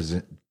House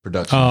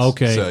productions. Oh,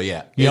 okay. So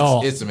yeah,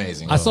 Yo, it's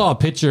amazing. I saw a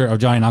picture of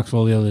Johnny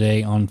Knoxville the other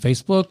day on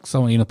Facebook.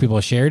 Someone,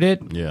 people shared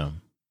it. Yeah.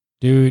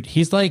 Dude,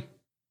 he's like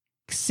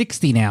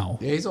 60 now.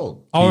 Yeah, he's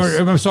old. Or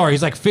I'm sorry,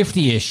 he's like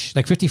 50-ish,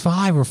 like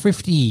 55 or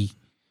 50.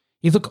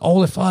 He look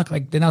old as fuck.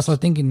 Like then I started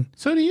thinking,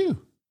 So do you.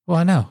 well,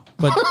 I know,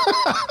 but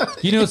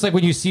it's like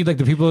when you see like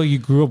the people you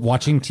grew up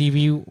watching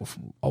TV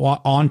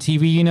on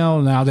TV,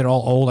 now they're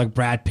all old, like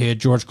Brad Pitt,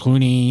 George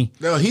Clooney.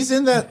 No, he's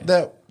in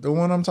the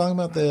one I'm talking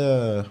about,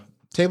 the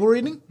table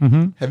reading.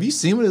 Mm-hmm. Have you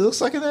seen what he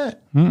looks like in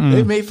that?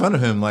 They made fun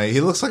of him. Like,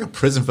 he looks like a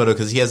prison photo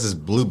because he has this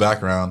blue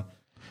background.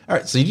 All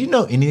right, so do you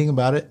know anything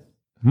about it?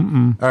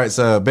 All right,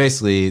 so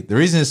basically, the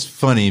reason it's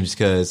funny is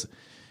because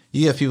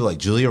you have people like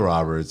Julia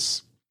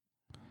Roberts.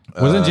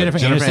 Wasn't Jennifer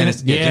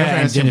Aniston?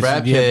 Yeah, Jennifer Aniston,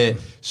 Brad yeah.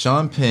 Pitt,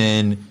 Sean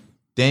Penn,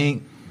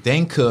 Dane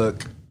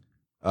Cook.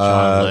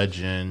 John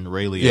Legend,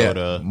 Ray Yeah,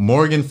 Liotta.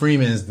 Morgan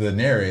Freeman is the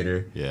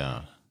narrator.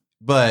 Yeah.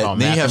 But Oh,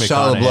 then you have Matthew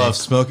Shia McConaughey. LaBeouf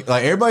smoking.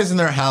 Like, everybody's in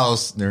their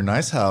house, their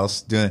nice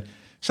house, doing.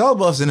 Shia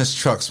LaBeouf's in his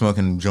truck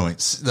smoking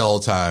joints the whole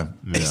time.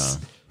 Yeah.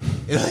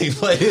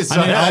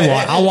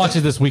 I'll watch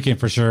it this weekend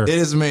for sure. It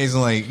is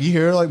amazing. Like, you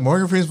hear like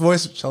Morgan Freeman's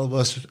voice, Shia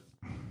LaBeouf's.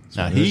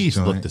 Now, he's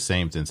looked the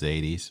same since the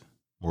 80s.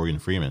 Morgan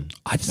Freeman.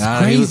 It's Nah,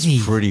 crazy. he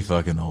looks pretty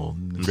fucking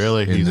old.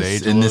 Really? In He's the,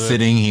 aged in a the little bit?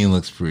 sitting, he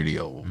looks pretty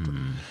old.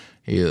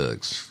 He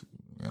looks.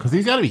 Because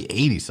he's got to be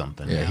 80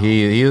 something. Yeah, now.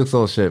 he looks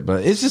old shit.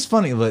 But it's just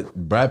funny. But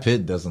Brad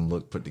Pitt doesn't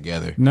look put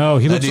together. No,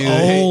 he That looks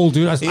dude, old,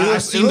 dude. he I've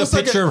looks- seen he the looks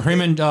like picture a- of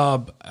him and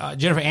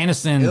Jennifer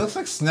Aniston. It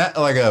looks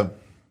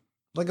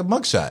like a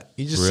mugshot.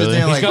 He just sits Really?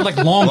 there He's got, like,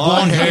 long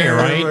blonde hair,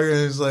 right?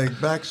 It's like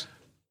back.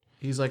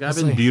 He's like, I've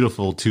been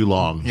beautiful too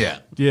long. Yeah.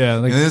 Yeah,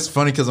 like And it's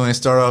funny because when they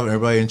start off,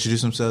 everybody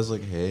introduce themselves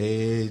like,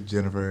 "Hey,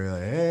 Jennifer,"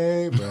 like,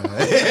 "Hey,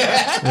 Brad."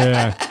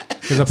 yeah.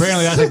 Because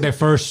apparently that's like their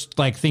first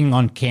like thing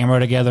on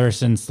camera together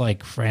since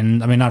like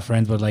friends. I mean, not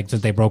friends, but like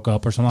since they broke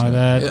up or something like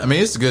that. I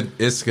mean, it's good.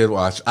 It's a good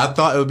watch. I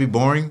thought it would be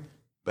boring,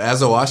 but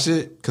as I watched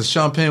it, because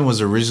Sean Penn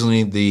was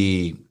originally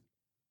the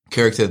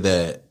character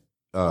that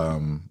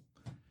Shia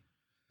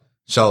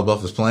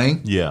LaBeouf was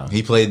playing. Yeah.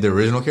 He played the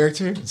original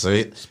character. So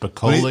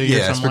Spicoli or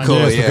yeah, something like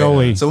Spicoli, that? Yeah,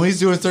 Spicoli. So when he's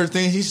doing certain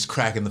things, he's just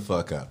cracking the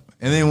fuck up.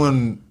 And then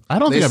when I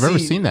don't think they I've ever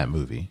see- seen that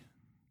movie.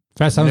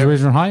 Fast Times at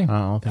Ridgemont High.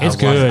 Oh, okay. It's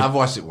I've watched- good. I've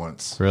watched it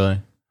once.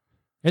 Really?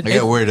 It- I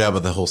got weirded out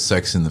about the whole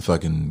sex in the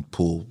fucking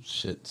pool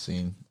shit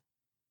scene.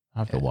 I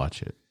have to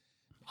watch it.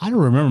 I don't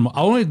remember.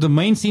 Only the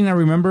main scene I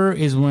remember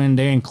is when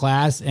they're in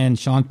class and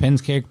Sean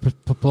Penn's character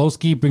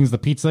Popolski brings the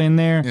pizza in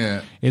there.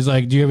 Yeah. He's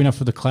like, "Do you have enough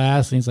for the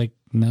class?" And he's like,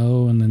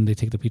 "No." And then they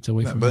take the pizza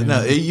away from But him.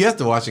 no, you have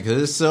to watch it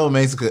because it's so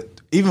amazing. 'Cause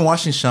even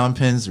watching Sean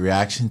Penn's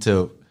reaction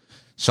to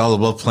Shia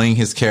LaBeouf playing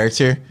his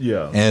character,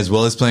 and as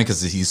well as playing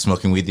because he's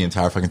smoking weed the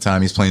entire fucking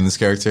time he's playing this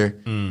character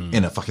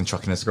in a fucking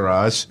truck in his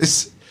garage.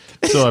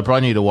 So I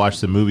probably need to watch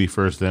the movie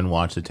first, then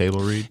watch the table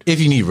read. If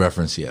you need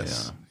reference,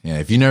 yes. Yeah,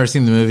 if you've never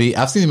seen the movie,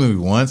 I've seen the movie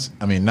once.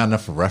 I mean, not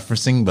enough for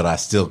referencing, but I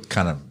still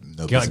kind of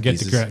know bits and get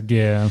pieces. the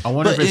yeah. I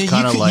wonder But if it's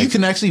kind of like you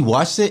can actually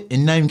watch it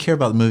and not even care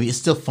about the movie. It's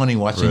still funny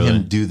watching Really?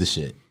 him do the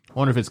shit. I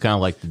wonder if it's kind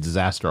of like the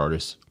Disaster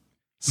Artist.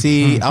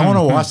 See, I want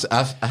to watch.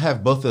 I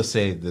have both those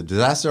say the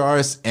Disaster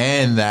Artist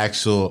and the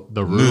actual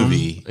The Room.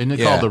 movie. Isn't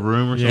it called The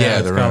Room or something?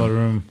 Yeah, The it's called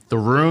Room. The Room.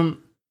 The Room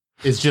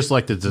is just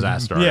like the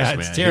Disaster Artist. Yeah,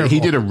 it's man. terrible. He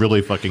did a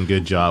really fucking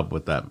good job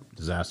with that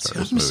Disaster I'm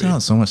Artist missing movie.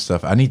 out so much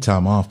stuff. I need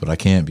time off, but I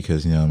can't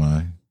because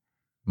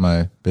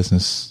my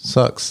business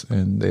sucks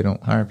and they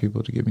don't hire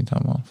people to give me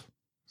time off.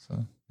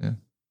 So yeah,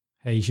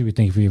 Hey, you should be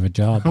thankful you have a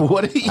job.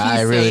 What did he I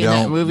say really in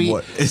don't. that movie?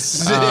 What-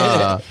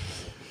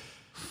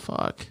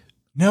 Fuck.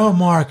 No,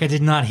 Mark, I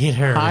did not hit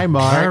her. Hi,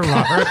 Mark.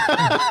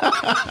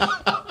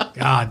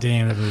 God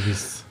damn, that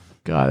movie's.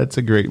 God, that's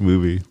a great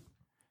movie.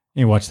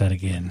 You watch that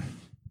again.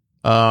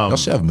 Y'all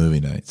should have movie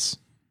nights.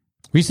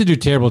 We used to do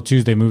Terrible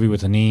Tuesday movie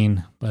with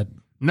Anine, but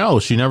No,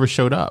 she never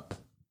showed up.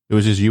 It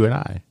was just you and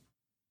I.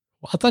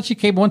 I thought she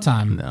came one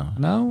time. No.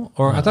 No?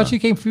 Or I thought she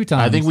came a few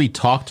times. I think we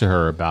talked to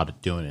her about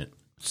it, doing it.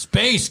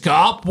 Space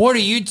Cop, what are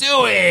you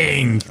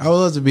doing? I would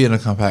love to be in a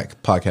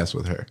compact podcast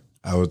with her.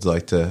 I would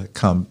like to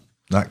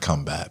not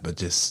combat, but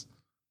just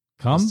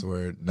what's the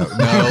word? No,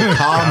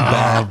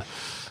 combat.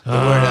 The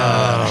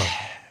word.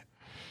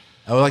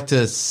 I would like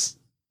to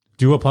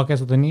do a podcast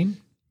with Anine.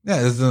 Yeah,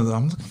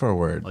 I'm looking for a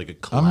word. Like a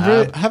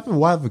collab. I have a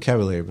wide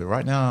vocabulary, but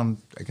right now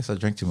I guess I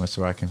drink too much,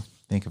 so I can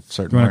think of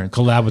certain You want words.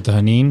 to collab with the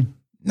Hanine?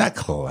 Not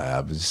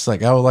collab. It's just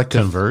like I would like to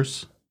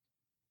Converse.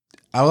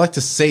 I would like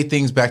to say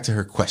things back to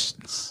her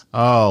questions.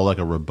 Oh, like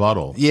a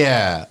rebuttal.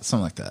 Yeah,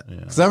 something like that.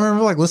 Because I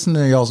remember like listening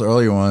to y'all's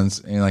earlier ones,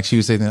 and like she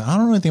would say, things, I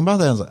don't know anything about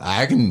that. I was like,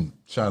 I can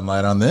shine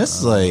light on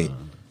this. Like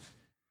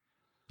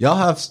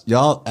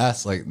y'all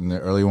asked like in the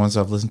early ones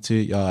I've listened to,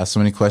 y'all asked so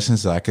many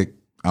questions that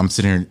I'm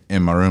sitting here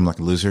in my room like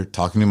a loser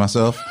talking to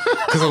myself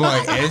because I'm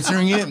like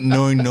answering it,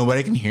 knowing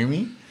nobody can hear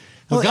me.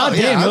 Well,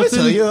 goddamn, I would Milton,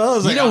 tell you. I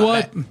was like, know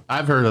what?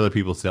 I've heard other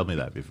people tell me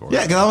that before.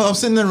 Yeah, because I'm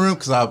sitting in the room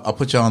because I'll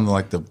put you on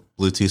like the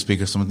Bluetooth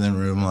speaker or something in the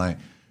room. Like,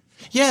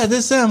 yeah,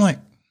 this that. I'm like,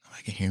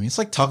 nobody can hear me. It's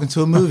like talking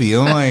to a movie.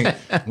 I'm like,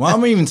 why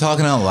am I even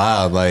talking out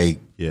loud? Like,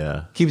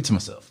 Yeah. keep it to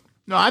myself.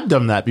 No, I've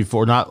done that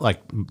before. Not like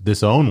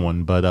this own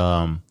one, but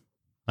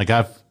like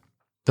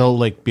they'll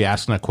like be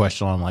asking a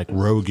question on like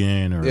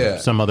Rogan or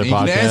some other and you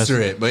podcast. can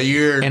answer it, but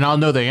you're And I'll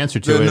know the answer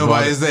to it.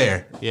 nobody's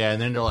there. Yeah,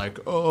 and then they're like,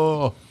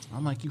 "Oh,"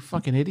 I'm like, "You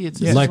fucking idiots!"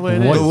 This Like is what it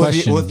what is.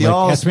 question? With Like,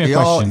 y'all, ask me a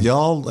question.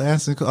 y'all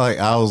answering. Like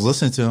I was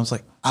listening to, it, I was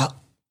like,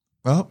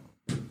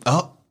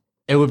 oh.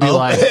 It would be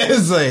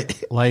It's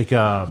like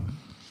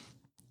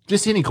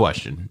just any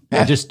question,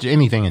 just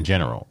anything in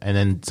general, and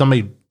then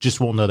somebody just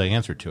won't know the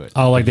answer to it.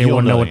 Oh, like they You'll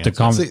won't know what the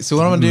to answer. comment. So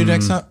what I'm gonna do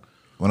next time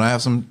when I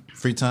have some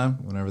free time,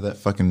 whenever that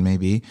fucking may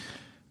be,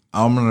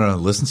 I'm gonna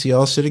listen to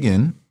y'all shit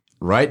again,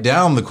 write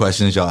down the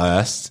questions y'all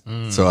asked,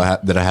 so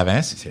that I have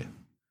answers to.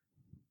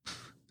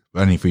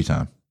 I need free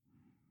time.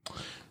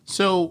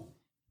 So,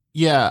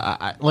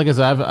 yeah, like I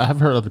said, I've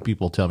heard other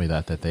people tell me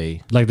that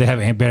they Like they have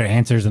better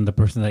answers than the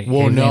person that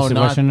answered the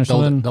question or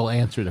something. they'll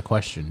answer the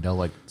question. They'll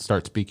like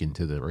start speaking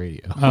to the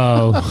radio.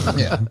 Oh,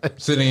 Yeah,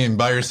 sitting in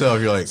by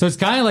yourself, you're like, so it's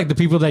kind of like the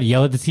people that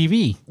yell at the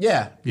TV,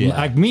 yeah.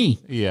 like me.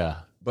 Yeah,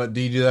 But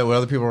do you do that with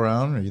other people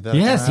around? Or you that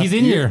Yes, he's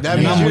in here. That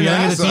And means I'm you're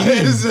yelling an at the asshole.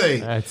 TV. It's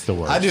like, that's the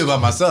worst. I do it by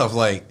myself.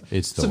 Like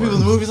It's the some people in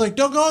worst. the movies like,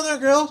 don't go in there,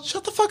 girl.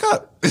 Shut the fuck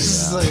up. It's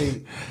just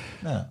like,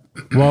 no.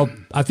 Well,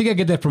 I think I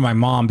get that from my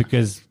mom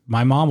because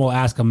my mom will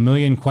ask a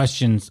million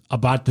questions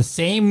about the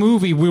same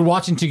movie we're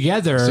watching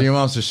together. So your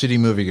mom's a shitty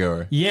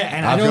moviegoer. Yeah,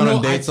 and I've I don't gone know.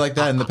 on dates like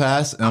that in the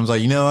past, and I was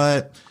like, you know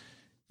what?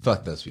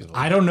 Fuck those people.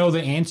 I don't know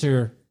the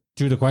answer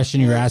to the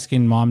question you're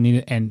asking, Mom.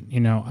 And I'm,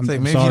 It's like,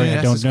 I'm maybe sorry, you didn't I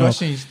ask don't this know.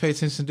 question. You just pay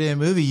attention to the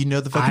movie. You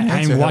know the fucking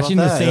answer. I'm How watching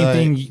about the that?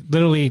 same Like, thing,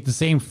 literally the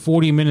same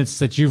 40 minutes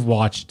that you've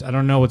watched. I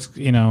don't know what's,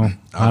 I don't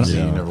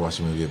Obviously, know. you never watched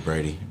a movie with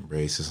Brady.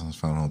 Brady's just on his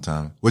phone all the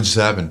time. What just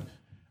happened?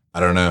 I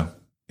don't know.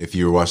 If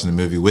you were watching the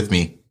movie with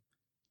me,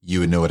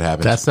 you would know what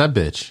happened. That's that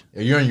bitch.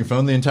 Are you on your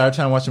phone the entire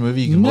time watching a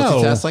movie? You can No.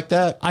 multitask like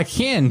that? I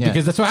can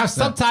because that's why I have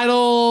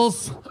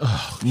subtitles.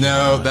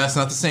 No, that's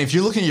not the same. If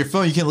you're looking at your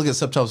phone, you can't look at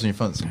subtitles on your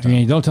phone. I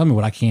mean, don't tell me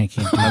what I can and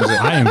can't do.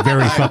 I am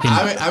very fucking.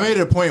 I made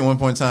it a point at one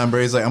point in time,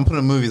 Brady's like, I'm putting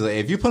a movie. Like,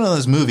 if you put on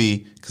this movie,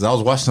 because I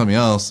was watching something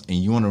else, and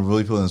you want to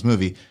really put on this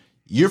movie,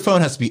 your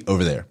phone has to be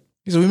over there.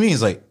 He's what we mean.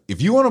 He's like,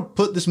 if you want to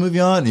put this movie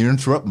on and you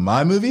interrupt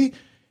my movie,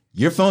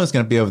 your phone is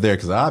going to be over there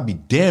because I'd be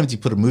damned if you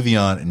put a movie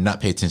on and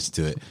not pay attention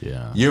to it.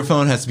 Yeah. Your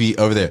phone has to be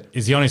over there.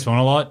 Is he on his phone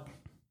a lot?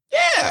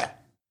 Yeah.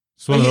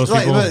 It's one of those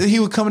people. But he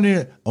would come in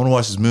here, I want to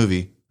watch this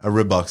movie. I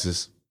rib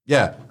boxes.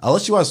 Yeah, I'll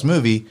let you watch the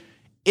movie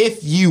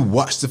if you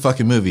watch the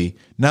fucking movie,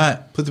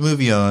 not put the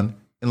movie on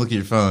and look at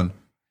your phone.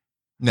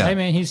 No, Hey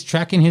man, he's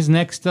tracking his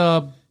next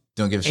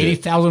don't give a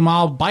shit.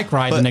 80,000-mile bike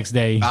ride the next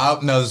day. No,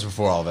 this is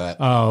before all that.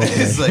 Oh, okay.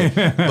 It's like,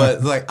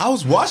 but like I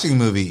was watching a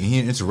movie and he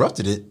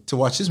interrupted it to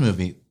watch his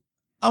movie.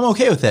 I'm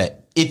okay with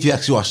that if you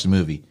actually watch the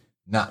movie,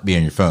 not be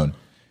on your phone.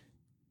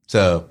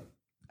 So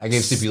I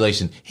gave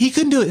stipulation. He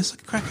couldn't do it. It's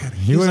like a crack addict.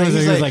 He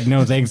was like,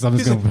 no thanks, I'm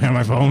just going to put it on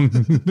my phone.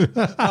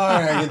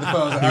 all right, get the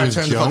phone. All right,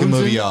 turn the fucking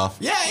movie off.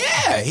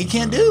 Yeah, he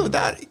can't do it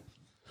without it.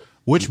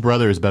 Which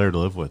brother is better to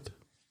live with?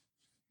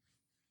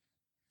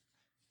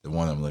 The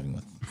one I'm living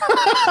with.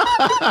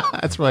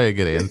 That's probably a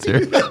good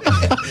answer.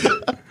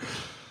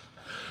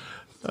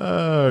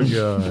 Oh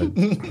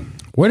god.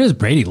 Where does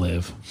Brady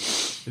live?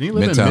 Did he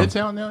live Midtown. in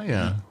Midtown now?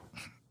 Yeah.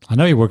 I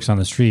know he works on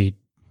the street.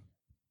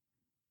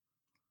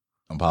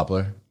 I'm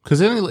popular. Because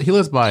he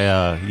lives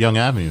by Young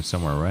Avenue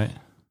somewhere, right?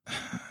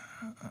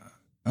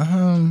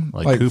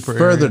 Like Cooper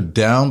further area?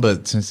 down,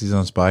 but since he's on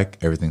his bike,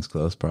 everything's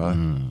close, probably.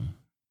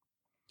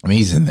 I mean,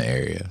 he's in the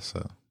area,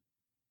 so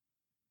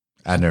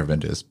I've never been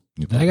to his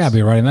new place. I gotta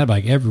be riding that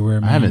bike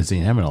everywhere, man. I haven't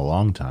seen him in a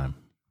long time.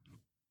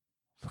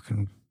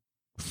 Fucking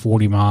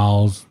 40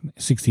 miles,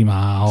 60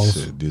 miles.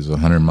 Shit, dude's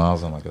 100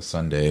 miles on like a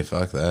Sunday.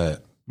 Fuck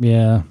that.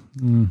 Yeah.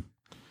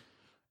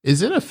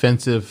 Is it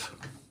offensive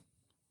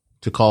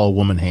to call a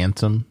woman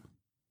handsome?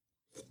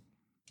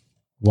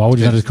 Why would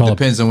you not just call it?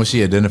 Depends on what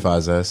she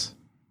identifies as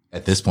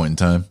at this point in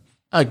time.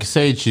 Like,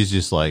 say she's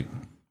just like,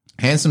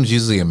 Handsome's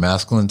usually a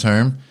masculine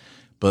term,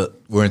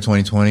 but we're in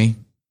 2020.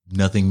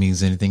 nothing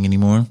means anything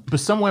anymore. But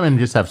some women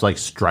just have like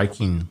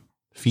striking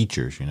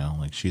features, you know,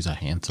 like she's a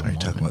handsome Are you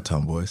woman. talking about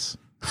tomboys?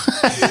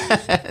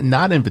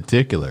 Not in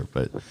particular,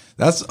 but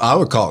I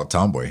would call a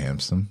tomboy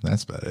handsome.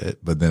 That's about it.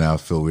 But then I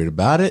would feel weird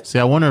about it. see,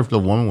 I wonder if the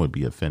woman would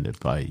be offended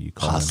by you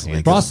calling Possibly. him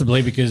handsome.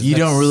 Possibly because You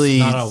don't that's really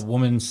not a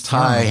woman's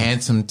Tie term.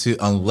 handsome to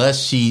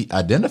unless she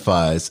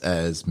identifies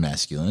as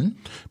masculine.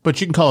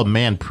 But you can call a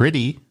man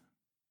pretty.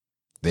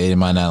 They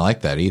might not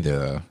like that either.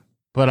 Though.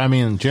 But I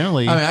mean,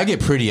 generally, I mean, I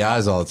get pretty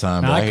eyes all the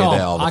time. But Now, I hear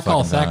that all the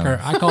fucking time.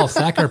 I call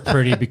Thacker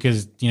pretty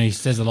because he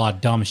says a lot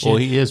of dumb shit. Well,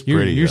 he is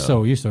pretty, You're though. so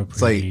pretty.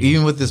 It's like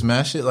even with this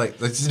mass shit, like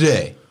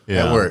today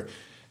Yeah. at work,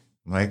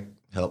 I'm like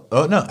help.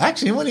 Oh no,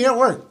 actually, when you're at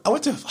work, I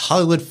went to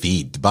Hollywood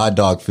Feed to buy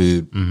dog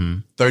food.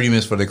 30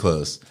 minutes before they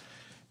close,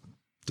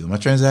 doing my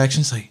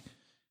transactions. Like,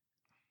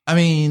 I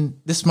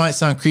mean, this might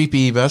sound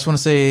creepy, but I just want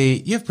to say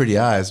you have pretty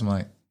eyes. I'm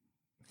like,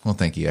 well,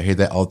 thank you. I hear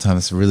that all the time.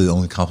 It's really the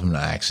only compliment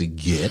I actually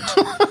get.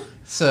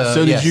 So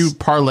did yes. you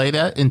parlay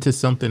that into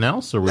something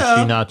else, or was No.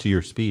 she not to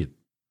your speed?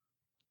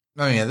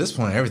 I mean, at this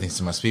point, everything's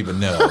to my speed, but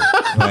no.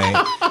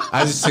 Like,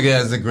 I just took it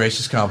as a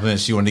gracious compliment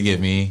she wanted to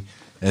give me,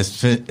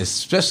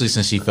 especially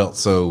since she felt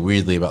so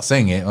weirdly about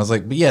saying it. I was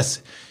like, but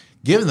yes,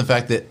 given the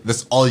fact that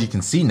that's all you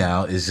can see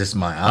now is just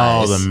my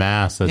eyes. Oh, the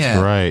mask. That's Yeah.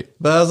 right.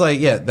 But I was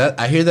like, yeah, that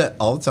I hear that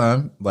all the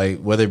time.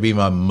 Like, whether it be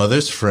my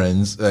mother's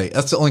friends, like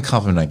that's the only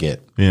compliment I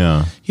get.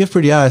 Yeah. You have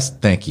pretty eyes.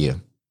 Thank you.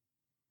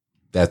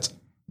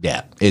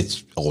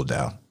 It's old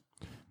now.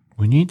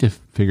 We need to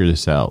figure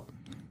this out.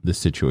 This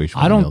situation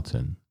with I don't-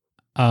 Milton.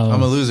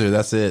 I'm a loser.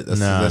 That's it. That's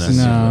No, the no.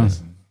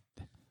 situation.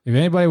 If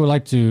anybody would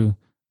like to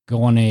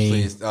go on a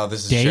Please. Oh,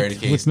 this is date a charity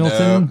case. with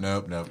Milton?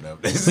 Nope.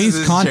 This please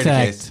is a charity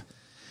contact case.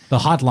 the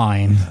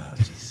hotline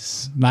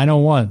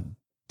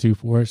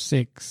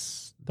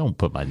 901-246. Don't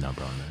put my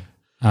number on there.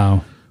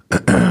 Oh,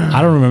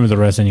 I don't remember the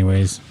rest,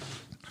 anyways.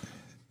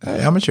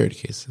 I'm a charity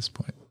case at this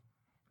point.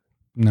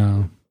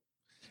 No,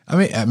 I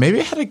mean, maybe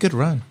I had a good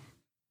run.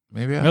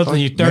 Maybe I Milton,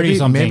 fucked- you're 30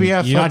 something. Maybe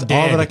I You're fucked not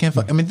all dead. that I can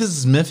fuck. I mean, this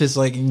is Memphis.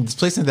 Like, this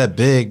place ain't that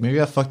big.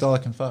 Maybe I fucked all I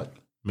can fuck.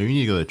 Maybe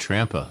you need to go to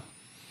Trampa.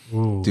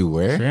 Ooh. Do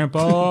where? Tampa,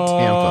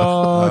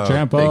 Tampa.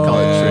 Tampa, They call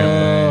it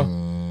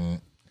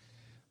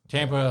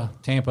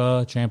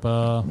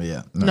Tampa.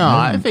 Yeah. No,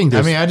 I think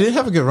there's. I mean, I did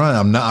have a good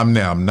run. I'm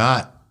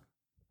not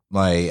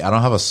like, I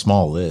don't have a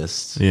small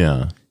list.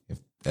 yeah.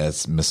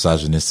 As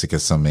misogynistic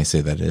as some may say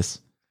that is.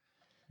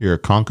 You're a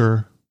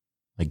conqueror,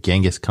 like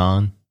Genghis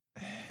Khan.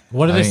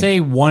 What do I they mean- say?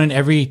 1 in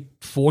every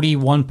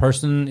 41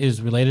 person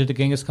is related to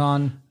Genghis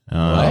Khan.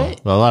 What?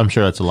 Well, I'm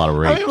sure that's a lot of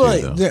rape, I mean, too,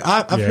 like, though.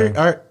 I've Yeah.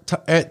 heard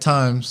at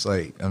times,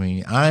 like, I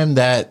mean, I'm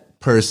that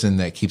person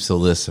that keeps a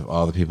list of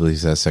all the people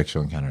he's had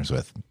sexual encounters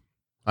with.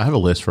 I have a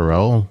list for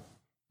Raul.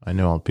 I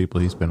know all the people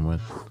he's been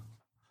with.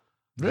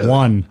 Really?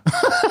 1.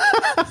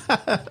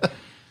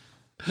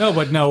 No,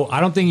 but no, I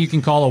don't think you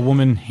can call a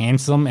woman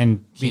handsome,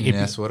 and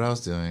That's what I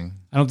was doing.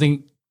 I don't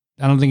think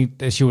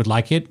that she would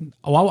like it.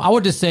 Oh, I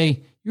would just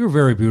say you're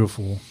very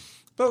beautiful.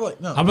 But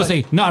like, no, I'm gonna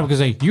say no. I'm gonna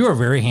say you are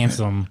very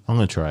handsome. I'm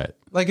going to try it.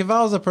 like if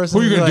I was a person,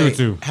 Who you who'd gonna be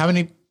do it like, to? How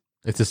many?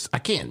 It's just, I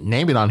can't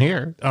name it on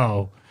here.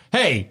 Oh,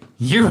 hey,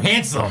 you're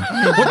handsome.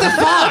 What the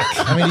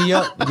fuck? I mean,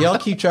 do y'all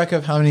keep track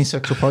of how many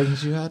sexual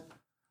partners you had?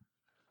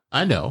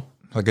 I know.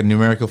 Like a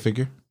numerical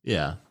figure?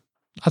 Yeah.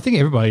 I think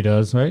everybody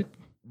does, right?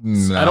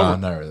 No, I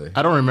don't- not really.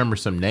 I don't remember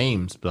some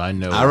names, but I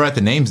know. I write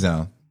the names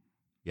down.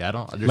 Yeah, I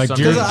don't. There's Like, some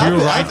do you- names- do you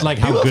write, like,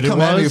 how people good have it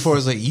come at me was? before.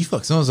 It's like, you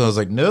fuck so-and-so. I was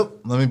like,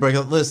 nope. Let me break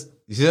out the list.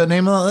 You see that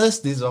name on that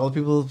list? These are all the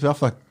people y'all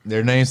fuck.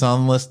 Their names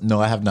on the list? No,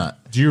 I have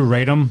not. Do you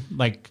rate them?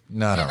 Like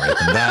No, I don't rate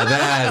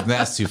them.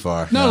 That's too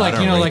far. no, I like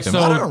don't you know, rate like them. so.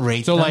 I don't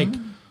rate so them. like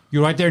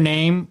you write their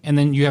name and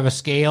then you have a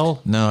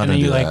scale. No, I and don't then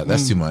do you that. like,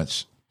 That's too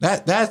much.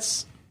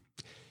 That's.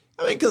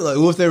 I mean, 'cause, like,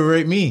 what if they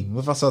rate me?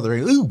 What if I saw the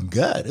rate? Ooh,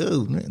 God,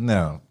 ooh,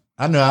 no.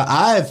 I know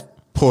I've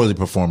poorly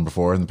performed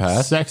before in the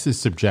past. Sex is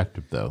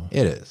subjective, though.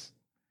 It is.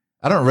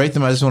 I don't rate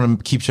them. I just want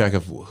to keep track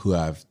of who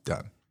I've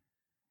done.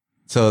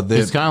 So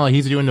It's kind of like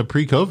he's doing the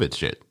pre-COVID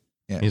shit.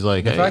 yeah. He's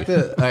like, the hey, fact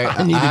that like,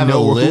 I need to have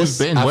know a who's list.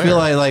 been I where. feel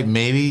like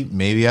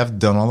maybe I've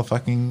done all the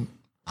fucking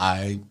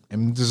I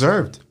am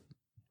deserved.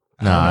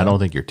 No, I don't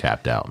think you're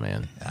tapped out,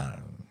 man.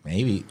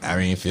 Maybe. I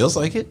mean, it feels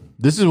like it.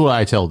 This is what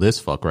I tell this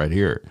fuck right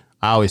here.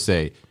 I always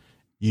say,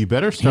 you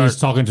better start. he's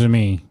talking to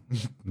me. Yeah,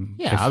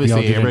 If y'all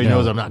obviously didn't everybody know.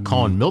 knows I'm not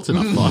calling Milton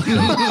a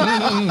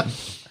fuck.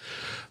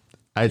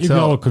 I You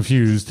tell go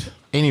confused.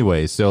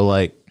 anyway. So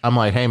like, I'm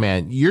like, hey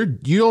man,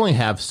 you only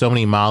have so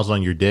many miles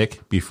on your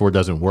dick before it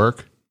doesn't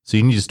work. So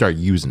you need to start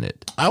using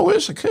it. I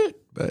wish I could,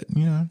 but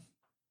you know.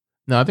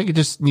 No, I think you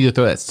just need to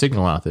throw that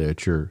signal out there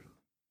that you're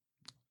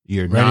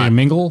Ready not. to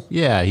mingle?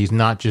 Yeah, he's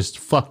not just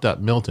fucked up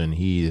Milton.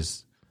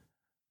 He's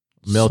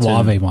Milton.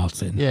 Suave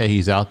Watson. Yeah,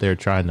 he's out there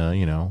trying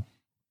to,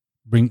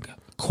 Bring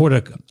court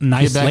a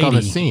nice get back on the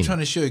lady. scene. I'm trying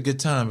to show a good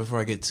time before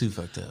I get too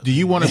fucked up. Do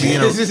you want to be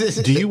in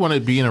a Do you want to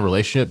be in a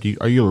relationship?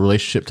 Are you a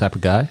relationship type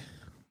of guy?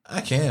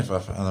 I can if I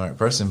find the right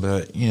person,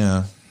 but you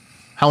know,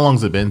 How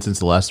long's it been since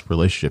the last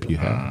relationship you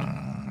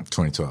had?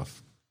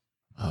 2012.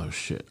 Oh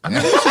shit! I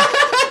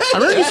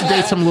remember you used to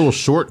date some little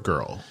short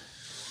girl.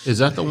 Is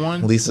that the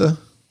one? Lisa?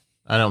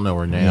 I don't know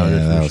her name. Yeah,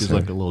 that was She's her.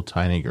 like a little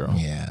tiny girl.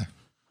 Yeah.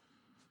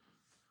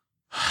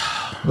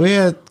 We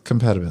had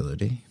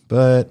compatibility,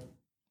 but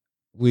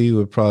we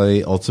would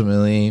probably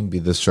ultimately be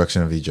the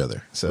destruction of each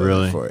other. So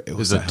Really? therefore, it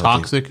was Is it not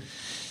healthy. toxic?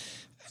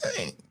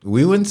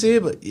 We wouldn't see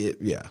it, but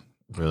yeah.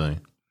 Really?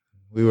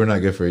 We were not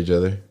good for each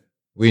other.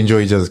 We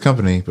enjoy each other's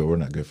company, but we're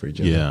not good for each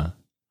other. Yeah.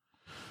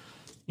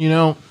 You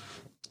know,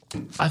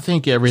 I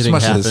think As everything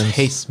much happens. as it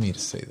hates me to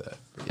say that.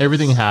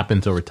 Everything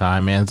happens over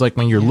time, man. It's like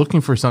when you're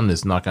looking for something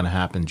that's not going to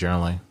happen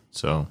generally.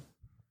 So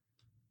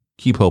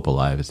keep hope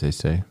alive, as they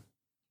say.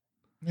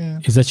 Yeah.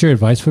 Is that your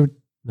advice for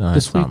No,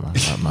 This that's not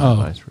week? my Oh.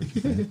 advice for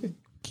you.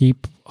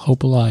 keep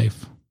hope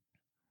alive?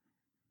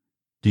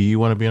 Do you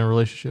want to be in a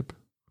relationship?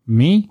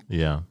 Me?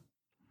 Yeah.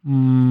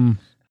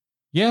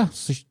 Yeah.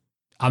 So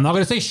I'm not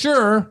going to say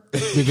sure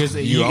because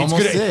You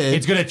almost did.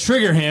 It's going to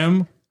trigger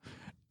him.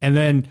 And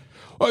then,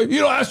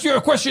 ask you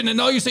a question and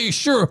all you say is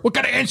sure. What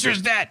kind of answer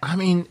is that? I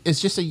mean, it's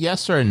just a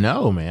yes or a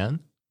no, man.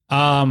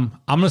 I'm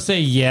going to say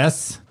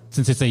yes,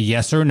 since it's a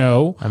yes or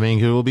no. I mean,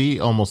 it will be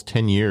almost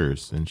 10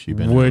 years since you've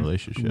been in a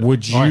relationship. would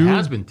Or it you-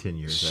 has been 10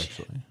 years,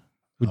 actually.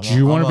 Would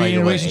you want to be in a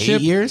what, relationship?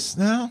 8 years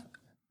now?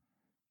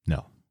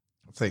 No.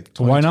 It's like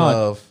So why not?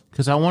 2012.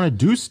 Because I want to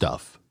do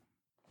stuff.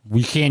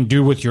 We can't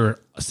do with your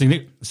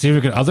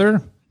significant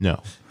other?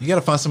 No. You got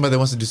to find somebody that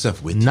wants to do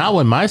stuff with you. Not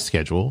with my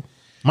schedule.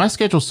 My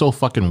schedule's so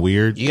fucking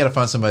weird. You got to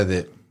find somebody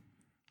that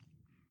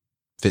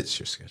fits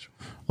your schedule.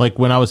 Like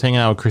when I was hanging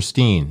out with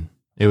Christine,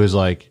 it was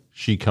like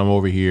she'd come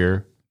over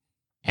here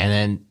and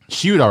then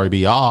she would already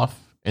be off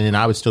and then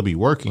I would still be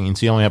working and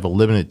so you only have a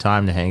limited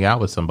time to hang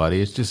out with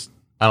somebody. It's just,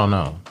 I don't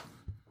know.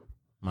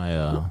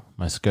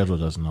 My schedule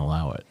doesn't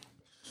allow it.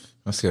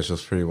 My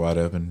schedule's pretty wide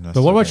open.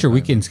 But what about your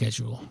weekend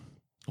schedule?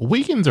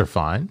 Weekends are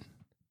fine,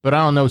 but I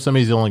don't know.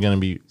 Somebody's only going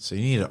to be. So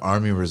you need an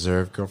Army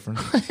Reserve girlfriend?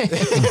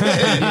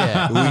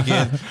 Yeah.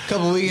 Weekend,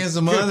 couple weekends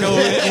a month.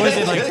 What is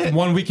it, like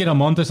 1 weekend a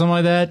month or something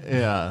like that?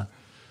 Yeah.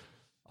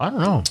 I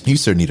don't know. You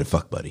sir need a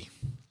fuck buddy.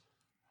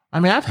 I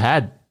mean, I've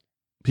had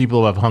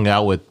people I've hung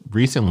out with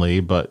recently,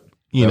 but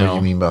you Is that know, what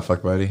you mean by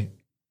fuck buddy?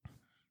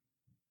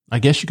 I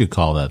guess you could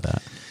call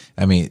that.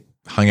 I mean,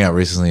 hung out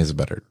recently is a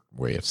better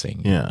way of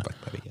saying Yeah. fuck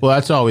buddy. Well,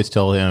 that's what I always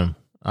tell him.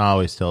 I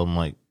always tell him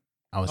like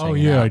I was. Oh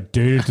hanging yeah, I out.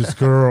 dated this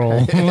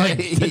girl. Like,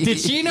 did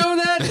she know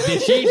that?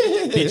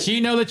 Did she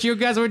know that you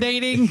guys were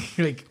dating?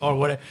 Like, or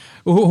what?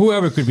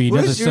 Whoever it could be.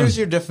 What Doesn't- is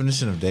your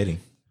definition of dating?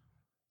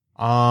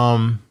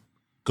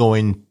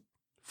 Going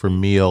for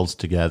meals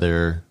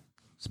together,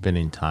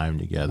 spending time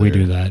together. We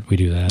do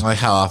that. Like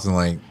how often?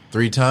 Like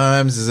 3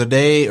 times is a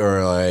date,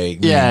 or like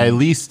Yeah, at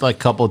least like a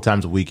couple of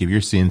times a week. If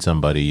you're seeing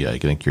somebody, I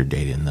think you're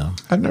dating them.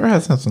 I've never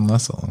had something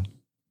less long,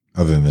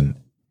 other than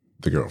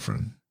the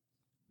girlfriend.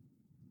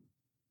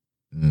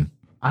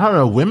 I don't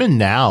know. Women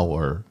now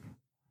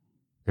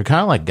they're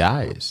kind of like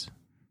guys.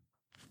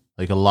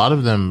 Like a lot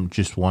of them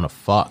just want to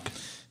fuck.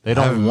 They I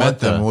don't haven't want met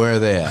them. Where are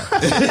they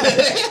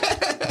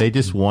at? They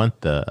just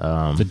want the.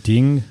 The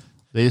ding.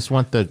 They just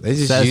want the. They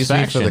just use me for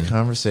satisfaction. the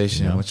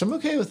conversation, Yeah. which I'm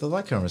okay with. I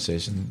like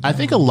conversation. I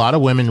think a lot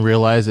of women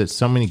realize that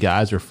so many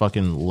guys are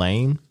fucking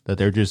lame that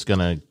they're just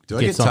gonna. Do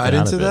I get get something tied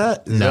out into of it.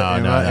 that? Is No,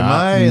 that- no, am I, no. Am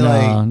I No,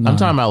 like? no. I'm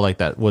talking about like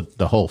that with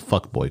the whole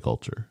fuck boy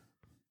culture.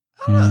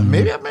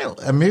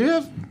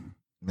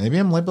 Maybe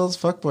I'm labeled as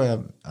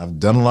fuckboy. I've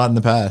done a lot in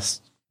the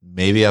past.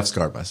 Maybe I've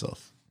scarred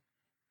myself.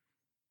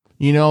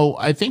 You know,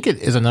 I think it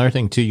is another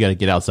thing too. You got to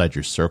get outside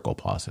your circle,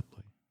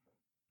 possibly.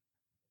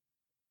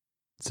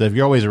 So if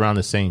you're always around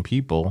the same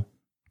people,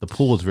 the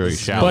pool is very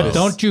shallow. But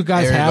don't you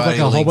guys have like Everybody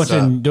a whole links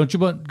bunch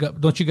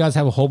of don't you guys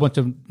have a whole bunch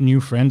of new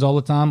friends all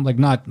the time? Like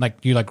not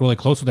like you like really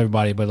close with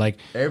everybody, but like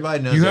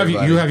Everybody knows. you have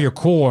everybody. you have your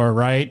core,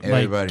 right?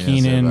 Everybody like knows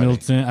Keenan, everybody.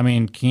 Milton. I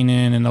mean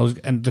Keenan and those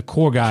and the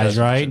core guys,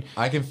 right?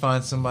 I can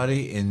find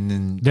somebody, and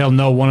then They'll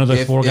know one of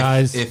those four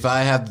guys. If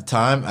I have the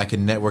time, I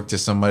can network to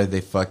somebody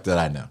they fucked that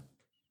I know.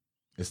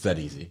 It's that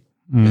easy.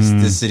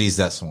 This city's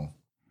that small.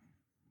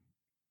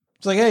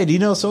 It's like, hey, do you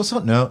know so?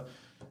 No.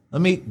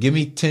 Give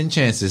me 10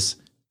 chances,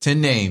 10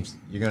 names.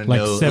 You're gonna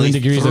Like know 7 at least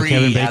degrees of 3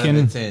 Kevin out Bacon?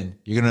 the 10.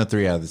 You're gonna know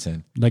 3 out of the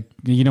 10. Like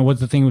you know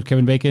what's the thing with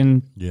Kevin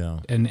Bacon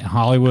yeah, and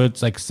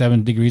Hollywood's like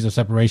 7 degrees of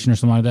separation or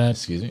something like that.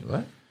 Excuse me,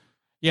 what?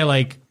 Yeah,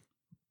 like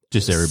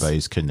just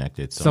everybody's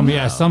connected.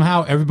 Somehow.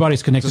 somehow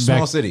everybody's connected. It's a small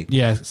back. city.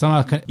 Yeah,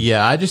 somehow.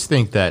 Yeah, I just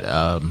think that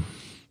I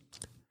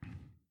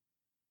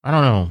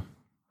don't know.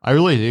 I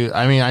really do.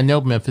 I mean, I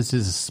know Memphis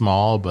is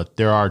small, but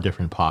there are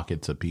different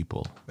pockets of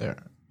people. There.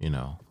 You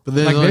know, But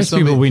Like there's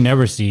people we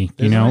never see.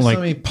 You know, so like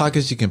many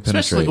pockets you can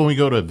especially penetrate. when we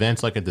go to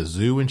events like at the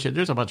zoo and shit.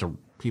 There's a bunch of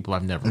people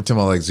I've never. You're talking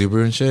about like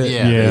Zubru and shit?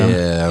 Yeah. Yeah.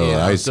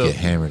 Yeah, I used So- to get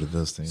hammered at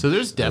those things. So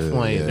there's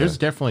definitely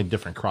Yeah.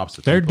 different crops.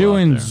 Of they're people out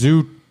doing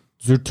there.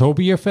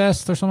 Zootopia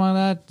Fest or something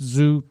like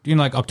that.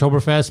 Like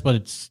Oktoberfest, but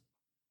it's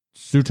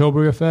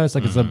Zootopia Fest.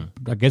 Like it's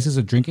I guess it's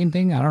a drinking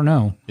thing. I don't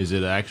know. Is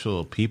it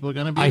actual people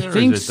going to be I there? or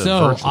think is it the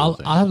so. virtual I'll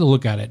thing? have to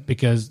look at it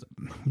because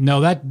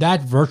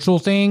that virtual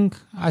thing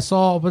I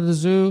saw up at the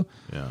zoo.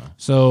 Yeah.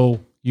 So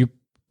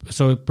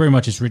pretty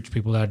much it's rich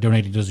people that are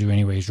donating to the zoo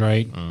anyways,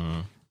 right?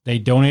 They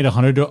donate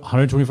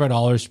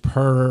 $125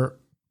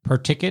 per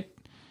ticket,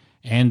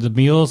 and the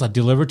meals are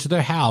delivered to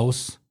their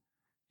house,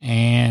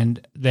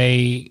 and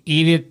they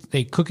eat it.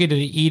 They cook it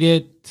and eat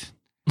it.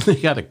 They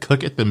got to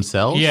cook it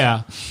themselves.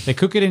 Yeah, they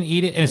cook it and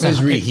eat it, and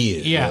It's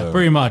reheated. Yeah,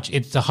 pretty much.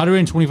 It's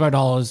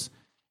 $125,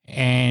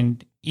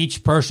 and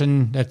each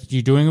person that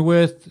you're doing it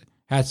with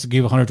has to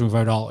give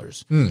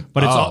 $125.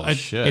 But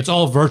it's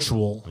all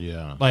virtual.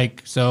 Yeah.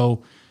 Like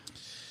so.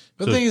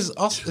 But the thing is,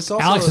 it's also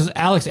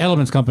Alex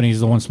Edelman's company is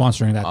the one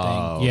sponsoring that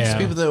thing. Yeah, it's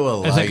people that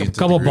will it's allow like you a into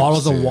couple the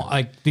bottles of groups,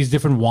 like these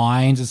different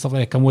wines and stuff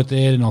like that come with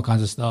it, and all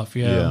kinds of stuff.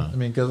 Yeah, I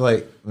mean,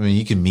 because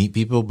you can meet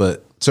people,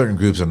 but certain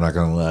groups I'm not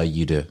going to allow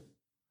you to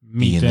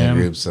be in their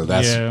groups. So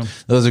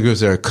those are groups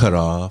that are cut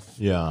off.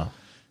 Yeah.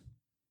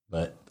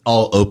 But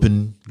all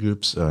open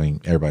groups, I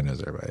mean, everybody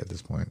knows everybody at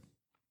this point.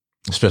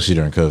 Especially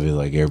during COVID,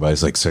 like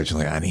everybody's like searching,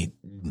 like I need.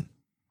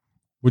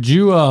 Would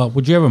you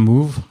ever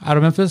move out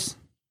of Memphis?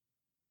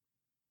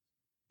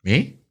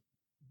 Me?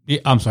 Yeah,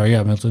 I'm sorry.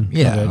 Yeah, Milton.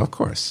 Yeah, Okay. of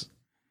course.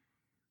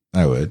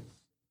 I would.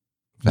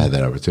 If I had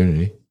that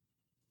opportunity.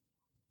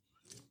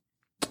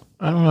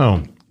 I don't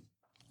know.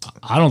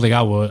 I don't think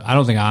I would. I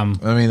don't think I'm.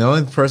 I mean, the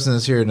only person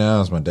that's here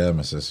now is my dad and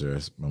my sister.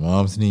 My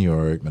mom's in New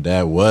York. My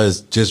dad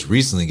was just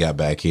recently got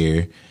back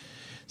here.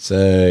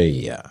 So,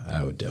 yeah,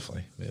 I would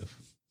definitely move.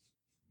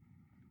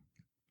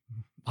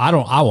 I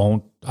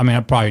won't. I mean, I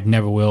probably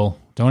never will.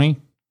 Tony?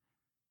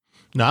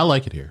 No, I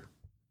like it here.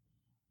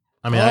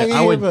 I mean, I like it I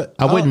here, would. but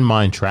I wouldn't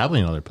mind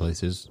traveling other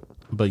places,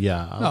 but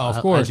yeah, No, of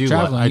course, I do.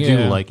 traveling, I do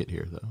yeah. like it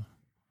here, though.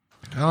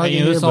 I like You it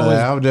know, here, it's but always-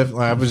 I would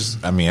definitely.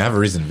 I have a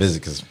reason to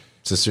visit because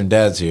sister and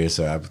dad's here,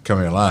 so I come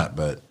here a lot.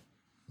 But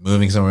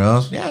moving somewhere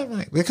else, yeah, I'm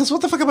like, because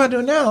what the fuck am I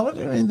doing now? I'm not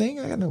doing anything.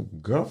 I got no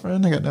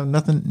girlfriend. I got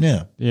nothing.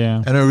 Yeah, Yeah.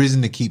 I have no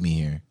reason to keep me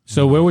here.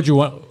 So where would you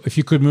want if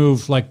you could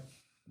move? Like,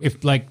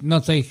 if like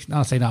not say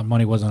not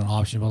money wasn't an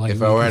option, but like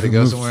If I were to you go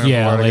moved- somewhere,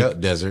 yeah, where to like go?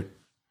 Desert.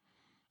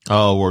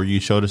 Oh, where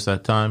you showed us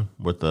that time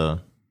with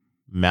the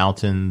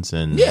mountains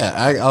and Yeah,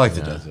 I like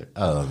the desert.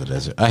 I love the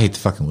desert. I hate the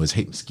fucking woods.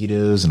 Hate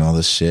mosquitoes and all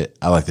this shit.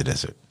 I like the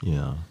desert.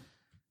 yeah.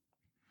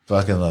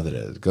 Fucking love the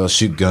desert. Go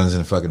shoot guns in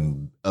the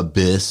fucking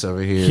abyss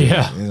over here.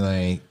 Yeah. And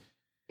like,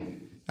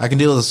 I can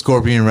deal with a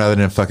scorpion rather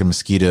than a fucking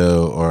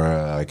mosquito or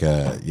like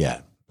a yeah.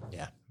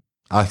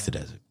 I like the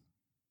desert.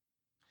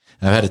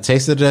 And I've had a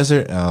taste of the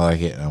desert and I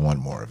like it and I want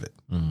more of it.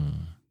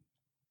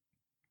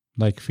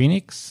 like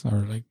Phoenix or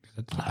like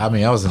I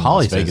mean, I was in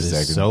Holly Las says Vegas it's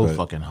second, so but,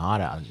 fucking hot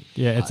out.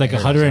 yeah, it's like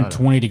Arizona.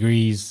 120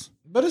 degrees.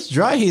 but it's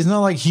dry here. It's not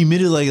like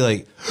humidity.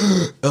 Like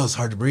oh, it's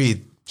hard to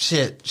breathe.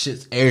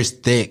 Shit. Air's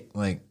thick.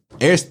 Like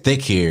air's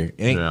thick here.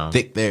 It ain't Yeah.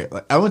 thick there.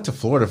 Like I went to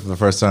Florida for the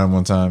first time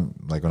one time,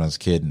 like when I was a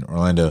kid in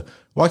Orlando.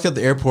 Walked out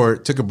the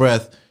airport, took a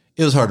breath.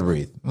 It was hard to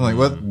breathe. I'm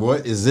like,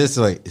 what is this?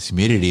 Like it's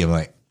humidity. I'm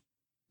like,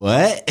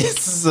 what? It's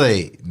just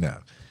like no.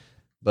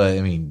 But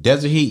I mean,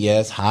 desert heat, yeah,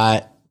 it's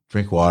hot.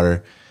 Drink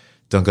water.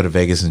 Don't go to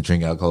Vegas and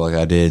drink alcohol like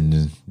I did and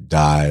then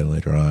die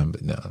later on.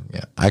 But no,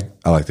 yeah, I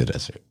like the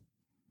desert.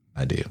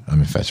 I do. I'm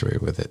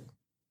infatuated with it,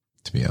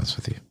 to be honest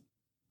with you.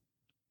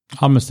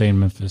 I'm gonna stay in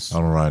Memphis. I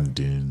don't ride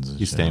dunes. And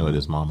He's shit. staying with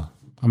his mama.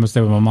 I'm gonna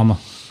stay with my mama.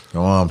 My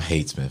mom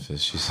hates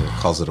Memphis. She said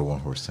calls it a one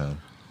horse town.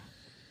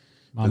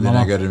 My But then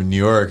mama. I go to New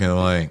York and I'm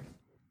like,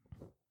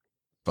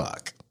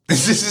 fuck.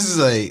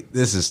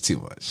 This is too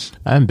much.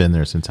 I haven't been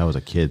there since I was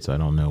a kid, so I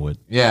don't know what.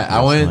 Yeah, I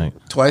it's went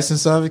like. twice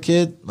since I was a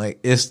kid. Like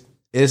it's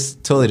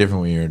totally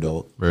different when you're an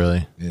adult.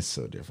 Really? It's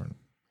so different.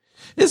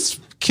 It's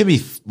can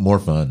be more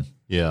fun.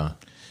 Yeah.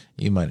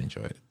 You might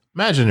enjoy it.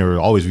 Imagine there would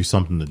always be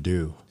something to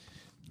do.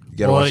 You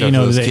gotta Well, watch you out know,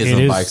 for those it kids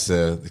on is- bikes.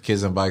 The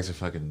kids on bikes are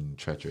fucking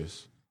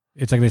treacherous.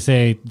 It's like they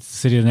say, it's the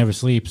city that never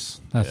sleeps.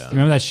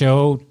 Remember that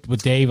show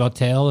with Dave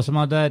Attell or something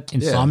like that?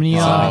 Insomnia.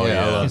 Oh,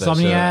 yeah, I love that show.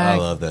 Insomniac. I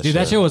love that Dude,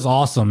 that show. show was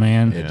awesome,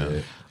 man.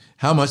 Dude.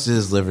 How much does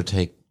his liver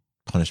take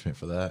punishment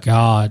for that?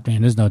 God,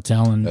 man, there's no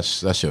telling. That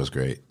show's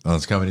great. On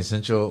Comedy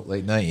Central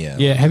late night. Yeah.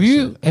 Yeah, have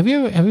you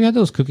had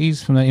those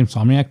cookies from that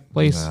Insomniac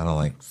place? I don't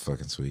like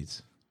fucking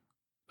sweets.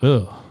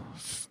 Ugh.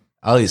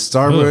 I'll eat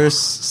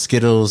Starburst,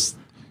 Skittles,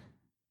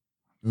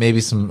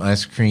 maybe some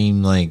ice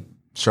cream, like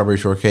strawberry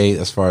shortcake.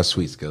 As far as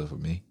sweets go for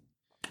me.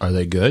 Are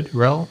they good,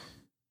 Rel?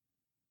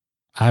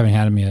 I haven't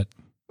had them yet.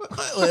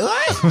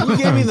 What? You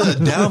gave me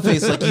the down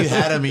face like you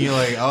had them, and you're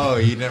like, oh,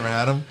 you never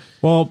had them.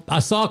 Well, I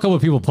saw a couple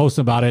of people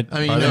posting about it.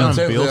 I mean, Are you they know, on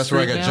technically Beale that's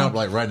where I Street got now? jumped,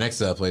 like right next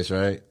to that place,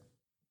 right?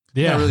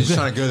 Yeah, Not really just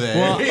trying to go there.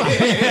 Well,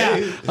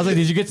 yeah. I was like,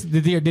 did your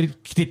Did I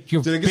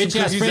bitch get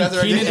some ass cookies friend after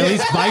I Keenan did? at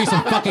least buy you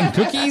some fucking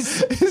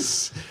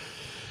cookies?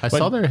 I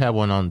saw they had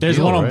one on. There's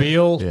Beale, one on right?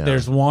 Beale. Yeah.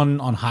 There's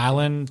one on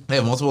Highland. They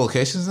have multiple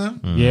locations now.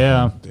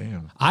 Yeah.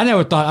 Damn. I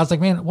never thought. I was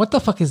like, man, what the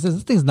fuck is this?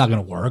 This thing's not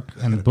gonna work.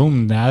 And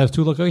boom, now there's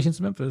 2 locations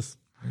in Memphis.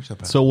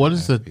 So what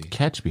is the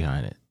catch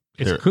behind it?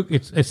 They're-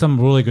 It's some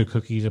really good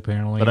cookies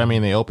apparently. But I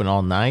mean, they open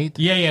all night.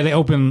 yeah, they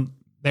open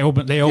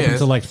it's-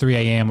 till like 3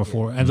 a.m. or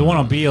 4. And the one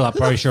on Beale, I'm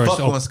probably sure it's Fuck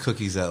open. wants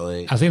cookies that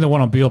late. I think the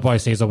one on Beale probably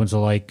stays open till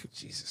like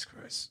Jesus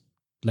Christ.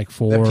 like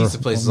 4. That pizza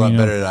place is a lot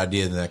better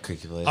idea than that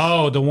cookie place.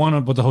 Oh, the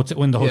one with the hotel,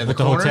 with the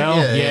corner? hotel.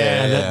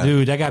 Yeah.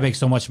 Dude, that guy makes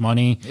so much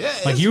money. Yeah,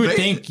 like it's you would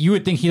amazing.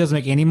 think he doesn't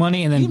make any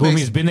money, and then boom,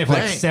 makes he's been there for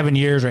like bank. 7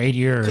 years or 8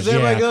 years. 'Cause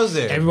everybody goes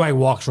there. Everybody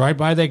walks right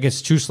by there,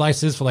 gets 2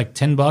 slices for like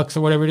 $10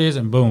 or whatever it is,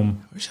 and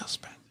boom. Where's y'all's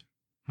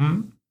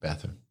bathroom?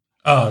 Bathroom.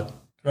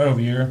 Right over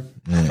here.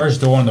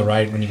 First door on the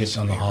right when you get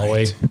on the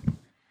hallway.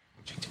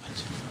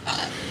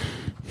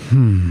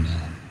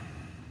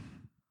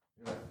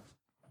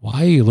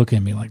 Why are you looking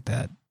at me like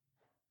that?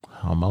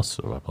 How else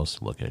am I supposed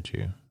to look at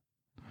you?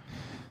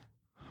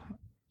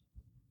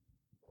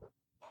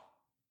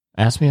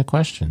 Ask me a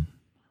question.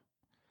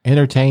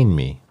 Entertain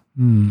me.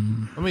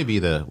 Let me be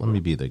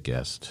the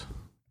guest.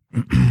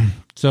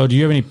 So, do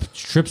you have any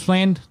trips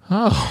planned?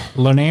 Oh,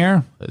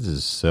 Lanier? this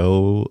is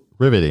so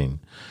riveting.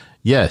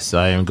 Yes,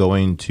 I am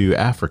going to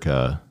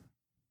Africa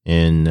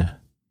in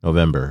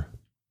November.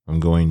 I'm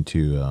going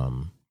to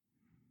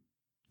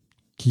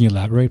Can you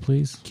elaborate,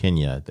 please?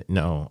 Kenya.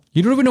 No,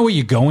 You don't even know where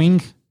you're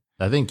going?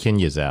 I think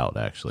Kenya's out,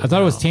 actually. I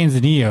thought it was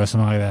Tanzania or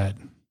something like that.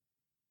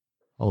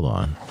 Hold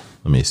on.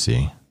 Let me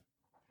see.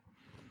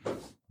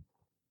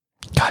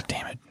 God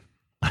damn it.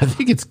 I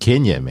think it's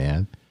Kenya,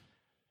 man.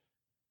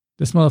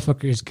 This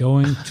motherfucker is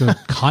going to a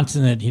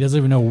continent. He doesn't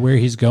even know where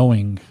he's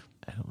going.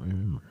 I don't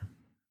remember.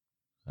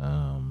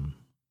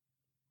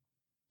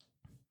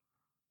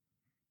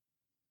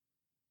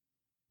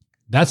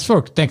 That's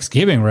for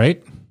Thanksgiving,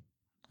 right?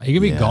 Are you going to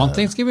be Yeah. gone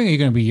Thanksgiving or are you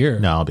going to be here?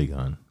 No, I'll be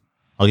gone.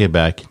 I'll get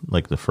back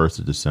like the 1st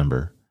of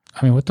December.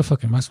 I mean, what the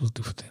fuck am I supposed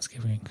to do for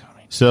Thanksgiving? I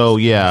mean, So,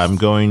 yeah, I'm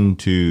going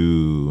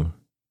to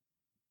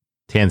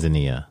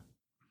Tanzania.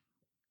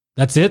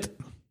 that's it?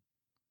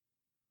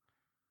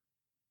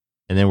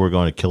 And then we're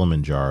going to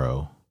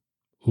Kilimanjaro.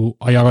 Ooh,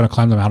 are y'all going to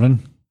climb the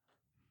mountain?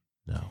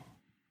 No.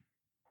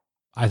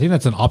 I think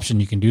that's an option.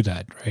 You can do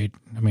that, right?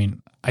 I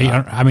mean,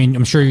 I mean,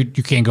 I'm sure you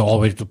can't go all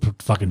the way to the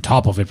fucking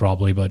top of it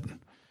probably, but you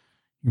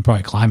can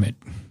probably climb it,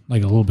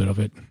 like a little bit of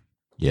it.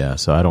 Yeah,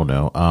 so I don't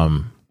know.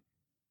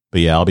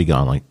 But yeah, I'll be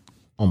gone like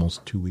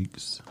almost 2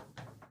 weeks.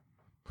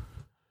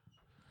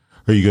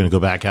 Are you going to go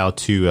back out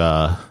to,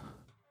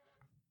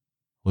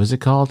 what is it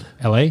called?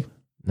 L.A.?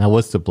 Now,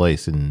 what's the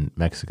place in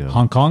Mexico?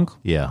 Hong Kong?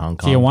 Yeah, Hong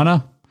Kong.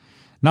 Tijuana?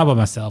 Not by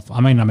myself. I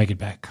may not make it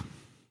back.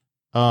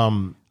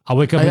 I'll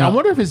wake up I and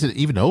wonder if it's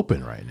even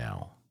open right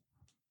now.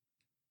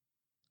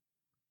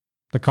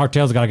 the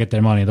cartels got to get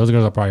their money. Those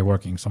girls are probably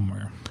working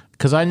somewhere.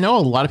 Because I know a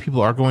lot of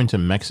people are going to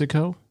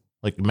Mexico.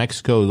 Like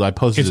Mexico, I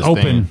posted It's this thing.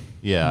 open.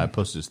 Yeah, I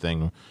posted this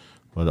thing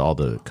with all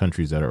the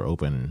countries that are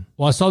open.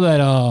 Well, I saw that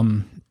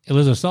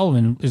Elizabeth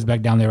Sullivan is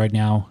back down there right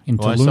now in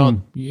Well, I Tulum. saw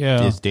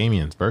Yeah. It's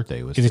Damien's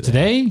birthday. Was Is it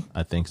today?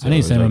 I think so. I need It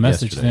to was send him a like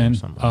message yesterday or then.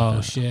 something like Oh,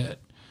 that. shit.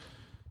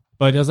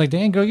 But I was like,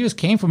 dang, girl, you just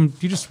came from,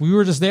 we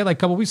were just there like a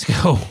couple weeks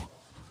ago.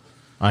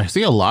 I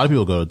see a lot of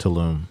people go to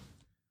Tulum.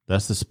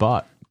 That's the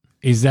spot.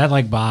 Is that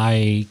like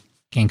by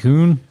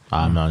Cancun?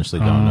 I'm honestly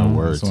don't know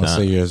where it's So I at.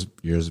 say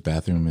yours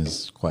bathroom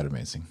is quite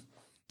amazing.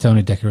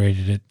 Tony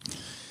decorated it.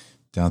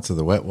 Down to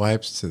the wet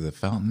wipes, to the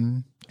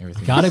fountain,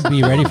 everything. Gotta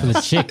be ready for the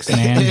chicks,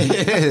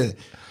 man.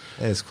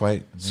 It's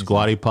quite amazing.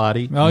 Squatty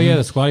potty. Oh, yeah,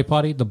 the squatty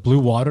potty, the blue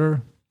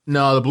water.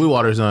 No, the blue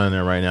water's not in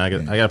there right now. I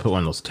got to put one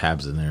of those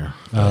tabs in there.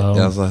 I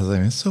was like,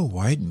 it's so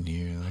white in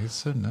here. Like, it's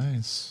so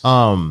nice.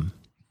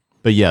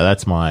 But yeah,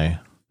 that's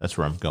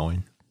where I'm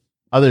going.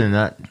 Other than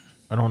that,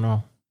 I don't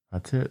know.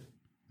 That's it.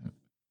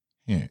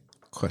 Here,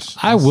 question.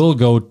 I will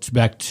go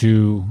back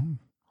to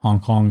Hong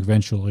Kong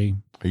eventually.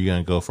 Are you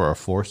gonna go for a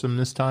foursome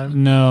this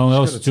time? No, that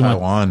Go was to too much.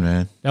 Taiwan,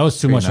 man. That was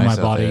too Pretty much of nice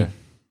my out body. there.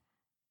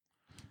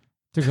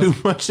 Too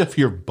much of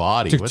your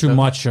body. Took What too the-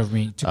 much of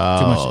me. Took too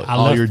much.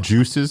 all your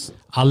juices.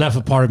 I left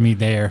a part of me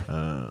there.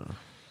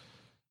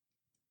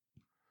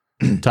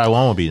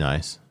 Taiwan would be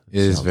nice. It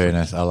is very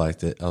nice. I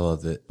liked it. I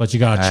loved it. But you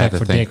gotta I check have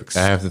for to thank, dicks.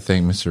 I have to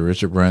thank Mr.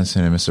 Richard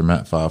Branson and Mr.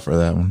 Matt File for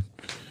that one.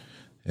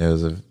 It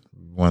was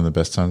one of the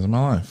best times of my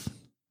life.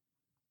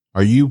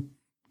 Are you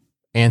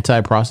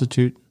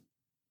anti-prostitute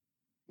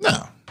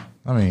No,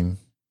 I mean,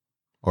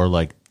 or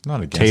like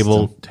not against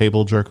them.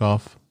 table jerk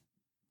off?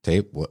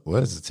 Tape.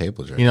 What is a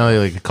table jerk? You know,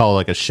 they like call it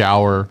like a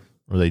shower,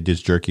 or they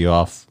just jerk you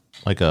off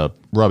like a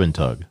rub and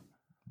tug.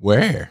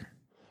 Where?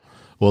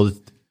 Well,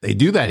 they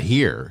do that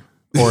here,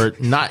 or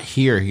not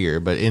here,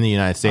 but in the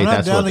United States. I'm not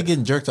That's down what. to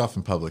getting jerked off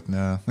in public.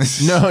 No,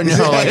 No,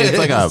 like it's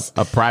like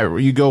a private.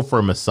 You go for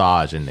a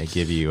massage and they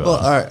give you. Well,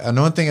 all right. I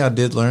know one thing I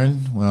did learn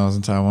when I was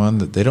in Taiwan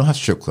that they don't have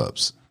strip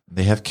clubs.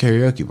 They have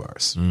karaoke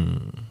bars.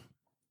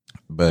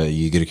 But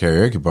you get a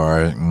karaoke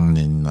bar, and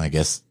then I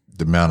guess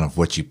the amount of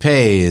what you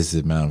pay is the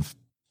amount of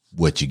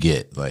what you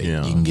get. Like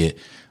Yeah. you can get,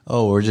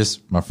 we're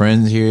just my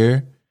friends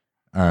here.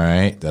 All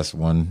right, that's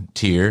one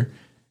tier.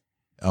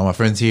 My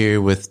friends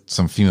here with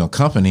some female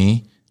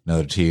company,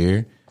 another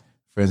tier.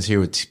 Friends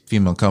here with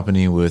female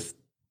company with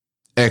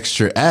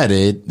extra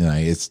added.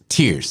 Like it's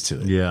tiers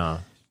to it. yeah.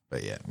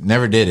 But yeah,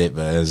 never did it.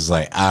 But it was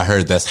like I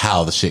heard that's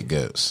how the shit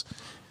goes.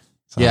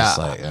 So Yeah. I was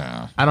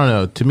like, I don't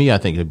know. To me, I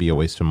think it'd be a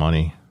waste of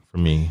money for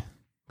me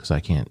because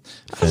I can't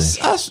finish.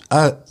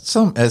 at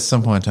some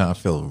point in time, I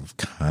feel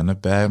kind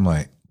of bad. I'm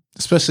like,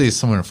 especially as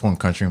someone in a foreign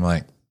country, I'm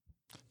like,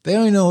 they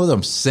don't even know what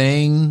I'm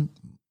saying.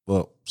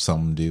 Well,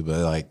 some do, but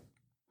like,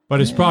 But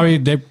it's probably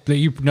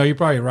you're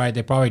probably right.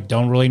 They probably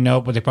don't really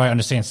know, but they probably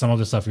understand some of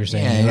the stuff you're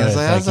saying. yeah, It's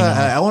it's like,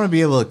 I want to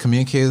be able to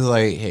communicate.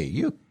 Like, hey,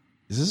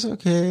 is this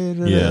okay?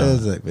 Yeah.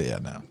 It's like, but yeah,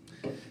 no.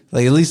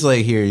 Like at least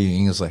like here,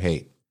 English like,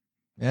 hey,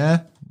 yeah.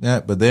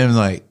 But then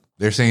like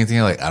they're saying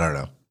anything like, I don't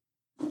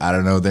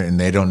know, and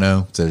they don't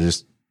know. So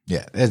just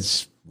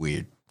it's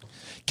weird.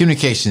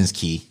 Communication is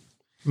key.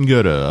 You can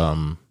go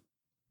to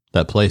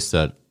that place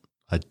that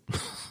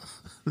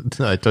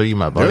I told you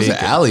my buddy. There's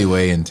an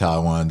alleyway in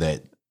Taiwan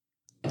that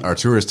our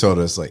tourists told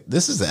us, like,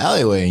 this is the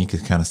alleyway, and you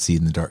could kind of see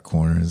in the dark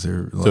corners.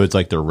 Or like, So it's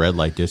like the red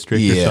light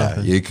district. or yeah,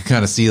 something? you could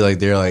kind of see like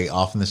they're like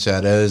off in the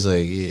shadows.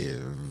 Like, yeah.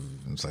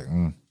 It's like,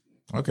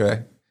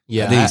 okay,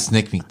 Yeah, I did I- eat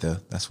snake meat though.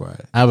 That's why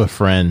I have a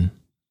friend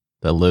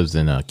that lives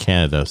in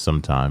Canada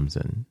sometimes,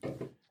 and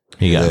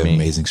he got me.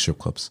 amazing strip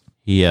clubs.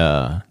 He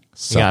South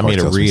got me Park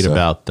to tells me read so.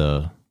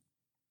 about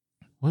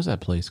what's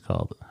that place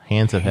called?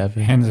 Hands of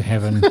Heaven. hands of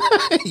heaven.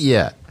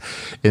 Yeah,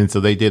 and so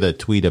they did a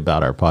tweet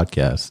about our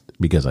podcast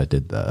because I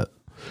did that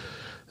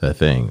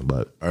thing.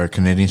 But Are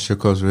Canadian strip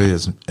clubs really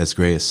as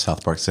great as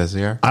South Park says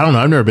they are? I don't know.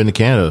 I've never been to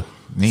Canada.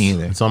 Me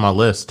either. It's on my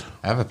list.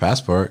 I have a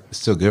passport. It's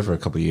still good for a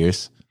couple of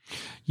years.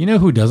 You know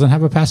who doesn't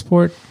have a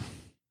passport?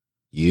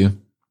 You?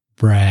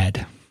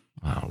 Brad.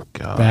 Oh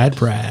God, Bad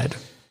Brad.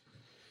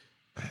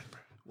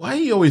 Why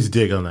do you always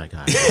dig on that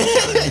guy,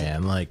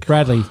 man? Like,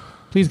 Bradley,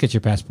 please get your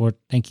passport.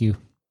 Thank you.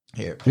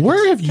 Here,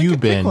 where have you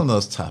pick been? one of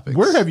those topics.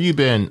 Where have you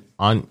been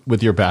on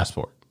with your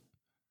passport?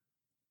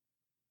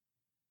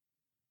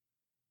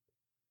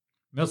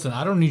 Milton,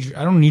 I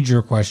don't need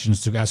your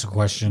questions to ask a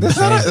question.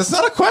 That's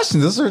not a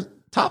question. Those are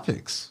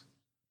topics.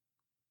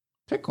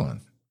 Pick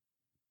one.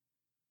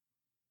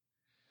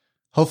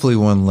 Hopefully,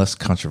 one less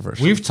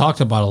controversial. We've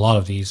talked about a lot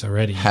of these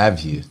already.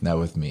 Have you? Not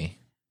with me.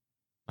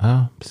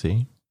 Oh,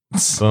 see,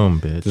 boom,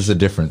 bitch. There's a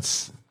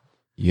difference.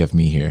 You have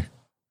me here.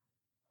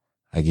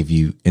 I give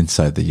you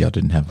insight that y'all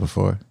didn't have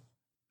before.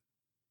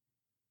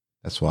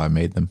 That's why I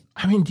made them.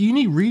 I mean, do you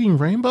need Reading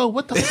Rainbow?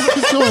 What the fuck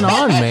is going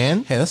on,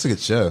 man? Hey, that's a good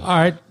show. All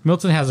right,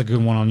 Milton has a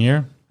good one on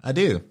here. I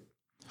do.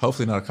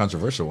 Hopefully, not a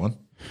controversial one.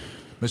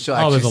 Michelle Oh,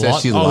 actually there's a said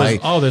lot. she Oh,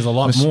 liked. there's a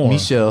lot more.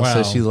 Michelle Wow.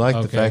 said she liked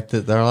the Okay. fact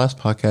that our last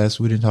podcast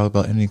we didn't talk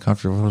about any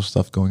controversial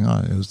stuff going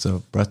on. It was a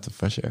breath of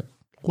fresh air.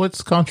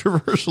 What's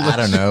controversial? I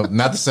don't know.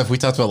 Not the stuff we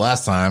talked about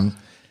last time.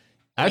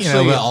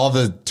 Actually, But all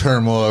the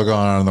turmoil going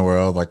on in the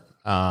world, like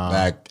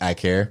I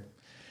care.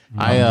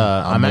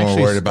 I'm more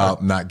actually worried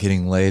about not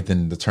getting laid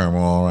than the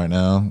turmoil right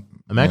now.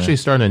 I'm actually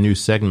starting a new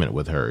segment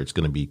with her. It's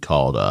going to be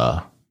called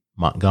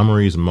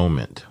Montgomery's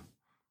Moment,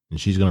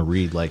 and she's going to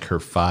read like her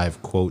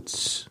 5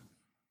 quotes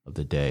of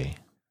the day.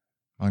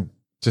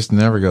 Just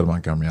never go to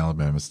Montgomery,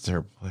 Alabama. It's a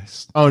terrible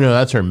place. Oh no,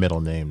 that's her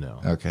middle name though.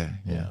 Okay.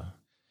 Yeah.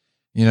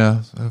 You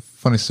know, a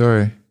funny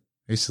story. I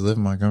used to live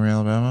in Montgomery,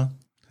 Alabama.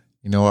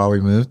 You know why we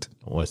moved?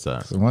 What's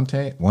that? So one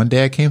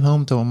day I came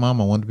home, told my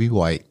mom I wanted to be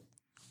white.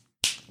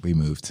 We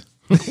moved.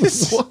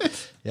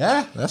 What?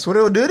 Yeah, that's what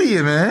it will do to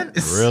you, man.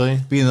 Really?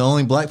 Being the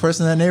only black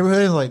person in that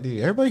neighborhood is like, dude,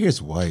 everybody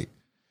here's white.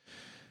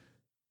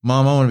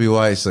 Mom, I want to be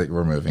white. She's like,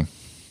 we're moving.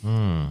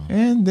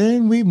 And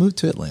then we moved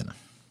to Atlanta.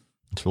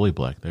 It's really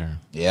black there.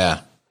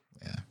 Yeah.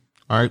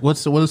 All right.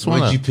 What's one?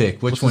 What'd you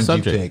pick? Which what's the one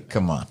did you subject? pick?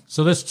 Come on.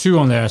 So there's 2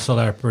 on there, so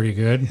they're pretty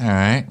good. All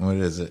right. What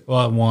is it?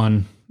 Well,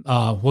 one.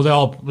 Well,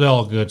 they're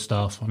all good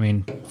stuff. I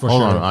mean, for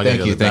Hold sure. on. I gotta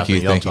go to the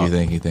bathroom. Y'all talk.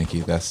 Thank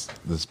you. That's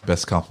the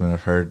best compliment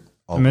I've heard.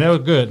 I mean, they were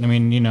good. I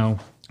mean, you know,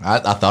 I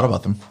thought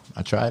about them.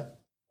 I tried.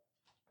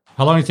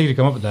 how long did it take you to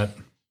come up with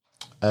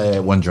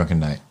that? One drunken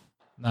night.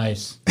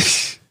 Nice.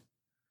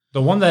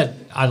 The one that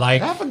I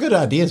like, I have good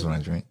ideas when I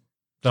drink.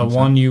 the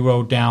one you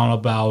wrote down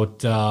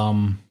about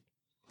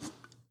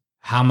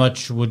how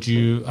much would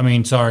you? I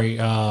mean, sorry,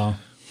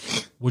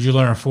 would you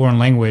learn a foreign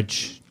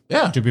language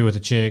Yeah. to be with a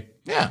chick?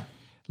 Yeah.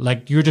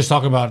 Like you were just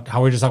talking about how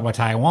we were just talking about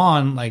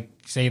Taiwan. Like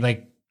say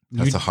like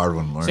That's you, a hard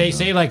one to learn.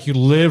 say like you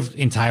lived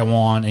in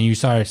Taiwan and you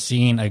started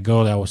seeing a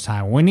girl that was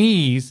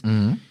Taiwanese.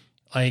 Mm-hmm.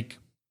 Like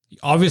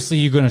obviously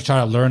you're going to try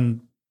to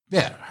learn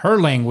Yeah. her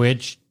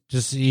language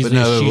just But easily.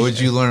 no, she's- would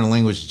you learn a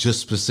language just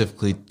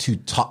specifically to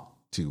talk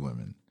to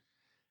women?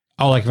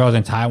 Oh, like if I was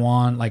in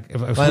Taiwan, like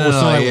if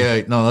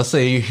No, let's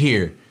say you're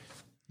here.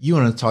 You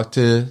want to talk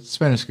to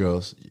Spanish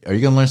girls. Are you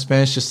going to learn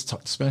Spanish just to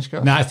talk to Spanish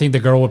girls? Now I think the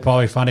girl would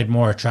probably find it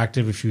more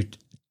attractive if you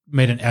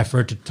made an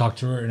effort to talk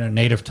to her in her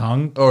native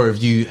tongue. Or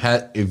if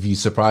you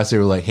surprised her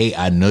with like, hey,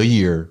 I know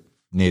your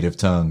native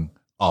tongue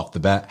off the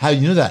bat. How do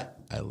you know that?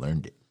 I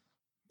learned it.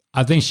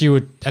 I think she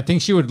would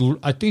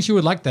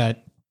like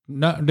that.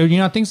 No, do you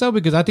not think so?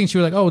 Because I think she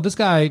was like, oh, this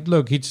guy,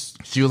 look, he's,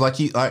 She was like,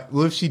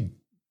 what if she?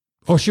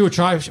 or she would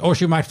try, or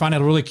she might find it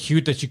really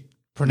cute that she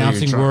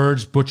pronouncing trying.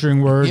 words,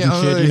 butchering words Yeah,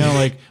 and shit, you know,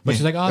 like, but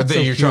she's like, oh, But it's then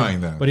so you're cute.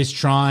 trying, though. But he's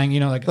trying, you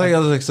know, like, Like I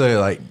was like, say,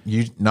 like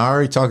you not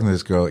already talking to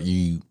this girl,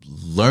 you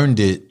learned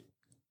it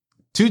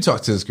to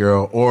talk to this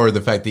girl, or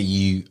the fact that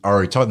you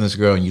already talked to this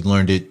girl and you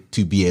learned it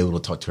to be able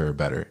to talk to her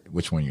better.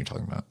 Which one you're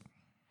talking about?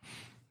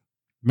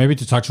 maybe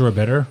to talk to her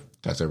better.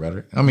 talk to her about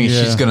it. I mean,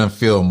 Yeah. she's gonna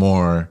feel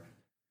more.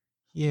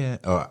 Yeah.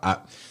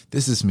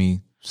 This is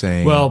me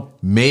saying. Well,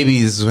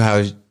 maybe this is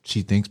how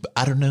she thinks, but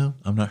I don't know.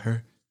 I'm not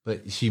her,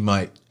 but she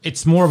might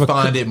it's more of a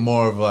find it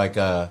more of like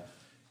a,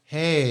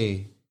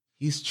 hey,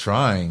 he's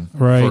trying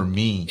right. for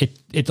me.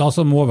 It's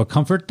also more of a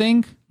comfort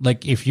thing.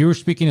 Like if you're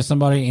speaking to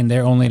somebody in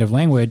their own native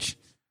language,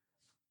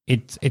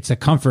 it's a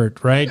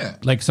comfort, right? Yeah.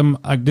 Like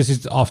this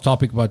is off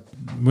topic, but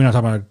we're not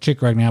talking about a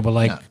chick right now. But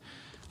like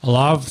a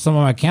lot of some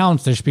of my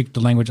accounts, they speak the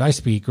language I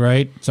speak,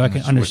 right? So I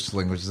can understand. Which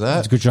language is that?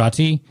 It's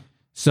Gujarati.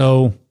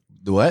 So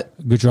The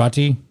what?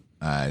 Gujarati,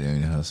 I don't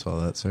even know how to spell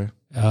that, sir.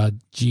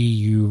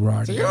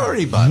 G-U-R-A-T. You're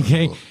already bilingual.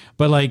 Okay,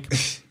 but like,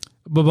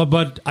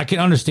 but I can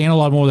understand a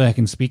lot more than I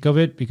can speak of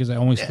it because I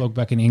only spoke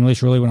back in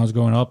English really when I was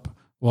growing up.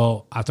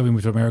 Well, after we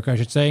moved to America, I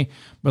should say.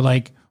 But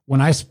like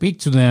when I speak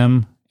to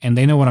them and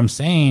they know what I'm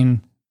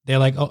saying, they're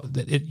like, oh,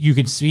 you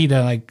can see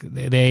that like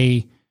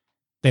they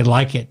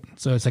like it.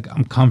 So it's like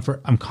I'm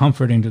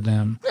comforting to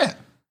them. Yeah.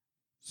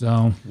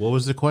 So What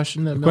was the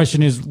question? the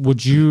question is,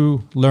 would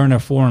you learn a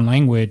foreign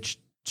language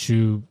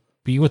to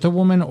be with a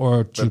woman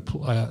or to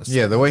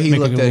Yeah, the way he make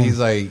a looked good at it, woman? he's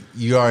like,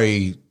 you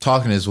already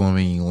talking to this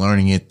woman, you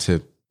learning it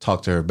to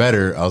talk to her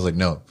better. I was like,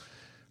 no.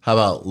 How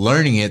about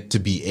learning it to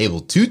be able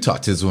to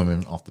talk to this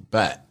woman off the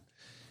bat?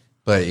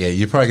 But yeah,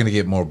 you're probably going to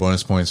get more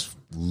bonus points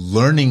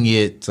learning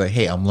it. Like,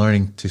 hey, I'm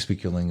learning to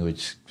speak your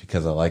language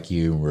because I like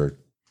you and we're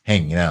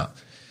hanging out.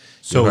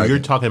 So you're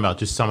talking about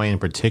just somebody in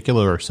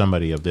particular or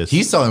somebody of this?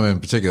 He's talking in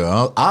particular.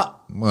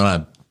 When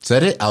I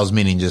said it, I was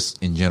meaning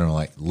just in general,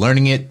 like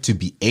learning it to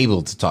be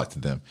able to talk to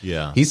them.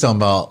 Yeah. He's talking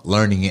about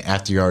learning it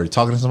after you're already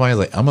talking to somebody.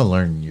 Like, I'm going to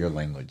learn your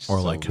language.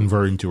 or like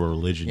converting to a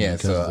religion Yeah,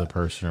 because of the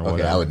person or okay,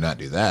 whatever. I would not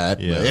do that.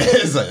 Yeah. But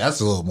it's like,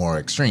 that's a little more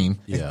extreme.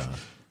 Yeah.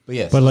 But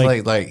yes, But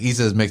like he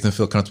says, make them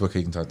feel comfortable. Okay,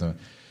 you can talk to them.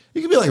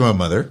 You can be like my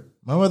mother.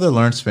 My mother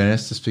learned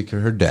Spanish to speak to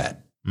her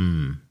dad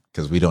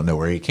because we don't know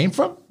where he came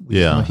from. We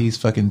just Yeah. know he's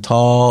fucking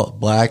tall,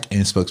 black,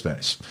 and spoke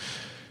Spanish.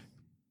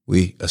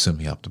 We assume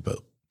he hopped a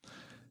boat.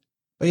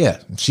 But yeah,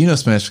 she knows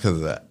Spanish because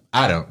of that.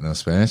 I don't know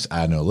Spanish.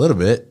 I know a little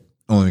bit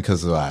only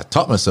because of I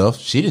taught myself.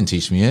 She didn't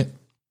teach me it.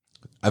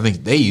 I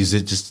think they use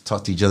it just to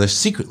talk to each other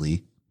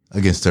secretly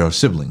against their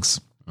siblings.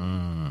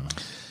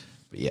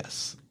 But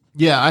yes.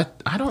 Yeah,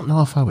 I don't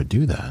know if I would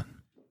do that.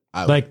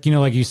 like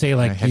like you say,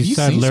 like Have you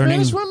start seen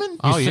learning. Spanish women?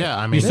 Oh, yeah.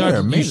 I mean, you start,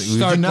 They're you amazing.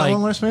 start Would you not like want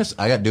to learn Spanish?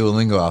 I got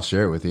Duolingo. I'll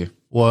share it with you.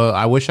 well,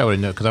 I wish I would have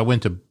known because I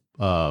went to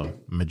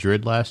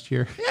Madrid last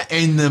year. Yeah,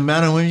 and the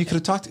amount of women you could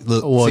have talked to.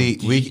 Look, Well, see,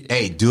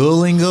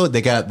 Duolingo,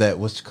 they got that,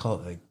 what's it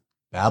called? Like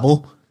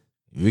Babbel.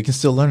 We can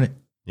still learn it.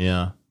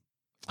 Yeah.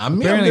 I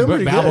mean, apparently I'm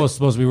doing pretty Babbel good. is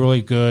supposed to be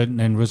really good,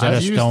 and Rosetta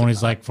I've used Stone it.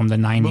 is like from the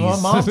But my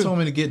 90s. mom told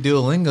me to get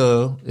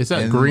Duolingo. Is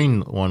that and-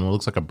 green one? It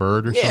looks like a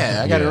bird or something?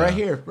 Yeah, I got it right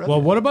here. Brother.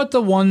 Well, what about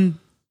the one?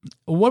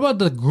 What about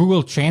the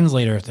Google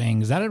Translator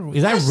thing? Is that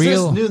That's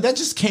real? just new. That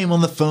just came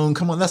on the phone.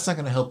 Come on, that's not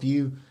going to help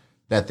you.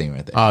 That thing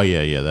right there. Oh,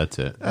 yeah, that's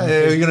it.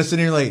 Hey, you're going to sit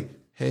here like,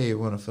 hey,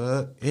 want to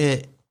fuck?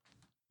 Yeah.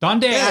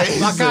 Donde he's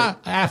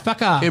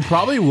fucker. It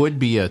probably would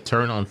be a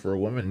turn on for a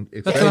woman,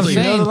 That's what I'm Especially if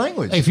you know saying. the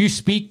language. If you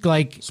speak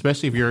like,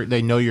 especially if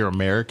they know you're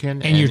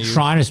American and you're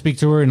trying to speak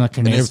to her in like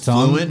her native It's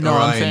tongue. fluent. No, No,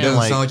 I'm it saying, doesn't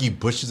like- sound like you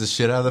bushes the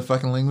shit out of the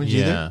fucking language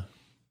either. Yeah.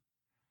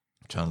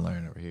 I'm trying to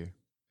learn over here.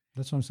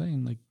 That's what I'm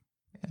saying. Like,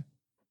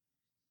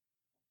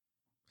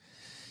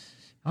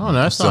 Oh, no,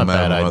 that's I'm not a mad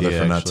bad at my mother idea.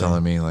 for not actually.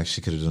 telling me. Like,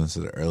 she could have done this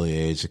at an early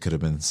age. It could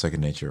have been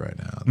second nature right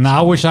now. now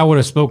I wish I would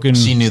have spoken.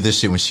 She knew this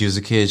shit when she was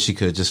a kid. She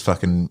could have just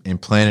fucking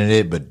implanted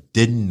it, but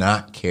did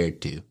not care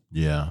to.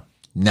 Yeah.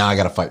 Now I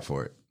got to fight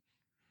for it.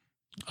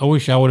 I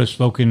wish I would have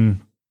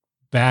spoken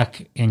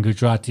back in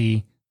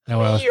Gujarati. That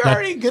was, You're that-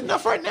 already good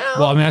enough right now.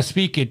 well, I mean, I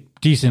speak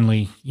it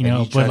decently, you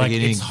know, you tried but to like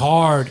get it's any-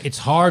 hard. It's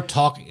hard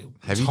talking.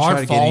 Have It's you tried hard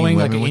to get any following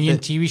like an women with Indian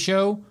it? TV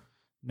show.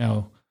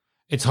 No,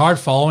 it's hard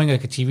following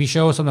like a TV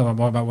show or something.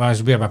 When I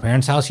was at my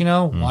parents' house, you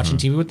know, watching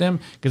TV with them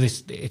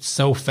because it's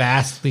so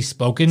fastly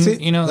spoken.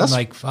 See, you know, I'm that's-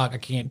 like fuck, I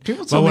can't.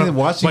 People But tell me when- that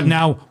watching- But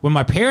now when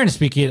my parents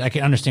speak it, I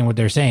can understand what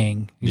they're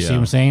saying. You see Yeah. what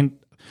I'm saying?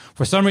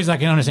 For some reason, I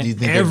can understand Do you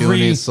think they're doing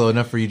every. it slow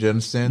enough for you to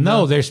understand?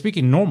 No, though? they're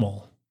speaking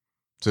normal.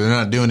 So they're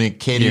not doing it You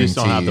catering just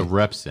don't to have you. the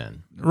reps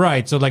in.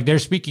 Right. So like they're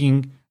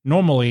speaking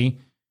normally,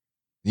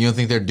 You don't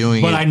think they're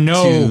doing But it I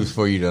know-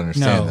 for you to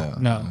understand, No, though?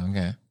 no.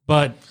 Okay.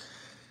 but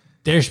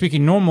they're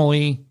speaking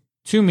normally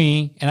to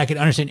me and I can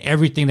understand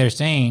everything they're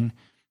saying.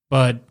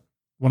 But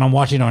when I'm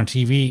watching it on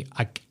TV,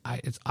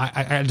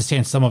 I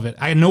understand some of it.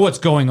 I know what's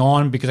going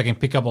on because I can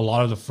pick up a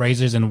lot of the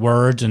phrases and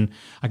words and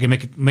I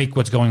can make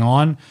what's going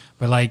on.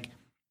 But like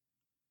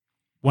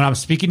when I'm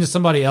speaking to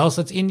somebody else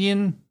that's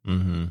Indian,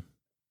 Mm-hmm.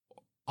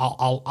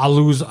 I'll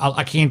lose.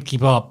 I can't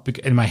keep up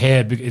in my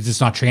head because it's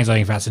just not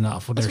translating fast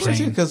enough what they're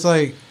saying. Because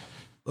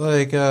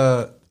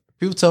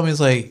people tell me it's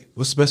like,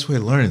 what's the best way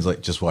to learn? It's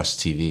like just watch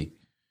TV.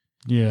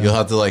 Yeah. You'll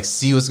have to like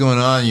see what's going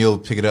on. You'll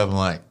pick it up and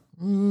like,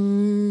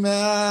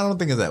 I don't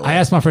think it's that way. I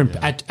asked my friend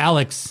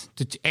Alex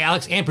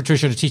and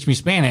Patricia to teach me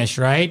Spanish,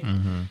 right?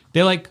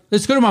 They're like,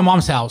 let's go to my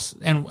mom's house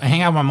and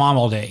hang out with my mom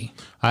all day.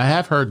 I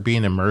have heard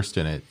being immersed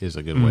in it is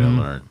a good way to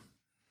learn.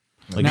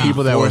 Like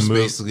people that would forced move.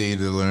 basically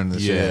to learn the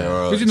shit. Yeah.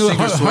 Or 'Cause, you know, sink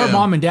or her swim.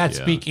 mom and dad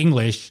Yeah. speak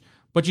English,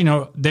 but you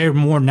know they're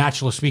more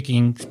natural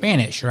speaking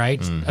Spanish,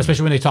 right?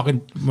 Especially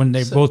when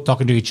they're both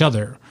talking to each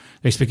other,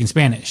 they speak in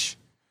Spanish.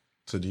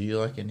 So do you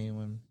like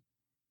anyone?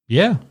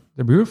 Yeah,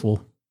 they're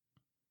beautiful.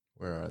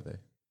 Where are they?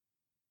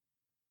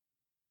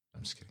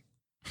 I'm just kidding.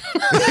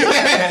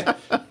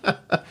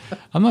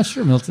 I'm not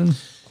sure, Milton.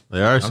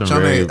 There are I'm some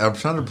trying, very. I'm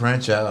trying to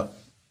branch out.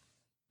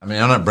 I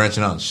mean, I'm not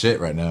branching out in shit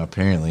right now,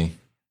 apparently.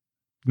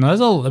 No,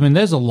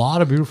 there's a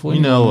lot of beautiful. You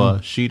Indian know,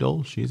 women.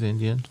 Sheetal. She's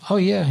Indian. Oh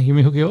yeah, you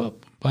mean hook you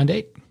up blind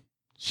date?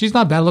 She's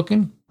not bad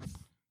looking.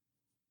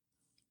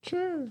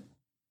 Sure.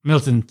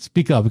 Milton,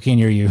 speak up. We can't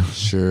hear you.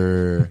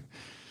 Sure.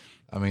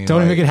 I mean, Don't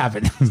like, make it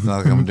happen. It's not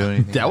like I'm doing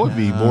anything. That would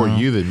be more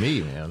you than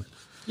me, man.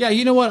 Yeah,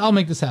 you know what? I'll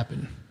make this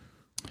happen.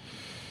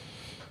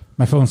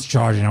 My phone's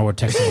charging. I would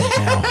text it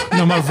right now.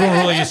 No, my phone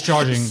really is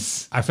charging.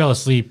 I fell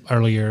asleep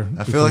earlier.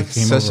 I feel like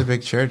it's such a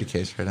big charity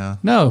case right now.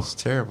 No. It's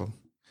terrible.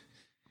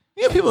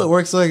 You know, people at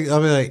work, like,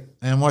 I'll be like,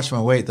 and I'm watching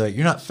my weight. They're like,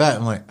 you're not fat.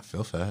 I'm like, I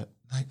feel fat.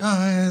 Like,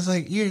 oh, it's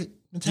like, you're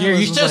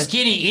still like,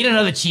 skinny. Eat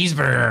another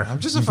cheeseburger. I'm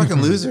just a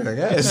fucking loser, I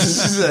guess. It's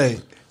just like,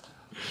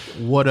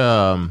 What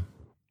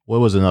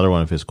was another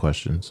one of his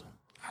questions?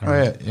 oh,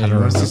 yeah. You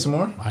want to see some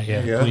more? Yeah,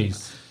 There you go.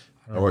 please.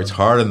 I worked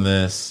hard on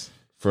this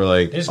for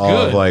like It's all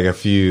of good. like a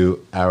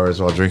few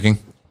hours while drinking.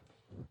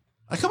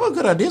 I come up with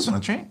good ideas when I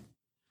drink.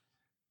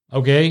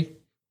 Okay.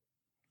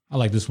 I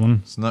like this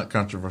one. It's not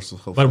controversial,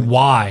 hopefully. But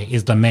why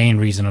is the main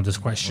reason of this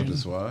question? What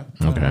is why?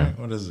 Okay. All right,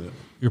 what is it?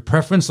 Your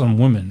preference on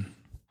women.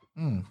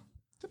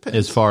 Depends.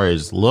 As far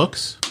as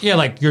looks Yeah,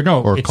 like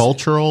or it's,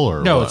 cultural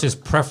or No, what? it's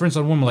just preference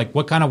on women. Like,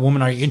 what kind of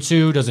woman are you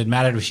into? Does it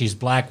matter if she's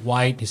black,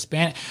 white,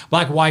 Hispanic,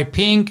 black, white,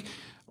 pink,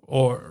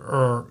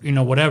 or you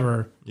know,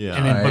 whatever? Yeah.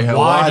 And then, All right, but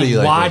why why do you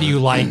like why women? do you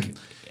like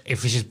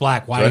if she's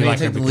black? Why Do I do you need like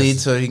to her? take the Because- lead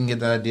so you can get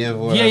the idea of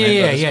what Yeah, I meant by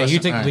yeah. this You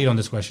question? take the All lead right. on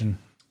this question.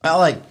 I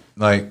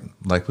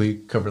like we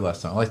covered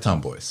last time. I like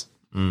tomboys.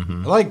 I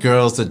like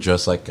girls that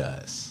dress like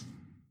guys.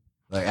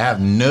 Like, I have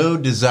no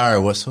desire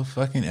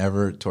whatsoever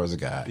ever towards a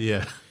guy.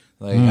 yeah.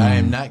 Like, I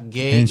am not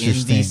gay in the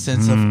Interesting.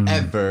 sense of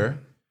ever.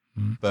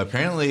 But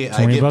apparently, I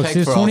 20 get bucks pegged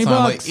is for all the 20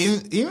 time. Like, bucks.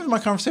 even in my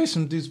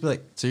conversation, dudes be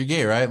like, "So you're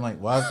gay, right?" I'm like,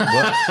 "Why?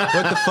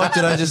 What the fuck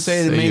did I just say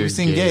to Say make me you're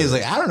seem gay. gay?" He's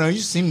like, "I don't know. You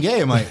just seem gay."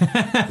 I'm like,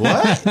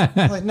 "What?"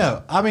 I'm like,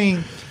 no. I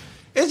mean,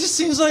 it just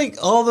seems like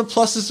all the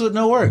pluses with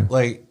no work.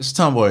 Like, it's a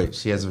tomboy.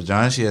 She has a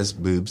vagina. She has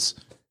boobs.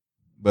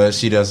 But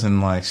she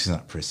doesn't, like, she's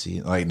not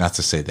prissy. Like, not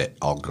to say that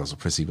all girls are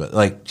prissy, but,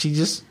 like, she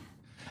just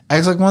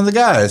acts like one of the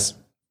guys.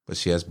 But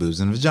she has boobs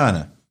and a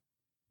vagina.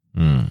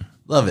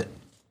 Love it.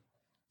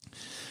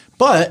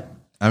 But,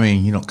 I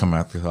mean, you don't come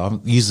out with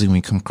all. Usually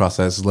we come across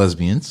as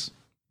lesbians.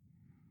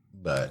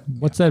 But,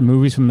 What's that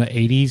movie from the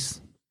 80s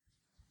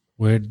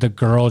where the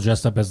girl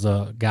dressed up as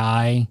a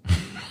guy?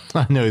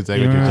 I know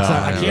exactly You what you're remember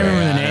talking I about. can't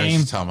remember the I know what name.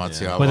 you're talking about,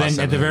 too. I But watched then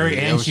that at the very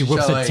movie. end, It she was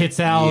whips so, the tits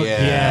out.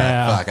 Yeah.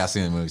 Yeah. Fuck, I've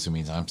seen the movie so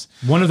many times.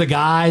 One of the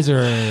guys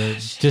or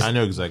just I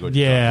know exactly what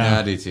you're yeah. Yeah,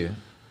 I do too.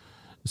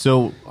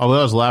 So what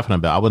I was laughing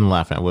about, I wasn't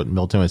laughing at what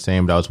Milton was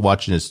saying, but I was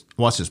watching this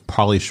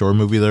Pauly Shore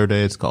movie the other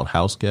day. It's called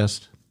House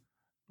Guest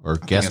or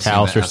Guest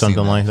House or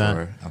something like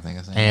that. I think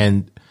I've seen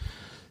And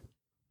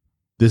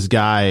this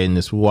guy and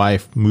this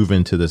wife move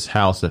into this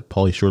house that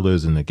Pauly Shore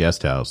lives in, the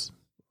guest house.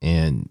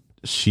 And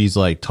she's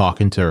like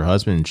talking to her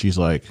husband and she's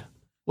like,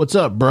 "What's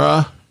up,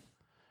 bruh?"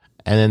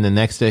 And then the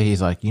next day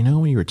he's like, "You know,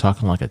 when you were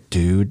talking like a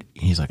dude,"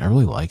 he's like, "I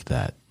really like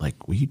that.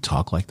 Like, will you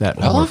talk like that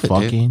while we're love it,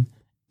 dude. fucking?"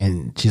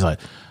 And she's like,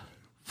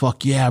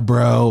 "Fuck yeah,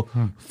 bro.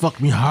 Fuck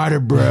me harder,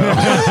 bro."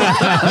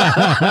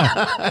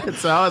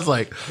 So I was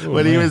like,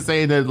 when he was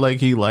saying that, like,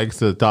 he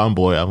likes a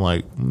tomboy, I'm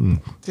like,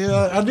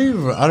 Yeah, I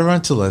do. I run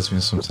into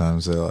lesbians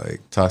sometimes. They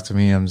like talk to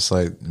me. I'm just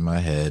like in my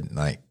head,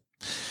 like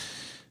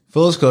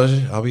full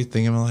disclosure. I'll be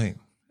thinking like,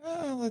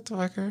 I like to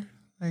fuck her.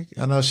 Like,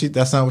 I know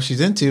that's not what she's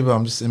into, but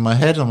I'm just in my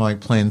head. I'm like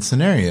playing the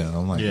scenario.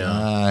 I'm like, Yeah.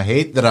 I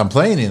hate that I'm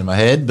playing it in my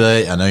head,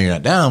 but I know you're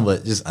not down.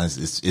 But just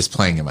it's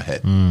playing in my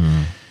head.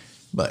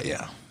 But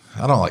yeah,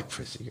 I don't like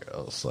prissy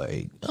girls.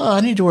 Like, oh,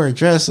 I need to wear a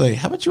dress. Like,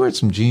 how about you wear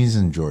some jeans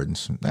and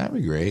Jordans? That'd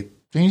be great.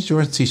 Jeans,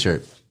 Jordans,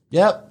 t-shirt.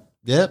 Yep.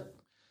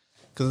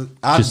 Because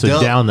just a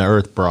down to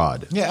earth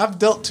broad. Yeah, I've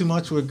dealt too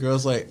much with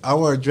girls. Like, I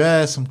wear a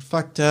dress, I'm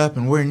fucked up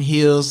and wearing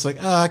heels.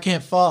 Like, I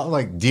can't fall.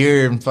 Like,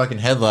 deer and fucking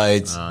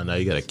headlights. Now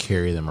you got to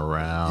carry them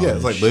around. Yeah, and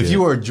it's like, but if shit.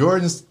 you wear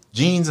Jordans,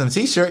 jeans, and a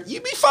t-shirt,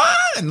 you'd be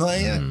fine.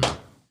 Like,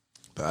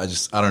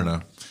 but I don't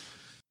know.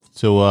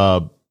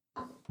 So,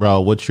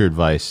 Raul, what's your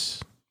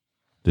advice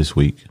this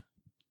week?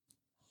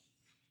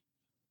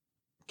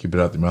 Keep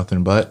it out the mouth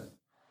and butt.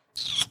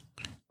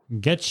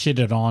 Get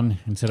shitted on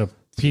instead of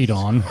peed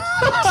on.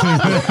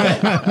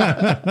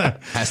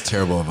 That's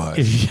terrible advice.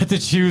 If you had to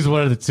choose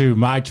one of the two,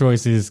 my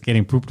choice is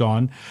getting pooped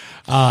on.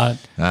 I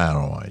don't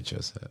know why you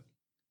chose that.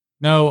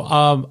 No,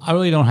 I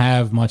really don't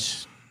have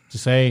much to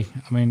say.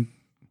 I mean,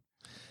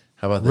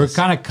 How about we're this?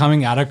 kind of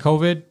coming out of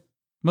COVID.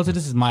 Mostly,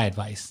 this is my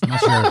advice,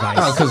 not your Oh,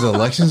 advice. because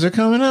elections are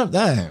coming up?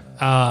 Damn.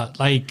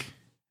 Like,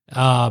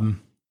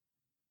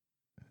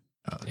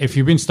 if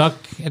you've been stuck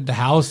at the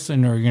house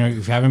and or if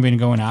you haven't been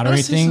going out or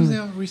anything,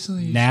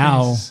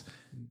 now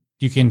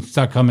you can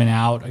start coming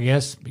out, I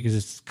guess,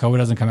 because COVID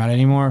doesn't come out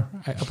anymore,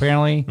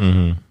 apparently.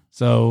 Mm-hmm.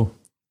 So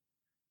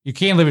you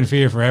can't live in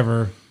fear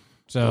forever.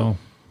 So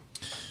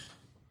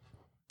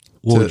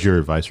what would your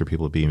advice for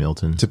people be,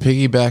 Milton? To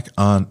piggyback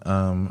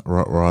on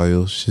what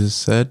Royal just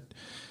said,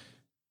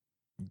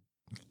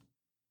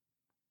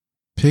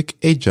 pick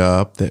a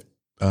job that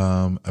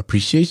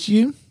appreciates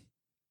you,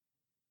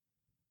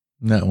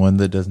 not one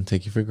that doesn't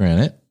take you for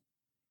granted,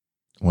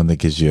 one that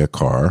gives you a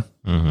car,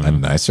 a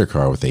nicer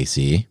car with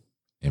AC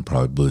and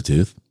probably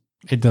Bluetooth.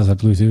 it does have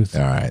Bluetooth.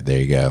 All right, there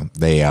you go.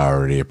 They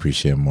already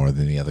appreciate it more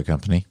than the other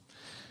company.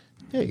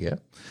 There you go.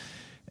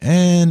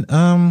 And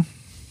if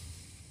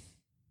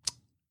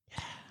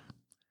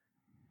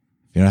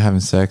you're not having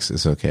sex,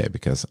 it's okay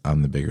because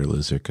I'm the bigger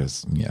loser.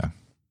 Because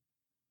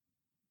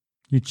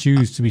You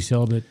choose to be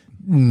celibate,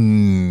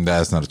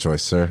 that's not a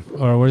choice, sir.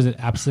 or what is it,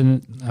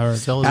 abstinent, or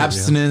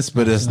Abstinence,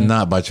 but it's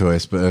not by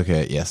choice. But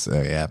okay, yes,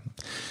 yeah.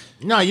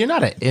 No, you're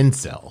not an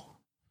incel.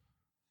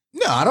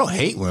 No, I don't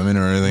hate women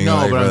or anything. No,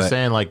 like, but I'm like,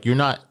 saying like you're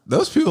not.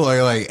 those people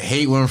are like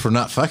hate women for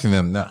not fucking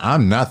them. No,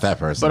 I'm not that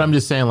person. But I'm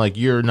just saying like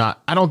you're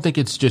not. I don't think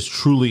it's just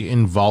truly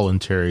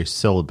involuntary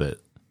celibate.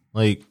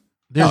 Like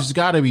there's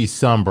got to be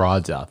some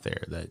broads out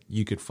there that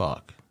you could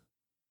fuck.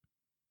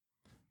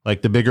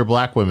 Like the bigger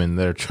black women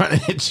that are trying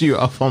to hit you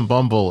up on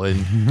Bumble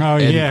and,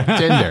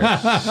 Tinder.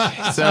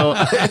 So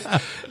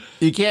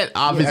you can't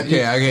obviously.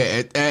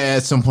 Okay.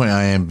 At some point,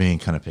 I am being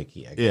kind of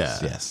picky. I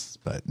guess. Yeah. Yes.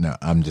 But no,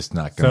 I'm just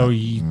not going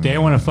So they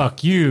want to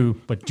fuck you,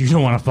 but you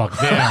don't want to fuck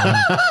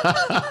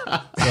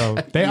them. So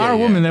they are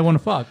women that want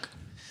to fuck.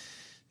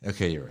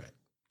 Okay, you're right.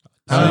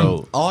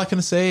 So All I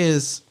can say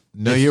is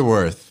know your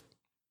worth.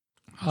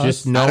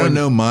 just I knowing. don't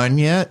know mine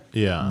yet.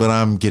 Yeah. But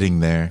I'm getting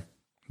there.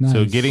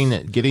 So Nice.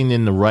 getting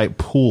in the right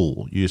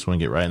pool. You just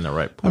want to get right in the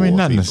right pool. I mean, of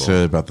not people.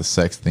 necessarily about the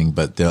sex thing,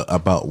 but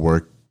about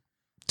work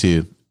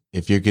too.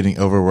 If you're getting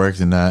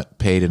overworked and not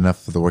paid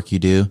enough for the work you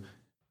do,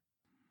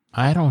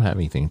 I don't have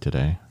anything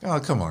today. oh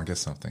come on, get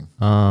something.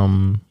 Well,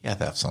 You have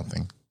to have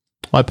something.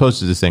 I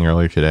posted this thing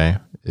earlier today.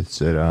 It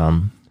said,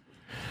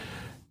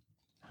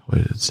 what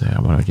did it say?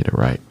 I want to get it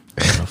right.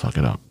 I'm gonna fuck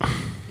it up.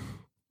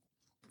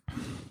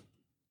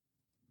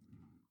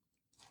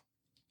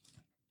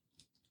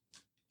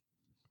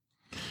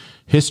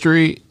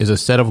 History is a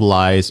set of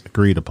lies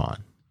agreed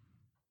upon.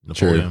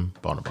 Napoleon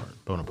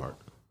Bonaparte.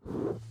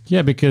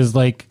 Yeah, because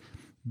like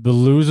the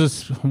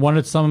losers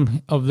wanted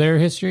some of their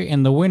history,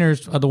 and the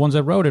winners are the ones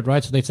that wrote it,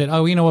 right? So they said,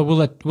 "Oh, you know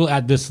what? We'll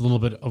add this a little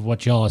bit of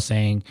what y'all are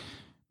saying,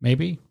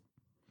 maybe."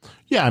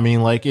 Yeah, I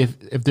mean, like if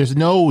there's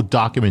no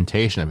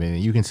documentation of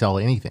anything, you can sell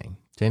anything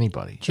to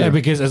anybody. Yeah,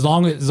 because as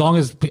long as So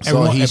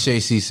everyone, he say,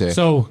 she say.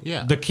 so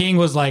Yeah. the king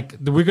was like,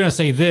 "We're gonna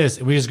say this,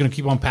 and we're just gonna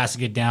keep on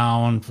passing it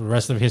down for the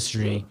rest of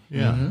history,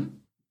 Yeah,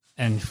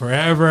 and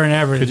forever and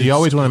ever." because you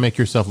always want to make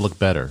yourself look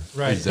better.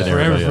 right, than forever,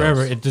 everybody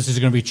forever. else. This is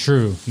gonna be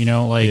true,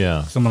 like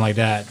Yeah. something like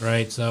that,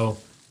 right? So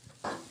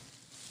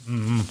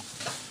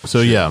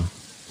So yeah,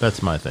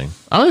 that's my thing.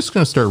 I'm just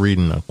gonna start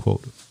reading a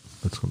quote.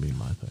 That's gonna be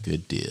my thing.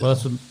 Good deal. well,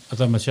 that's what I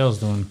thought Michelle's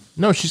doing.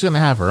 No, she's gonna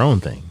have her own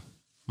thing.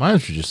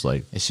 Mine's just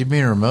like, Is she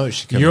being remote?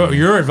 She come in.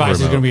 Your advice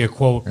is Remote. gonna be a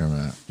quote.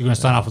 Remote. You're gonna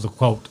sign off with a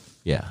quote.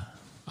 yeah.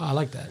 Oh, I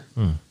like that.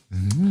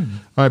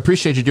 I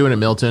appreciate you doing it,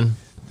 Milton.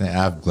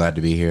 I'm glad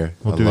to be here.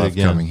 We'll I do it love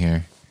again. coming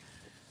here.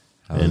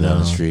 I And, live on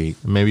the street.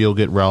 Maybe you'll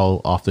get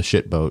Raul off the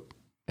shit boat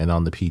and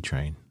on the P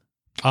train.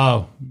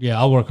 Oh, yeah,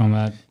 I'll work on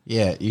that.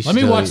 Yeah, you should.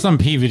 Let me watch some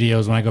P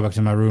videos when I go back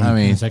to my room. I in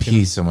mean, a second.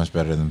 pea's so much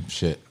better than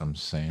shit. I'm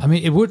just saying. I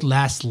mean, it would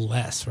last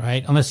less,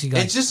 right? Unless you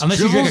like, It just unless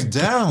you drink dribbles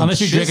down.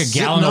 unless you drink a Shit's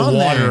gallon sitting of on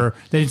water,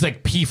 then it's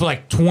like pee for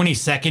like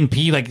 20-second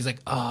pee. Like it's like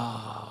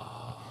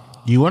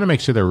You want to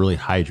make sure they're really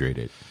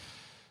hydrated.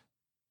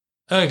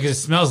 because it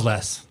smells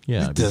less.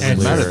 Yeah, It doesn't And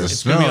because- matter. The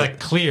it's gonna be smell. like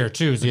clear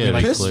too. It's Yeah, gonna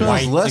be piss like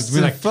smells white. less It's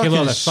gonna be than like kill fucking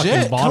all that fucking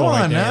shit. bottle Come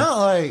right on there. now,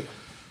 like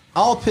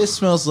all piss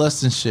smells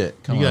less than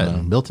shit. Come You on, got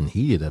now. Milton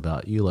heated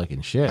about you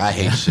liking shit. I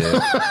hate shit.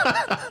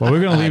 Well,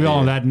 we're gonna leave it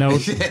on that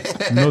note.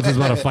 Milton's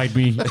about to fight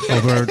me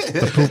over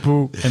the poo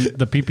poo and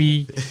the pee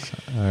pee.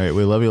 All right,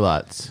 we love you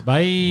lots.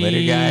 Bye.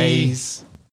 Later, guys.